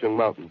of Watchung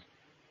Mountains.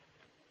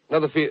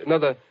 Another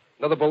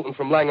bulletin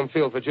from Langham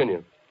Field,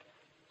 Virginia.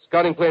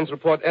 Scouting planes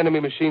report enemy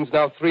machines,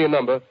 now 3 in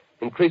number,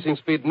 increasing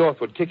speed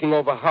northward, kicking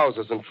over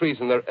houses and trees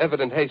in their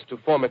evident haste to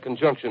form a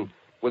conjunction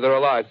with their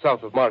allies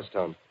south of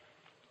Morristown.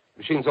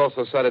 Machines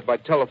also sighted by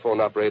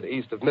telephone operator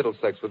east of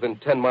Middlesex, within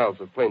 10 miles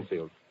of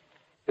Plainfield.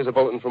 Here's a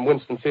bulletin from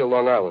Winston Field,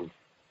 Long Island.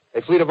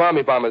 A fleet of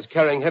Army bombers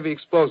carrying heavy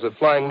explosive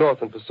flying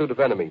north in pursuit of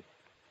enemy.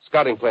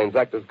 Scouting planes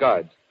act as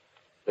guides.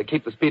 They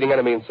keep the speeding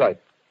enemy in sight.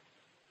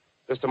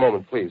 Just a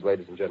moment, please,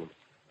 ladies and gentlemen.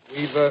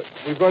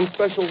 We've run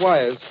special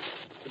wires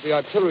to the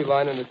artillery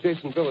line in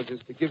adjacent villages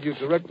to give you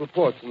direct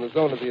reports in the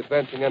zone of the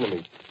advancing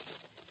enemy.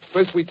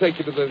 First, we take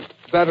you to the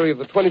battery of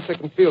the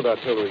 22nd Field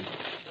Artillery,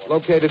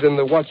 located in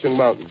the Watchung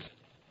Mountains.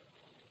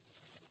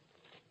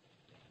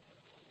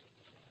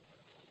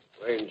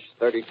 Range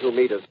 32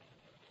 meters.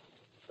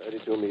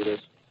 32 meters.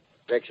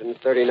 Direction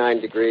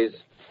 39 degrees.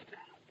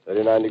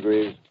 39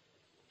 degrees.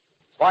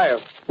 Fire.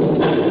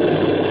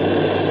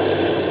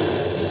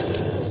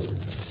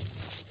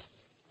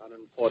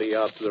 140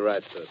 yards to the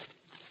right, sir.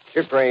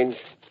 Shift range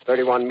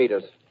 31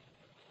 meters.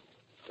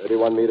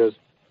 31 meters.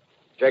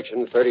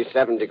 Projection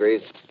 37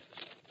 degrees.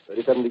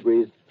 37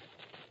 degrees.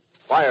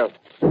 Fire.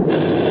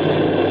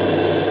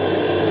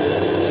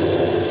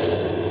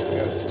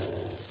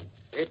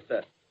 Hit,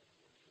 sir.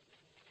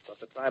 Got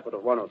the tripod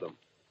of one of them.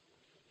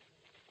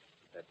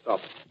 That's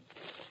off.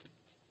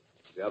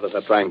 The others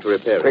are trying to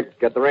repair it. Quick,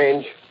 get the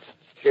range.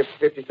 Shift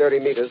 30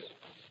 meters.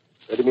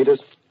 30 meters.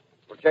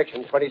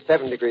 Projection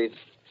 27 degrees.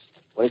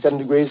 27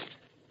 degrees.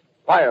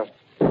 Fire.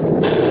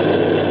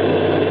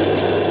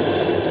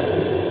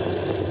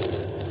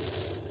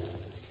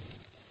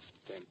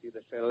 Can't see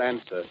the shell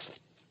land, sir.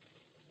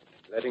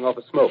 Letting off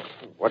a smoke.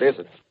 What is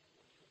it?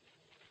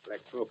 Black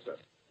smoke, sir.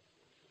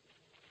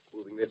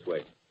 Moving this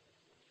way.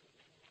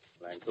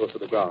 Lying close to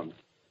the ground.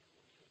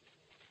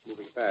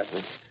 Moving fast.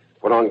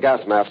 Put on gas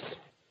masks.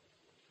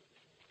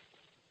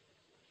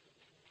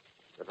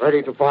 Get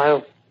ready to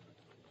fire.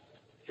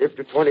 Shift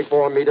to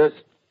 24 meters.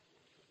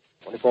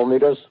 24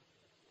 meters.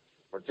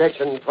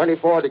 Projection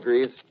 24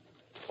 degrees.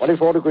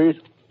 24 degrees.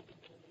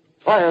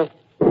 Fire.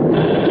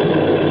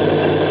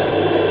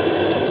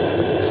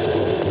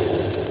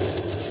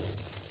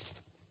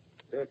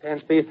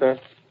 10 feet, sir.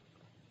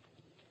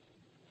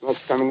 Smoke's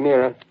coming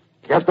nearer.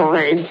 Just the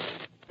range.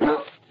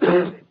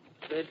 13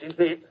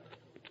 feet.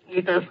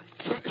 Meters.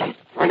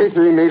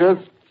 23 meters.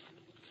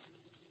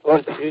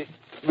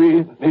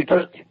 23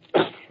 meters.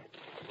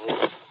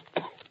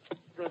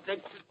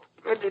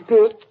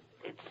 22.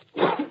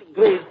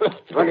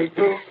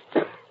 22.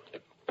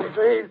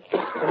 Degrees.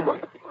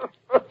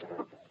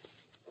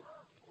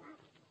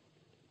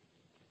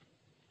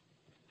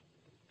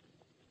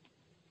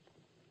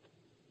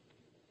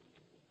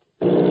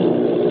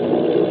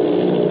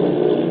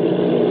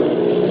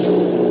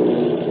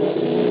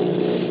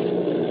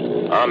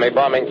 Army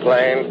bombing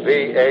plane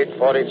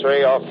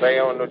V-843 off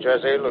Bayonne, New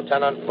Jersey.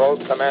 Lieutenant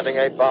Vogt, commanding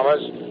 8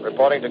 bombers,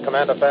 reporting to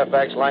Commander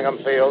Fairfax, Langham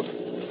Field.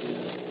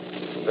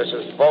 This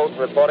is Vogt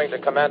reporting to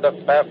Commander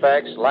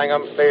Fairfax,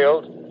 Langham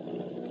Field.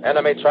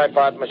 Enemy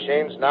tripod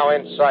machines now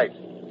in sight.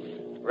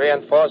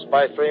 Reinforced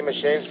by 3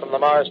 machines from the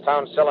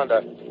Morristown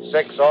cylinder.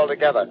 6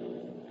 altogether.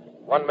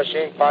 1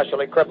 machine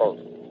partially crippled.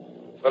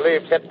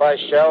 Believed hit by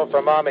shell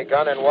from Army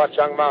gun in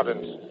Watchung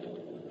Mountains.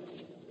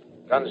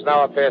 Guns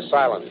now appear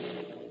silent.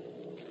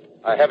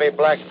 A heavy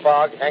black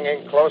fog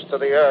hanging close to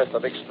the earth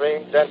of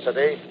extreme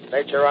density,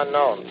 nature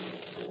unknown.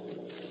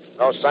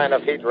 No sign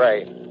of heat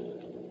ray.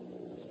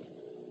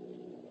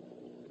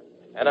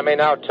 Enemy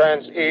now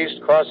turns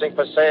east, crossing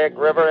Passaic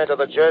River into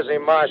the Jersey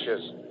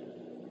marshes.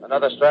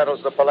 Another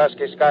straddles the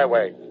Pulaski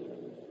Skyway.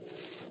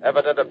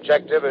 Evident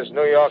objective is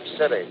New York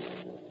City.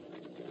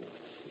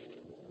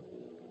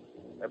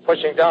 They're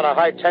pushing down a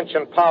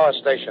high-tension power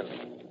station.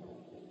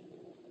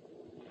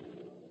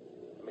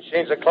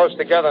 Machines are close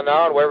together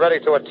now, and we're ready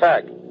to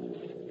attack.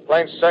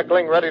 Planes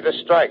circling, ready to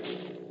strike.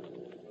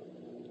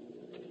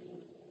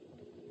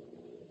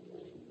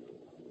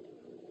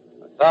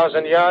 A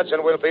 1,000 yards,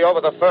 and we'll be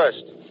over the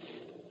first.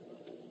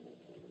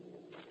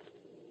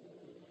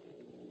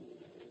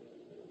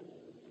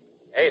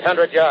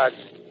 $800 yards.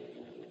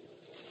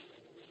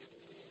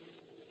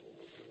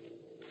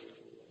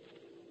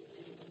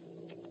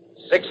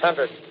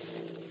 $600.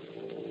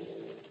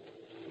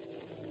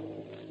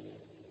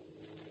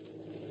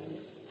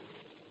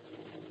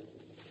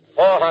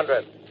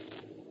 $400.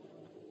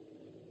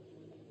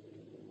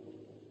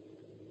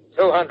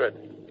 $200.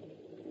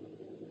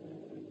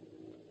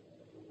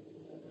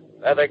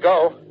 There they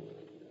go.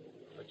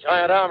 The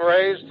giant arm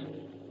raised.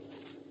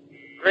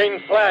 Green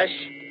flash.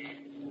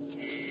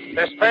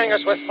 They're spraying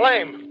us with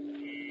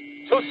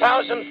flame.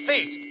 2,000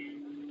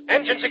 feet.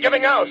 Engines are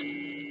giving out.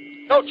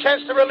 No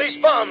chance to release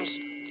bombs.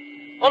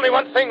 Only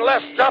one thing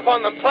left. Drop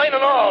on them, plane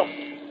and all.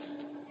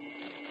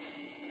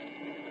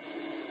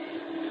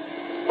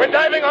 We're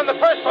diving on the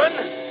first one.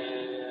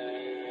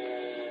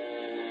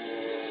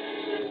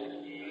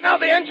 Now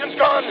the engine's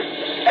gone.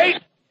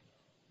 8.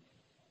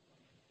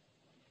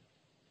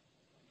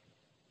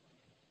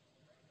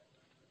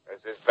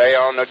 This is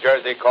Bayonne, New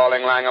Jersey,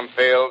 calling Langham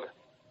Field.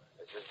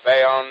 This is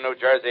Bayonne, New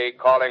Jersey,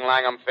 calling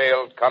Langham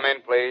Field. Come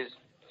in, please.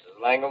 This is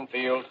Langham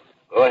Field.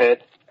 Go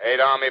ahead. 8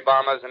 Army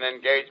bombers in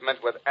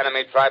engagement with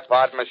enemy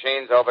tripod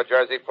machines over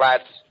Jersey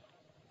Flats.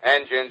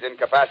 Engines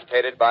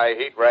incapacitated by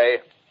heat ray.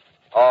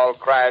 All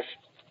crashed.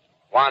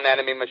 1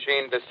 enemy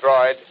machine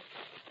destroyed.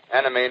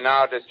 Enemy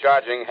now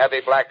discharging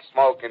heavy black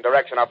smoke in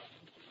direction of...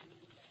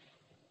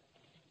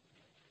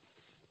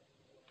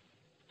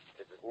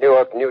 This is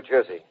Newark, New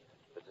Jersey.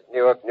 This is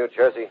Newark, New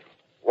Jersey.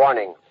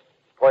 Warning.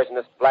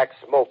 Poisonous black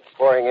smoke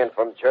pouring in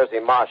from Jersey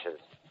marshes.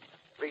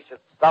 Reach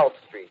at South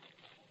Street.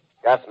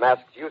 Gas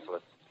masks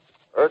useless.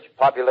 Urge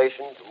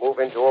population to move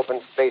into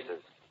open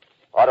spaces.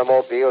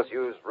 Automobiles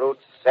use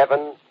routes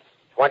 7,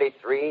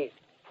 23,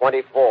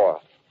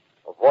 24.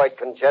 Avoid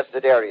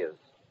congested areas.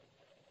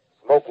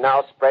 Smoke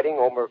now spreading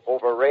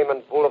over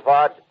Raymond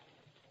Boulevard.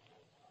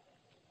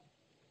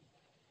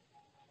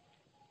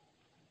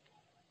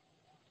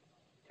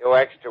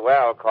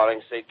 QX2L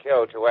calling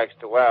CQ,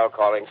 2X2L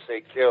calling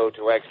CQ,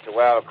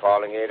 2X2L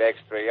calling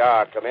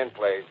 8X3R. Come in,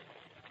 please.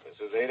 This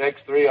is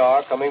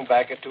 8X3R coming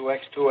back at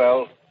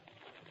 2X2L.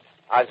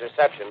 How's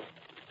reception?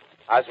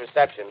 How's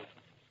reception?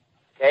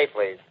 K,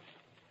 please.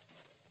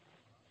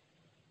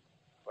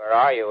 Where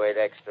are you,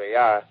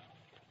 8X3R?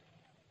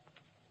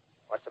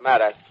 What's the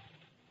matter?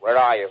 Where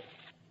are you?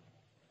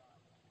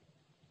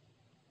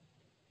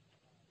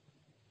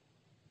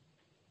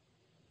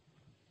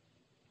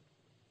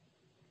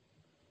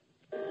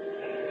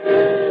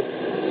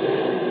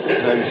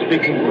 I'm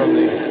speaking from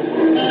the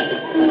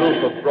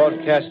roof of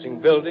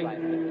Broadcasting Building.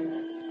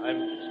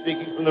 I'm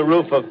speaking from the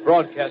roof of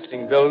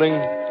Broadcasting Building,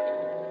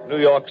 New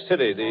York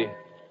City. The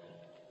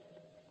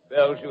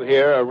bells you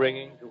hear are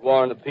ringing to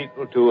warn the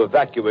people to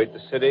evacuate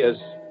the city as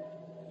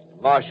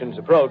the Martians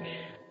approach.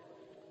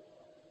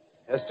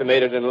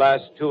 Estimated in the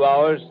last 2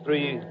 hours,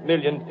 3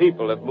 million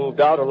people have moved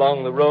out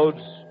along the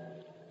roads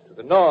to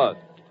the north.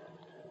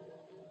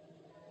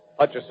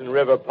 Hutchison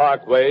River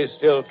Parkway is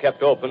still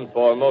kept open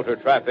for motor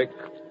traffic.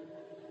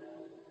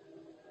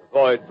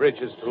 avoid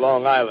bridges to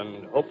Long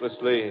Island,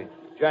 hopelessly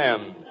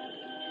jammed.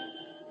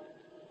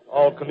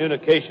 All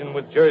communication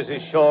with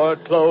Jersey Shore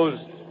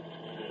closed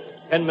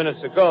 10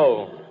 minutes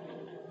ago.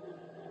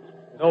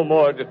 No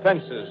more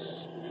defenses.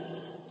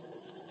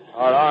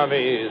 Our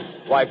army is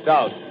wiped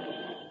out.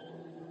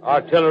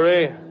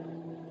 Artillery,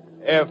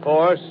 Air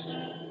Force,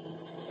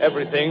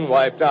 everything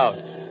wiped out.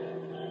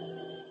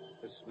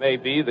 This may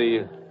be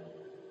the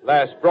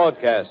last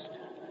broadcast.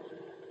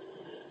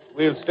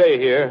 We'll stay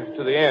here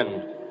to the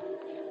end.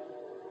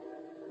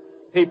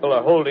 People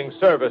are holding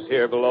service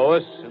here below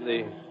us in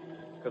the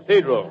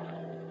cathedral.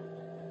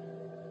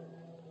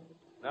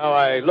 Now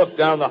I look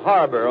down the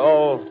harbor,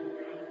 all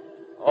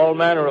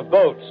manner of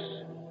boats,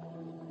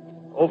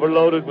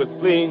 overloaded with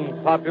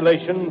fleeing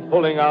population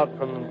pulling out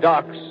from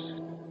docks.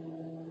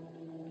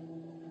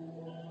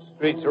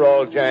 Streets are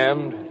all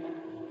jammed.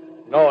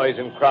 Noise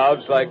in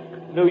crowds like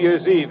New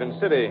Year's Eve in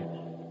city.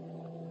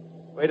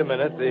 Wait a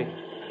minute, the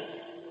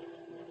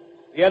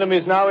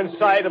enemy's now in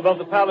sight above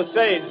the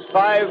Palisades.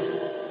 Five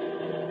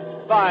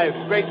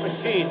great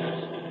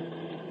machines.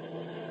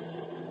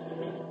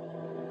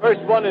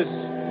 First one is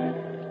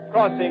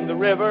crossing the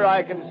river.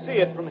 I can see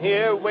it from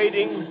here,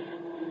 wading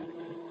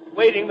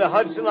the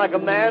Hudson like a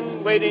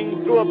man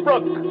wading through a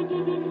brook.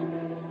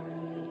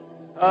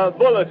 A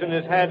bulletin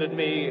is handed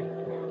me.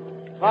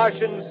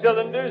 Martian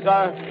cylinders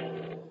are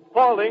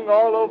falling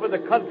all over the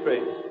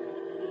country.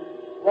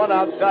 One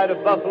outside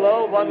of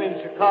Buffalo, one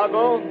in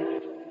Chicago,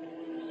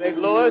 St.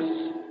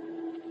 Louis.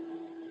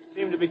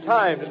 Seem to be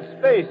timed and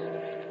spaced.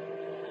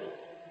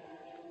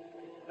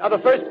 Now the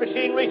first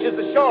machine reaches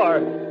the shore.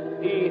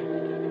 He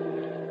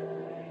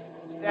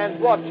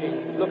stands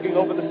watching, looking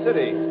over the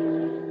city.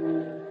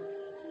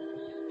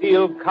 The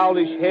steel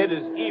cowlish head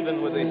is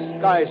even with the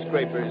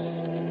skyscrapers.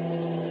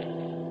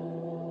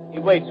 He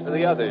waits for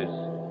the others.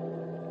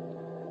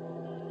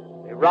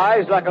 They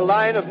rise like a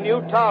line of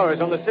new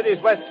towers on the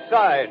city's west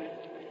side.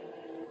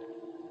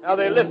 Now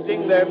they're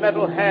lifting their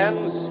metal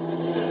hands.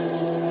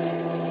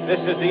 This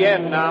is the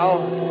end now.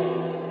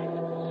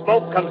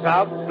 Smoke comes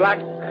out, black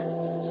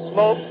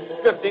smoke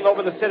drifting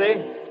over the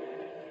city.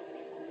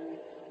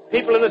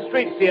 People in the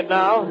streets see it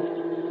now.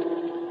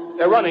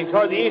 They're running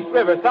toward the East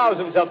River,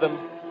 thousands of them,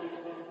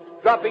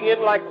 dropping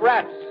in like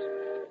rats.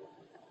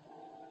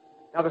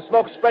 Now the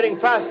smoke's spreading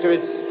faster.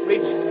 It's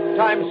reached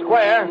Times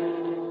Square.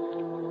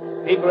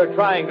 People are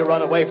trying to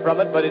run away from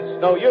it, but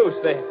it's no use.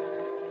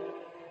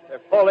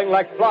 They're falling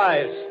like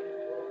flies.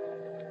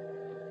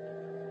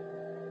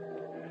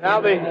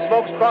 Now the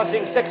smoke's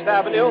crossing 6th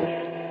Avenue,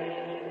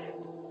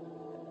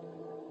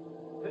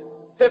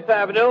 5th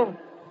Avenue.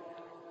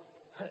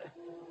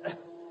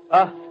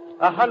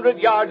 100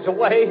 yards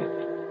away.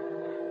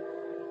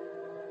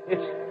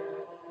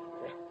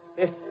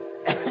 It's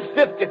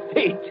 50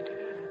 feet.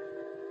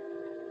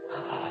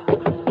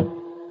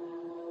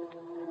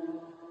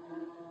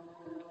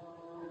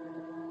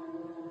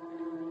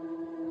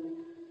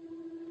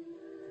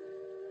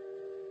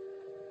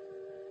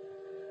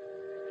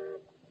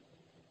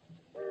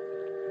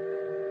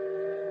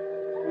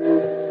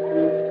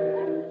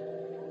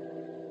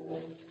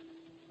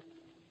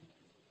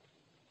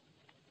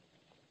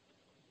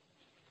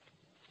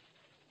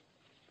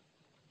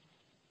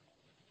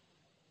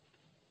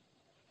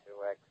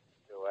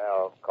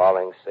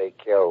 Calling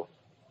CQ.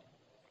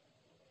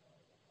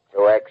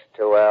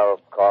 2X2L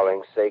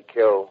calling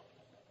CQ.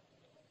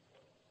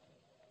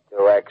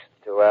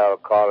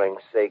 2X2L calling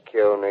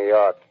CQ, New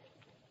York.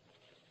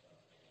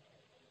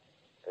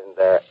 Isn't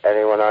there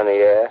anyone on the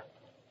air?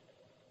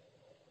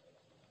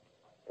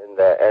 Isn't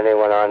there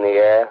anyone on the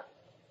air?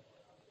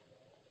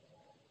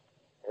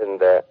 Isn't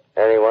there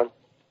anyone?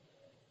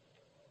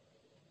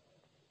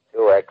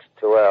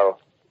 2X2L.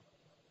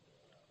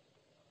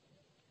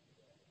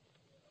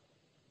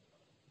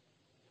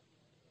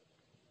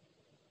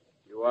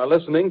 You are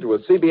listening to a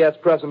CBS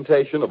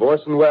presentation of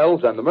Orson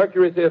Welles and the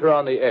Mercury Theater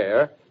on the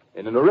Air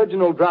in an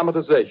original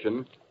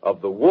dramatization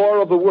of The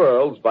War of the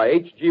Worlds by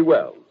H.G.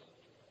 Wells.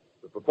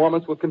 The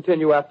performance will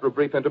continue after a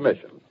brief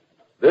intermission.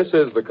 This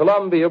is the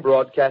Columbia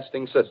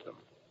Broadcasting System.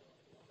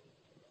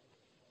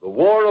 The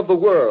War of the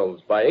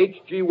Worlds by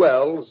H.G.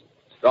 Wells,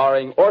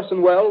 starring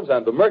Orson Welles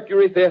and the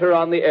Mercury Theater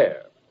on the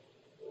Air.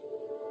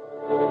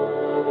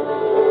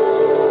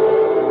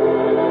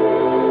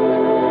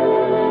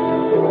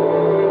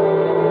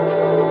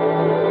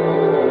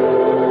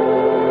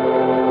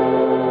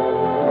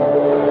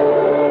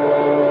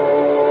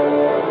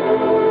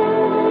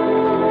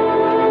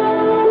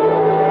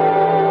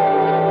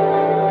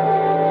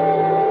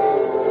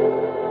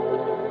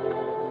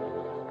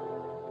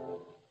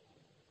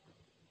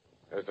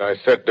 I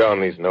set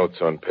down these notes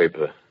on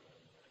paper.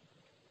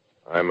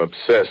 I'm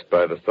obsessed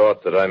by the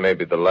thought that I may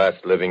be the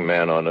last living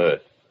man on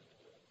Earth.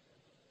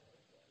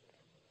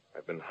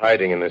 I've been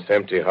hiding in this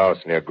empty house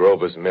near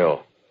Grover's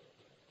Mill,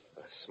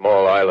 a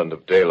small island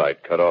of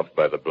daylight cut off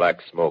by the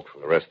black smoke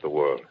from the rest of the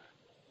world.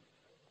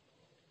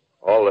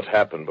 All that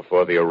happened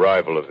before the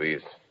arrival of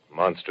these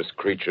monstrous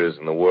creatures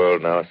in the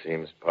world now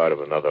seems part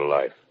of another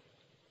life.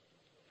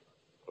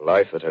 A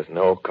life that has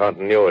no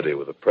continuity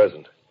with the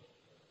present.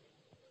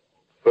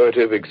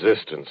 primitive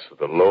existence of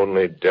the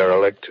lonely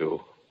derelict who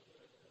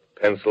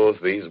pencils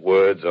these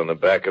words on the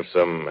back of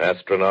some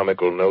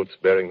astronomical notes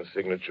bearing the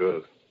signature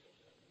of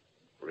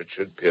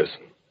Richard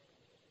Pearson.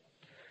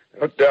 I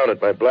look down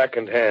at my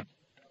blackened hand,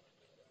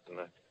 and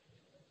I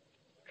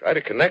try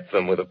to connect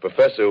them with a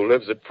professor who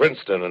lives at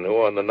Princeton and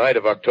who, on the night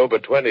of October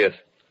 20th,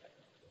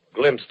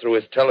 glimpsed through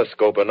his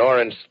telescope an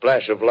orange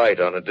splash of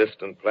light on a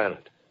distant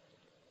planet.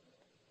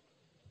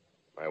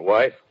 My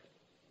wife,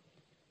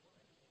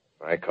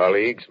 my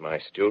colleagues, my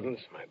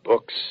students, my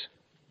books,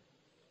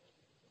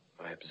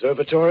 my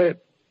observatory,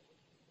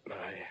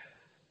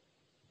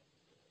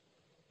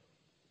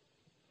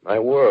 my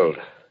world.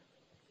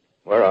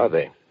 Where are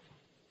they?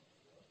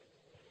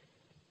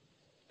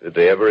 Did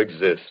they ever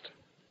exist?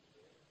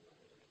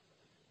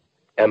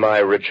 Am I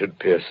Richard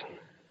Pearson?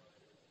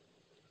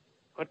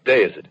 What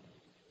day is it?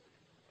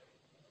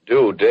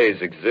 Do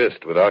days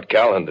exist without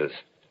calendars?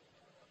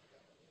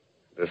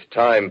 Does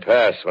time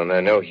pass when there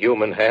are no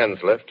human hands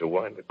left to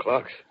wind the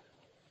clocks?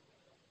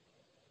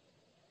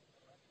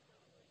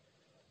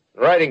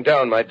 Writing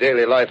down my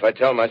daily life, I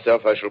tell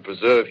myself I shall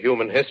preserve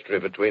human history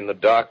between the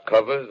dark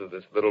covers of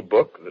this little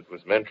book that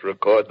was meant to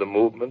record the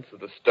movements of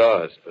the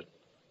stars. But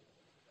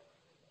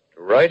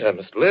to write, I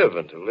must live,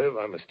 and to live,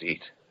 I must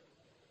eat.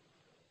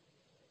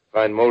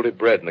 Find moldy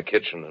bread in the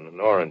kitchen and an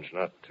orange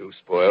not too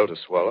spoiled to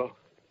swallow.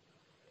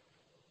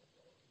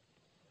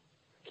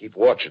 Keep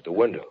watch at the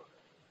window.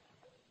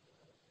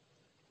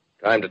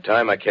 Time to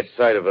time, I catch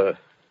sight of a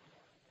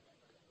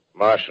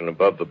Martian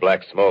above the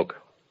black smoke.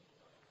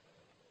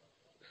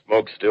 The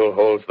smoke still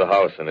holds the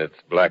house in its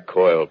black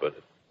coil, but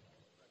at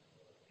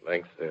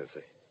length there's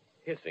a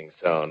hissing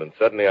sound, and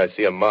suddenly I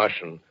see a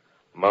Martian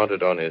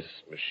mounted on his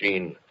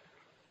machine,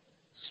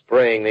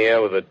 spraying the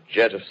air with a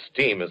jet of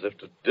steam as if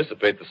to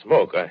dissipate the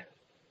smoke. I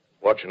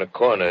watch in a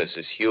corner as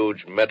his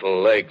huge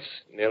metal legs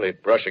nearly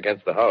brush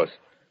against the house.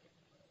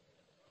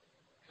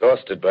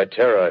 Exhausted by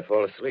terror, I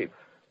fall asleep.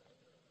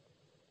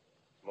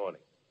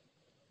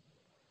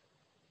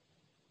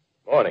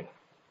 Morning.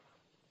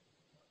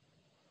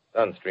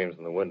 Sun streams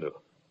in the window.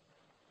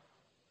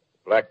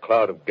 The black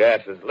cloud of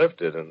gas is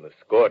lifted, and the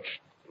scorched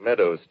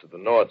meadows to the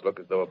north look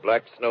as though a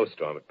black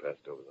snowstorm had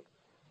passed over them.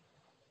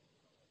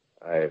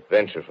 I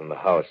venture from the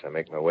house. I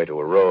make my way to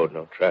a road,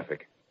 no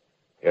traffic.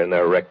 Here and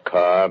there, a wrecked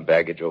car,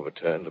 baggage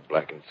overturned, a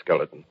blackened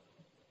skeleton.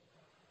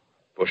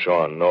 Push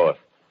on north.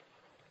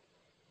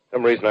 For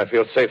some reason, I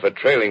feel safer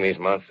trailing these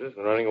monsters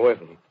than running away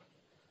from them.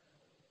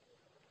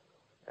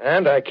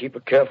 And I keep a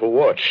careful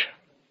watch.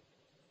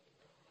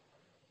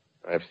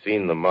 I've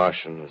seen the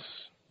Martians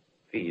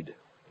feed.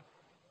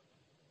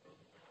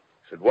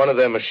 Should one of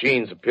their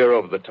machines appear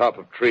over the top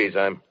of trees,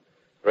 I'm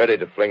ready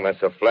to fling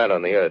myself flat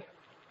on the earth.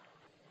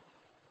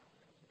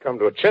 Come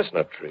to a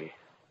chestnut tree.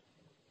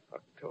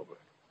 October.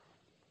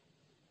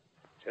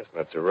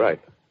 Chestnuts are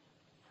ripe.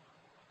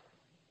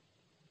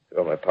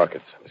 Fill my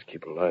pockets. I must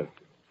keep alive.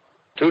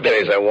 2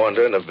 days I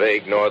wander in a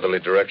vague northerly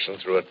direction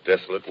through a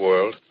desolate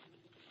world.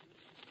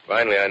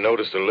 Finally, I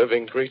notice a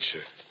living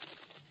creature.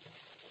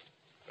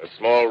 A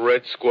small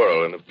red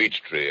squirrel in a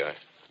beech tree. I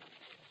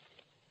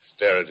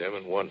stare at him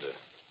and wonder.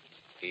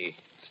 He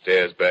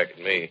stares back at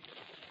me.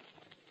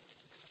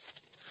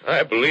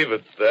 I believe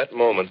at that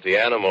moment the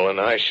animal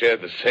and I shared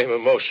the same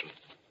emotion.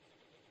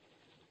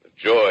 The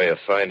joy of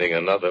finding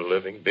another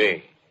living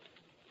being.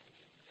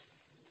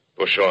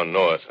 Push on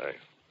north. I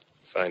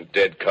find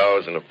dead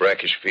cows in a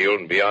brackish field,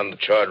 and beyond the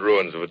charred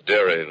ruins of a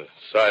dairy, the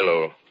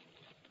silo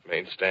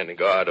remains standing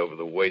guard over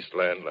the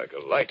wasteland like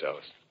a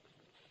lighthouse.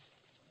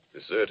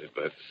 Deserted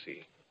by the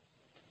sea.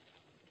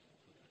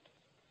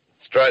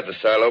 Astride the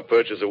silo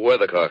perches a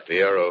weathercock. The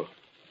arrow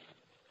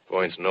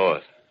points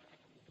north.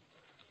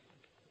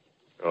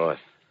 North.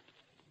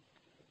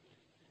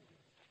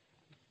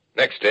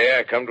 Next day,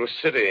 I come to a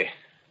city.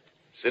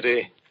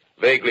 City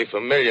vaguely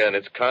familiar in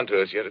its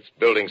contours, yet its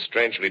buildings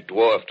strangely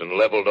dwarfed and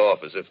leveled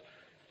off as if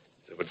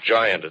a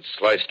giant had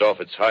sliced off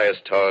its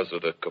highest towers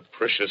with a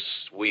capricious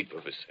sweep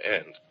of his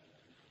hand.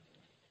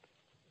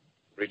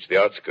 Reached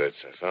the outskirts,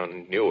 I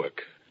found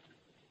Newark.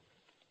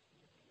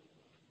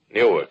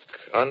 Newark,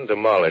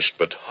 undemolished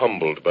but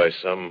humbled by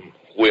some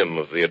whim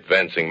of the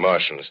advancing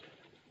Martians.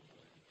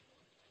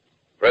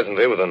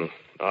 Presently, with an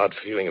odd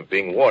feeling of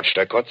being watched,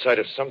 I caught sight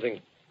of something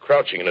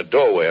crouching in a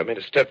doorway. I made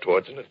a step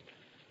towards it, and it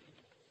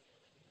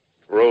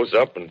rose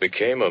up and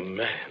became a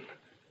man.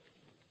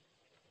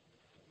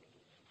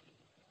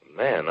 A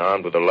man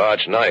armed with a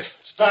large knife.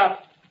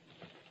 Stop!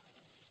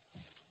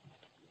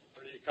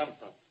 Where do you come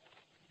from?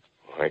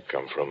 I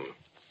come from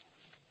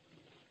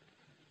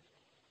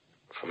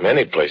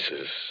many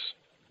places.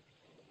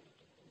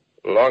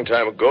 A long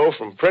time ago,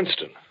 from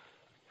Princeton.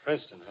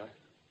 Princeton, huh?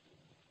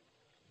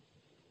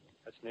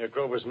 That's near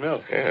Grover's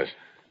Mill. Yes.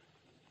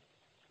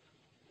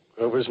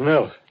 Grover's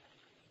Mill.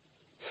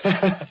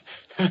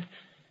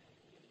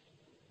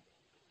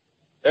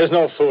 There's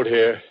no food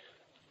here.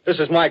 This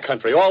is my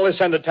country. All this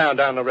end of town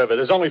down the river.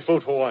 There's only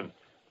food for one.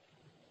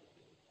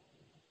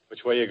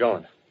 Which way are you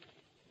going?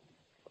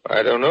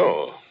 I don't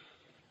know.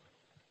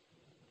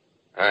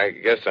 I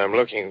guess I'm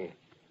looking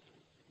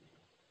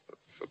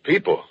For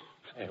people.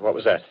 Hey, what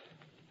was that?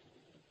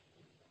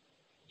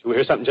 Did you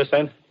hear something just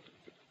then?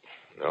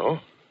 No.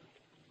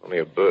 Only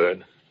a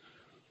bird.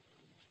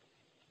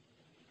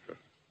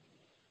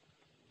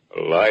 A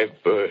live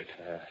bird.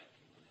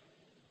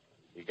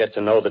 You get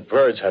to know that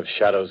birds have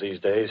shadows these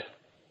days.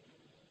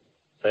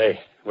 Say,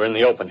 we're in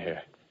the open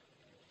here.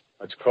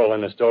 Let's crawl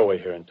in this doorway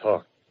here and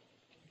talk.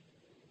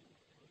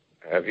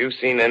 Have you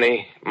seen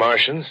any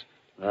Martians?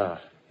 No.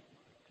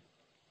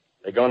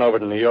 They're going over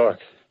to New York.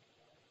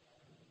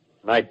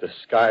 Night, the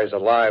sky's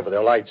alive with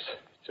their lights,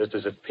 just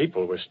as if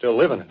people were still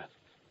living in it.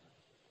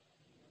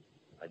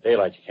 By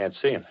daylight, you can't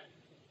see them.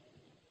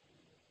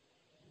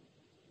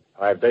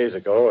 5 days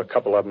ago, a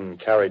couple of them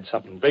carried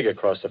something big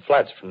across the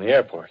flats from the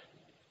airport.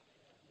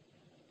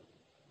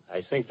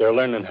 I think they're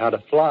learning how to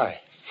fly.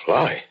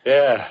 Fly?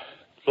 Yeah,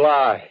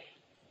 fly.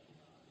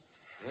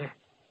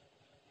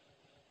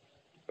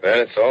 Then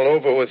it's all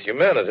over with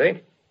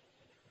humanity.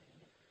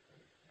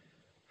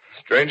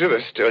 Stranger,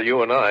 there's still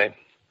you and I.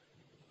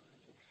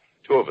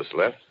 2 of us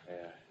left.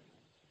 Yeah.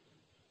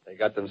 They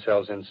got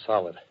themselves in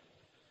solid.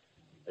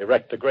 They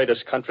wrecked the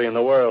greatest country in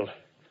the world.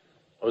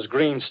 Those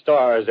green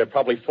stars, they're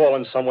probably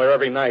falling somewhere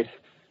every night.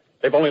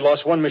 They've only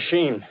lost one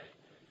machine.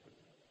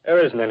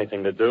 There isn't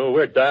anything to do.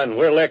 We're done.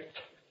 We're licked.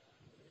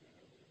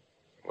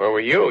 Where were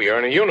you? You're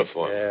in a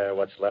uniform. Yeah,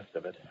 what's left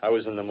of it. I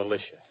was in the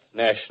militia.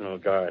 National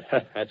Guard.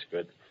 That's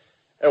good.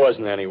 There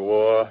wasn't any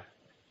war.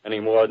 Any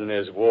more than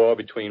there's war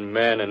between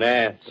men and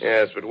ants.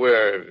 Yes, but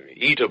we're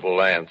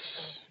eatable ants.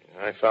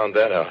 I found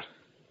that out.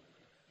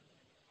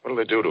 What'll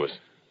they do to us?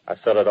 I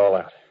thought it all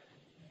out.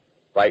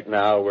 Right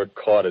now, we're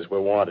caught as we're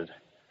wanted.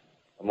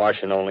 A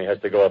Martian only has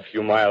to go a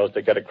few miles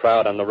to get a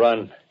crowd on the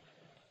run.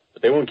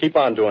 But they won't keep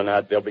on doing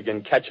that. They'll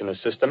begin catching us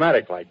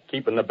systematic, like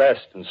keeping the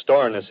best and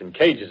storing us in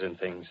cages and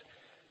things.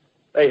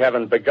 They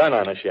haven't begun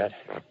on us yet.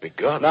 Not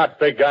begun? Not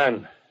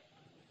begun.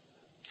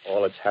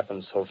 All that's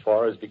happened so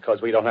far is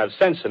because we don't have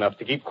sense enough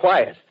to keep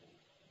quiet.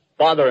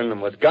 Bothering them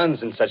with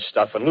guns and such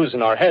stuff and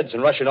losing our heads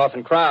and rushing off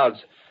in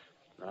crowds.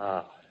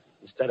 No,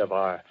 instead of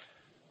our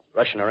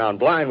rushing around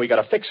blind, we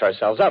got to fix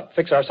ourselves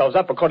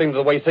up according to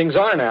the way things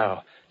are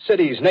now.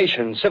 Cities,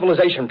 nations,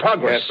 civilization,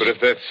 progress. Yes, but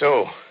if that's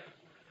so,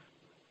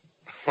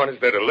 what is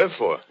there to live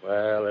for?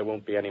 Well, there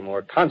won't be any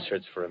more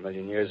concerts for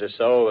 1,000,000 years or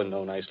so, and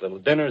no nice little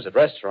dinners at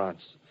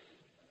restaurants.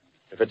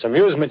 If it's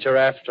amusement you're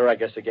after, I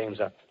guess the game's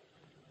up.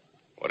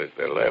 What is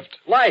there left?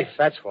 Life,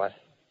 that's what.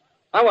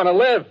 I want to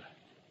live.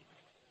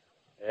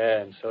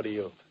 Yeah, and so do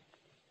you.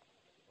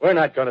 We're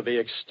not going to be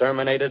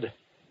exterminated.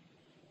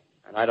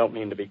 And I don't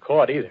mean to be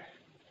caught either.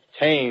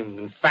 Tamed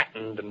and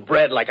fattened and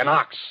bred like an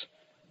ox.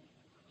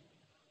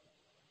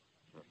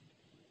 What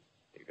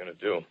are you going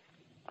to do?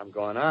 I'm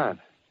going on.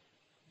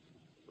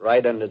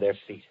 Right under their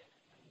feet.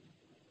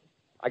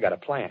 I got a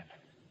plan.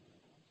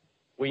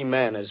 We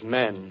men as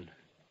men,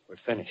 we're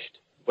finished.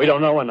 We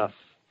don't know enough.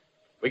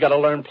 We got to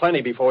learn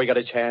plenty before we get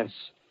a chance.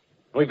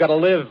 We've got to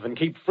live and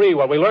keep free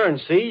while we learn,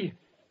 see?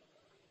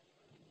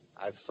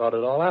 I've thought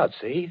it all out,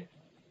 see?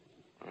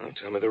 Well,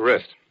 tell me the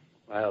rest.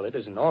 Well, it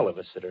isn't all of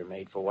us that are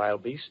made for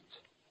wild beasts.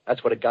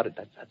 That's what it got to.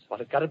 That's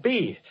what it got to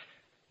be.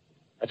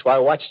 That's why I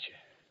watched you.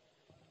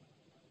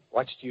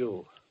 Watched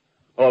you.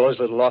 All those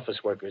little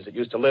office workers that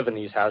used to live in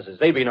these houses.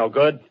 They be no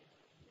good.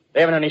 They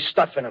haven't any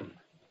stuff in them.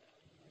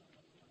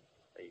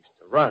 They used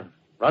to run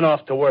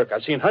off to work.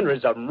 I've seen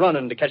hundreds of them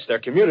running to catch their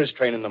commuter's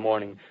train in the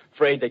morning,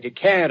 afraid they could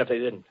can if they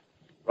didn't.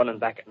 Running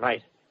back at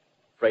night,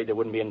 afraid they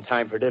wouldn't be in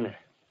time for dinner.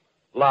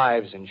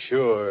 Lives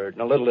insured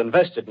and a little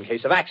invested in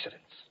case of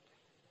accidents.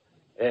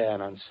 Yeah,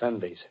 and on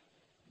Sundays,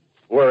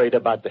 worried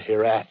about the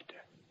hereafter.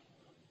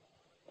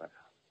 Well,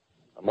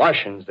 the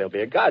Martians, they'll be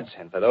a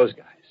godsend for those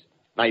guys.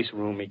 Nice,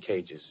 roomy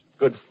cages,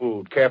 good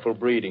food, careful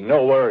breeding,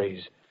 no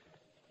worries.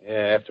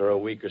 Yeah, after a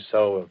week or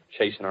so of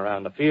chasing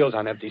around the fields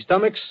on empty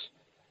stomachs,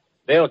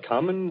 they'll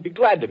come and be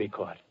glad to be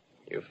caught.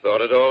 You've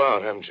thought it all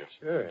out, haven't you?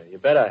 Sure, you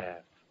bet I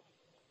have.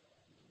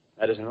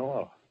 That isn't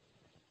all.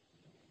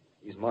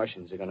 These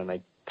Martians are going to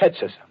make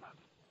pets of some of them.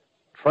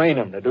 Train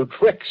them to do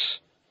tricks.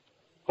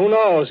 Who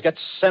knows, get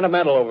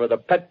sentimental over the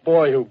pet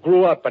boy who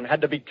grew up and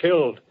had to be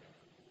killed.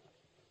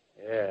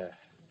 Yeah,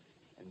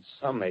 and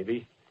some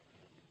maybe,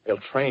 they'll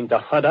train to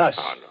hunt us.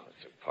 Oh, no,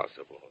 it's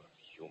impossible.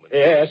 Human.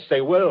 Yes, they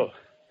will.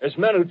 There's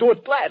men who do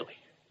it gladly.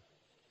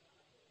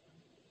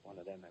 If one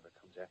of them ever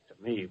comes after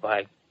me, why...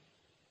 In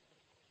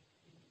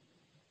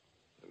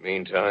the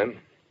meantime,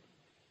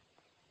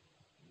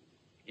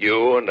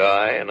 you and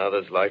I and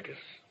others like us,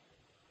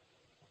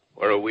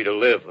 where are we to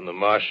live when the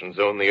Martians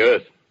own the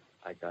Earth?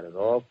 I got it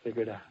all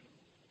figured out.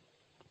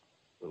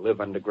 We'll live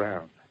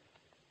underground.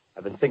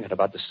 I've been thinking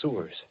about the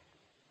sewers.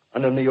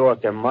 Under New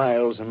York, there are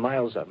miles and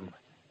miles of them.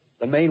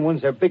 The main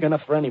ones, they're big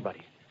enough for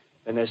anybody.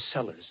 Then there's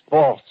cellars,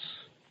 vaults,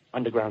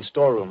 underground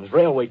storerooms,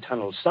 railway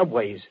tunnels,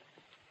 subways.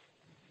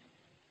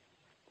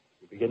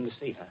 You begin to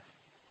see, huh?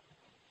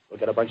 We'll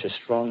get a bunch of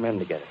strong men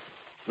together.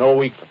 No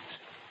weaklings.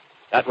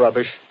 That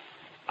rubbish,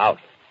 out.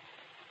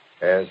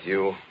 As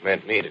you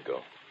meant me to go.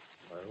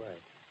 All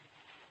right.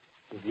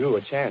 Give you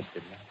a chance,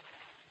 didn't I?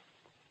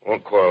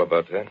 Won't quarrel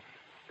about that.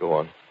 Go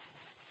on.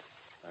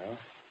 Well,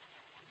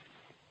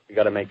 we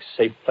got to make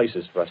safe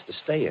places for us to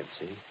stay in,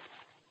 see?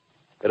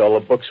 Get all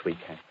the books we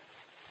can.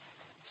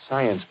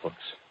 Science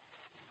books.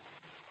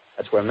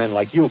 That's where men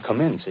like you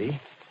come in, see?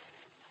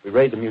 We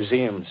raid the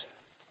museums.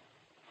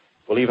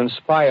 We'll even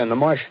spy on the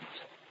Martians.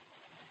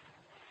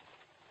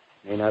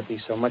 May not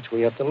be so much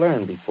we have to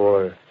learn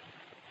before...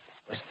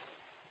 Listen.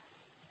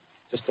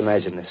 Just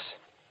imagine this.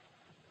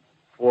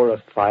 4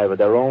 or 5 of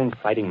their own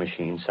fighting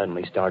machines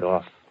suddenly start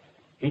off.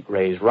 Heat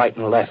rays right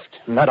and left.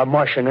 Not a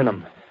Martian in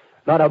them.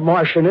 Not a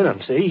Martian in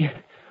them, see?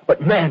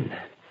 But men.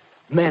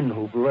 Men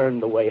who've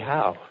learned the way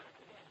how.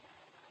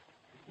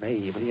 May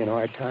even be in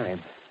our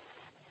time.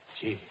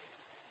 Gee.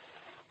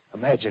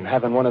 Imagine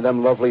having one of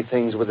them lovely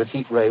things with a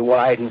heat ray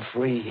wide and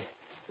free.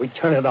 We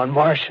turn it on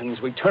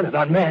Martians. We turn it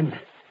on men.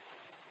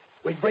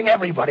 We'd bring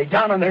everybody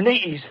down on their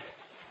knees.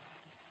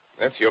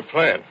 That's your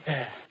plan.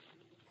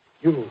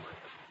 You,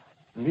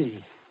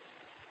 me,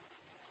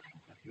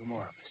 a few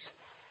more of us.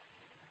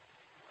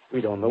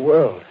 We'd own the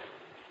world.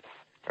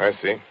 I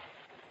see.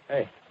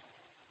 Hey.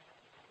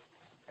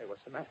 Hey,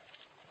 what's the matter?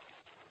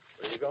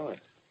 Where are you going?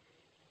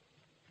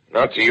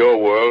 Not to your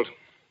world.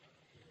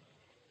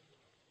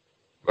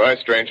 Bye,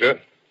 stranger.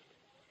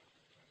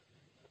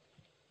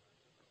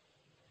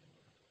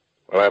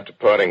 Well, after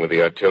parting with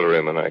the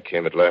artilleryman, I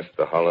came at last to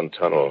the Holland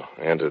Tunnel,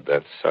 entered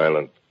that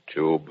silent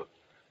tube,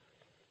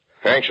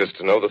 anxious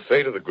to know the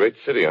fate of the great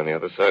city on the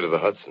other side of the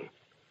Hudson.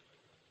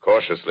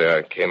 Cautiously,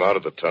 I came out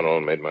of the tunnel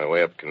and made my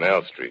way up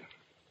Canal Street.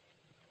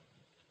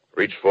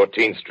 Reached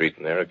 14th Street,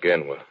 and there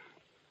again were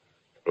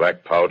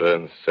black powder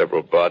and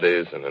several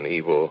bodies and an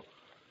evil,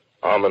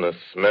 ominous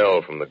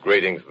smell from the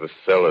gratings of the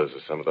cellars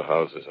of some of the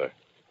houses. I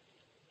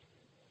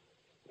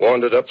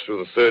wandered up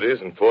through the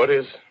 30s and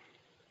 40s,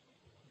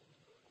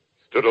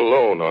 stood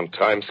alone on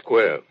Times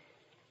Square,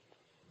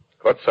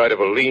 caught sight of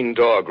a lean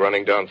dog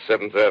running down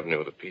 7th Avenue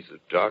with a piece of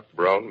dark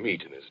brown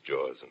meat in his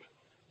jaws and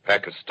a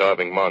pack of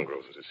starving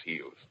mongrels at his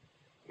heels.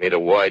 Made a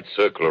wide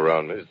circle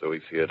around me as though he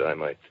feared I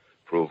might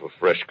prove a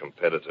fresh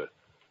competitor.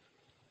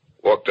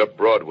 Walked up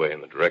Broadway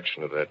in the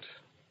direction of that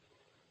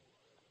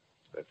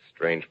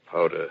strange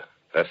powder,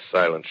 past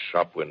silent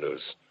shop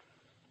windows,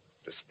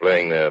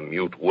 displaying their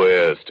mute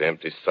wares to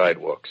empty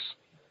sidewalks.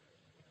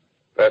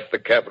 Past the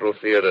Capitol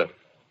Theater,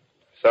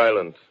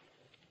 silent,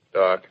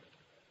 dark.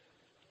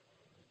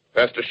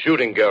 Past a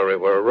shooting gallery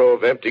where a row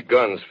of empty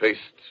guns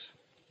faced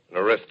an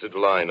arrested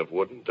line of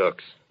wooden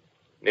ducks.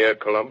 Near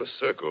Columbus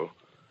Circle,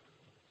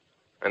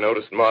 I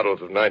noticed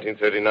models of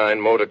 1939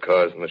 motor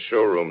cars in the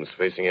showrooms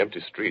facing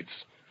empty streets.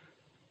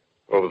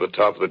 Over the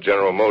top of the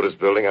General Motors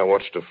building, I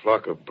watched a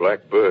flock of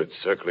black birds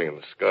circling in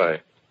the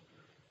sky.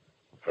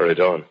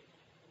 Hurried on.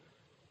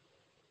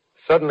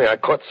 Suddenly, I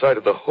caught sight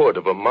of the hood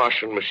of a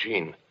Martian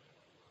machine,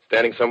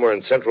 standing somewhere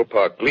in Central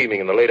Park, gleaming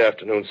in the late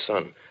afternoon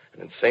sun.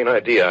 An insane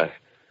idea.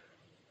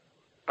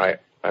 I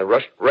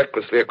rushed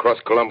recklessly across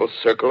Columbus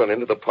Circle and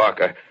into the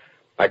park.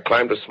 I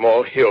climbed a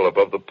small hill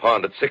above the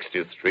pond at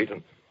 60th Street,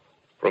 and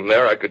from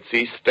there I could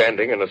see,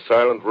 standing in a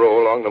silent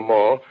row along the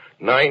mall,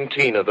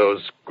 19 of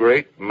those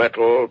great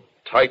metal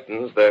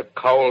titans, their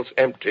cowls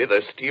empty,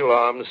 their steel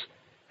arms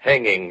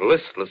hanging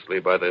listlessly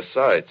by their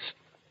sides.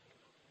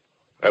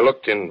 I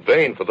looked in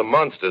vain for the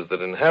monsters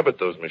that inhabit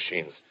those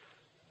machines.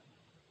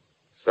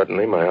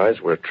 Suddenly, my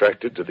eyes were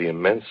attracted to the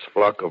immense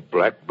flock of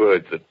black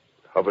birds that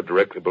hovered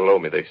directly below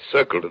me. They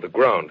circled to the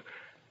ground.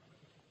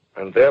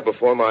 And there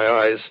before my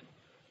eyes,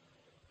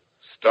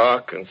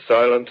 stark and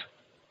silent,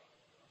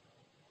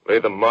 lay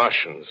the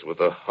Martians with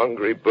the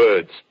hungry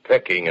birds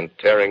pecking and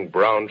tearing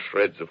brown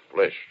shreds of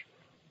flesh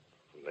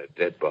from their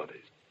dead bodies.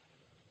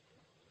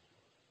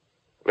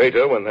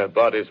 Later, when their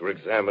bodies were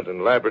examined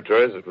in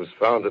laboratories, it was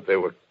found that they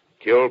were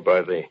killed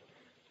by the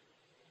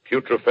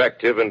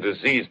putrefactive and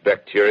disease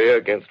bacteria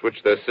against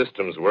which their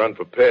systems were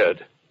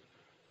unprepared.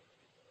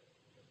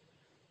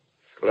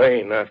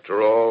 Slain,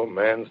 after all,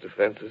 man's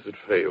defenses had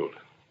failed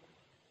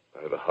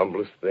by the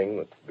humblest thing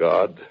that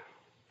God,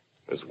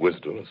 His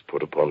wisdom, has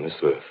put upon this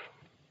earth.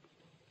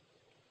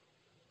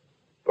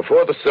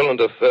 Before the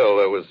cylinder fell,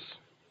 there was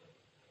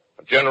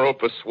a general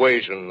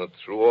persuasion that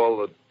through all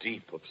the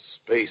deep of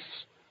space,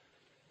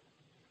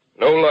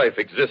 no life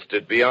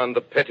existed beyond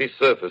the petty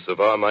surface of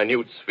our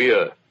minute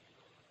sphere.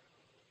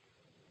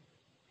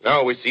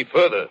 Now we see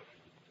further.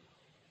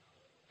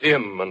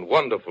 Dim and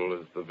wonderful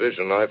is the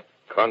vision I've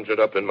conjured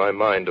up in my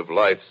mind of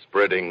life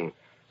spreading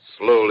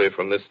slowly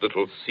from this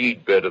little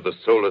seedbed of the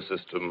solar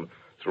system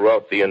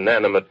throughout the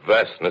inanimate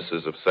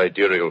vastnesses of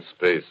sidereal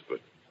space. But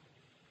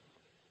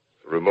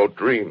a remote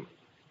dream,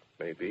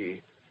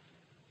 maybe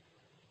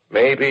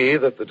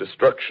that the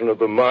destruction of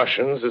the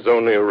Martians is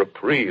only a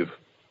reprieve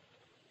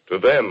to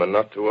them and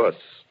not to us.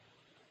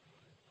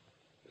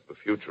 Is the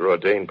future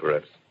ordained,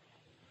 perhaps?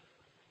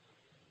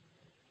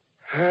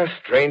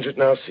 Strange it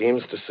now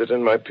seems to sit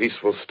in my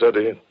peaceful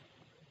study at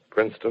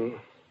Princeton,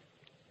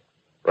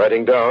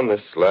 writing down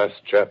this last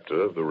chapter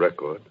of the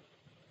record,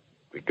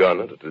 begun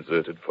at a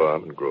deserted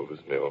farm in Grover's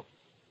Mill.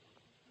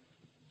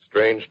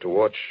 Strange to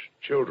watch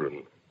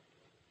children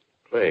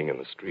playing in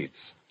the streets.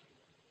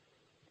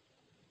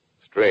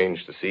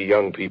 Strange to see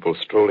young people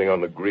strolling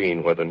on the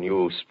green where the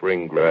new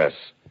spring grass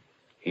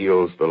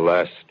heals the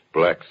last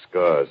black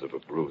scars of a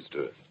bruised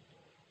earth.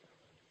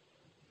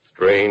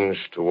 Strange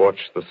to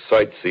watch the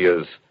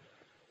sightseers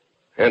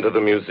enter the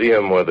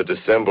museum where the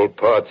dissembled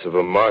parts of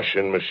a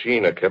Martian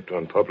machine are kept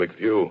on public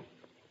view.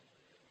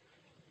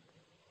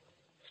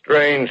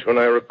 Strange when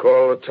I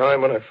recall the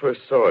time when I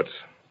first saw it.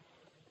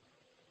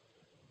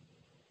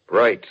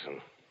 Bright and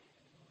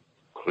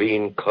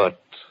clean-cut,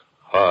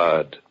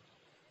 hard,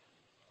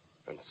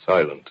 and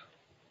silent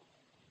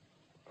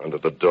under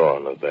the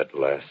dawn of that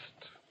last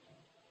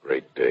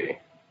great day.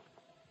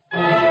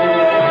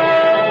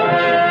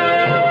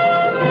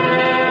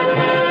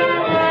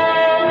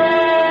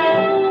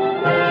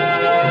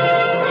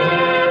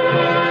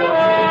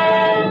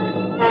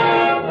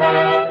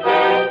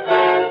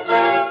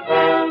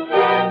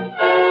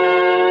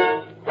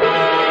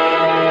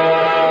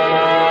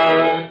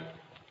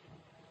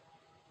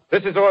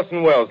 This is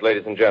Orson Welles,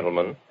 ladies and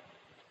gentlemen.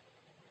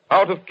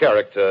 Out of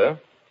character,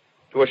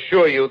 to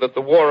assure you that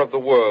the War of the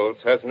Worlds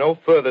has no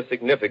further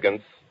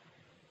significance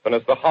than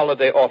as the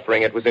holiday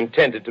offering it was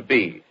intended to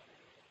be.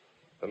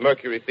 The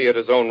Mercury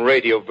Theater's own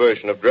radio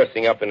version of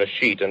dressing up in a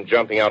sheet and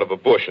jumping out of a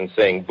bush and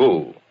saying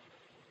boo.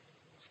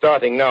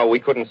 Starting now, we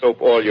couldn't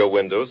soap all your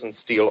windows and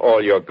steal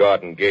all your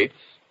garden gates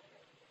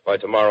by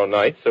tomorrow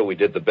night, so we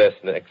did the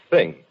best next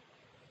thing.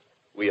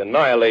 We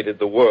annihilated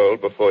the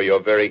world before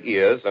your very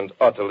ears and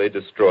utterly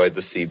destroyed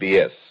the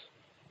CBS.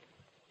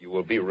 You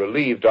will be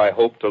relieved, I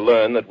hope, to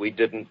learn that we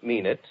didn't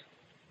mean it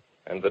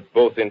and that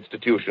both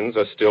institutions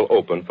are still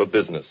open for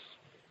business.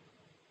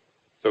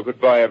 So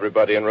goodbye,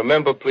 everybody, and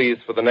remember, please,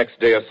 for the next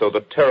day or so,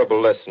 the terrible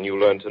lesson you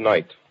learned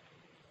tonight.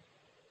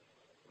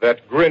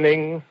 That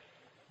grinning,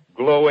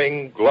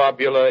 glowing,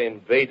 globular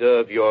invader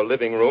of your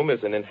living room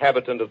is an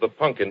inhabitant of the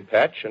pumpkin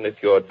patch, and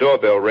if your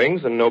doorbell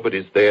rings and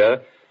nobody's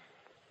there,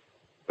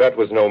 that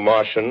was no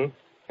Martian.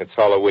 It's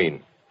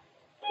Halloween.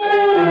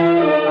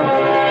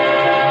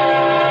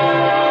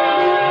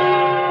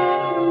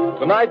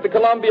 Tonight, the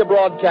Columbia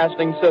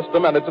Broadcasting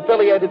System and its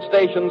affiliated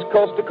stations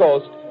coast to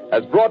coast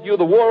has brought you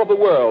The War of the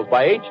Worlds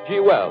by H.G.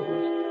 Wells,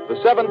 the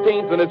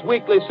 17th in its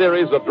weekly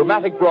series of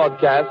dramatic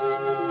broadcasts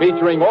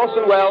featuring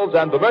Orson Welles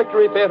and the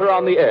Mercury Theater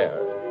on the air.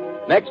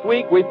 Next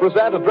week, we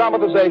present a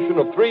dramatization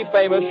of 3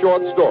 famous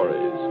short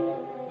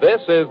stories.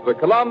 This is the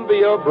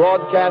Columbia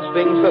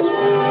Broadcasting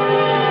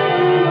System.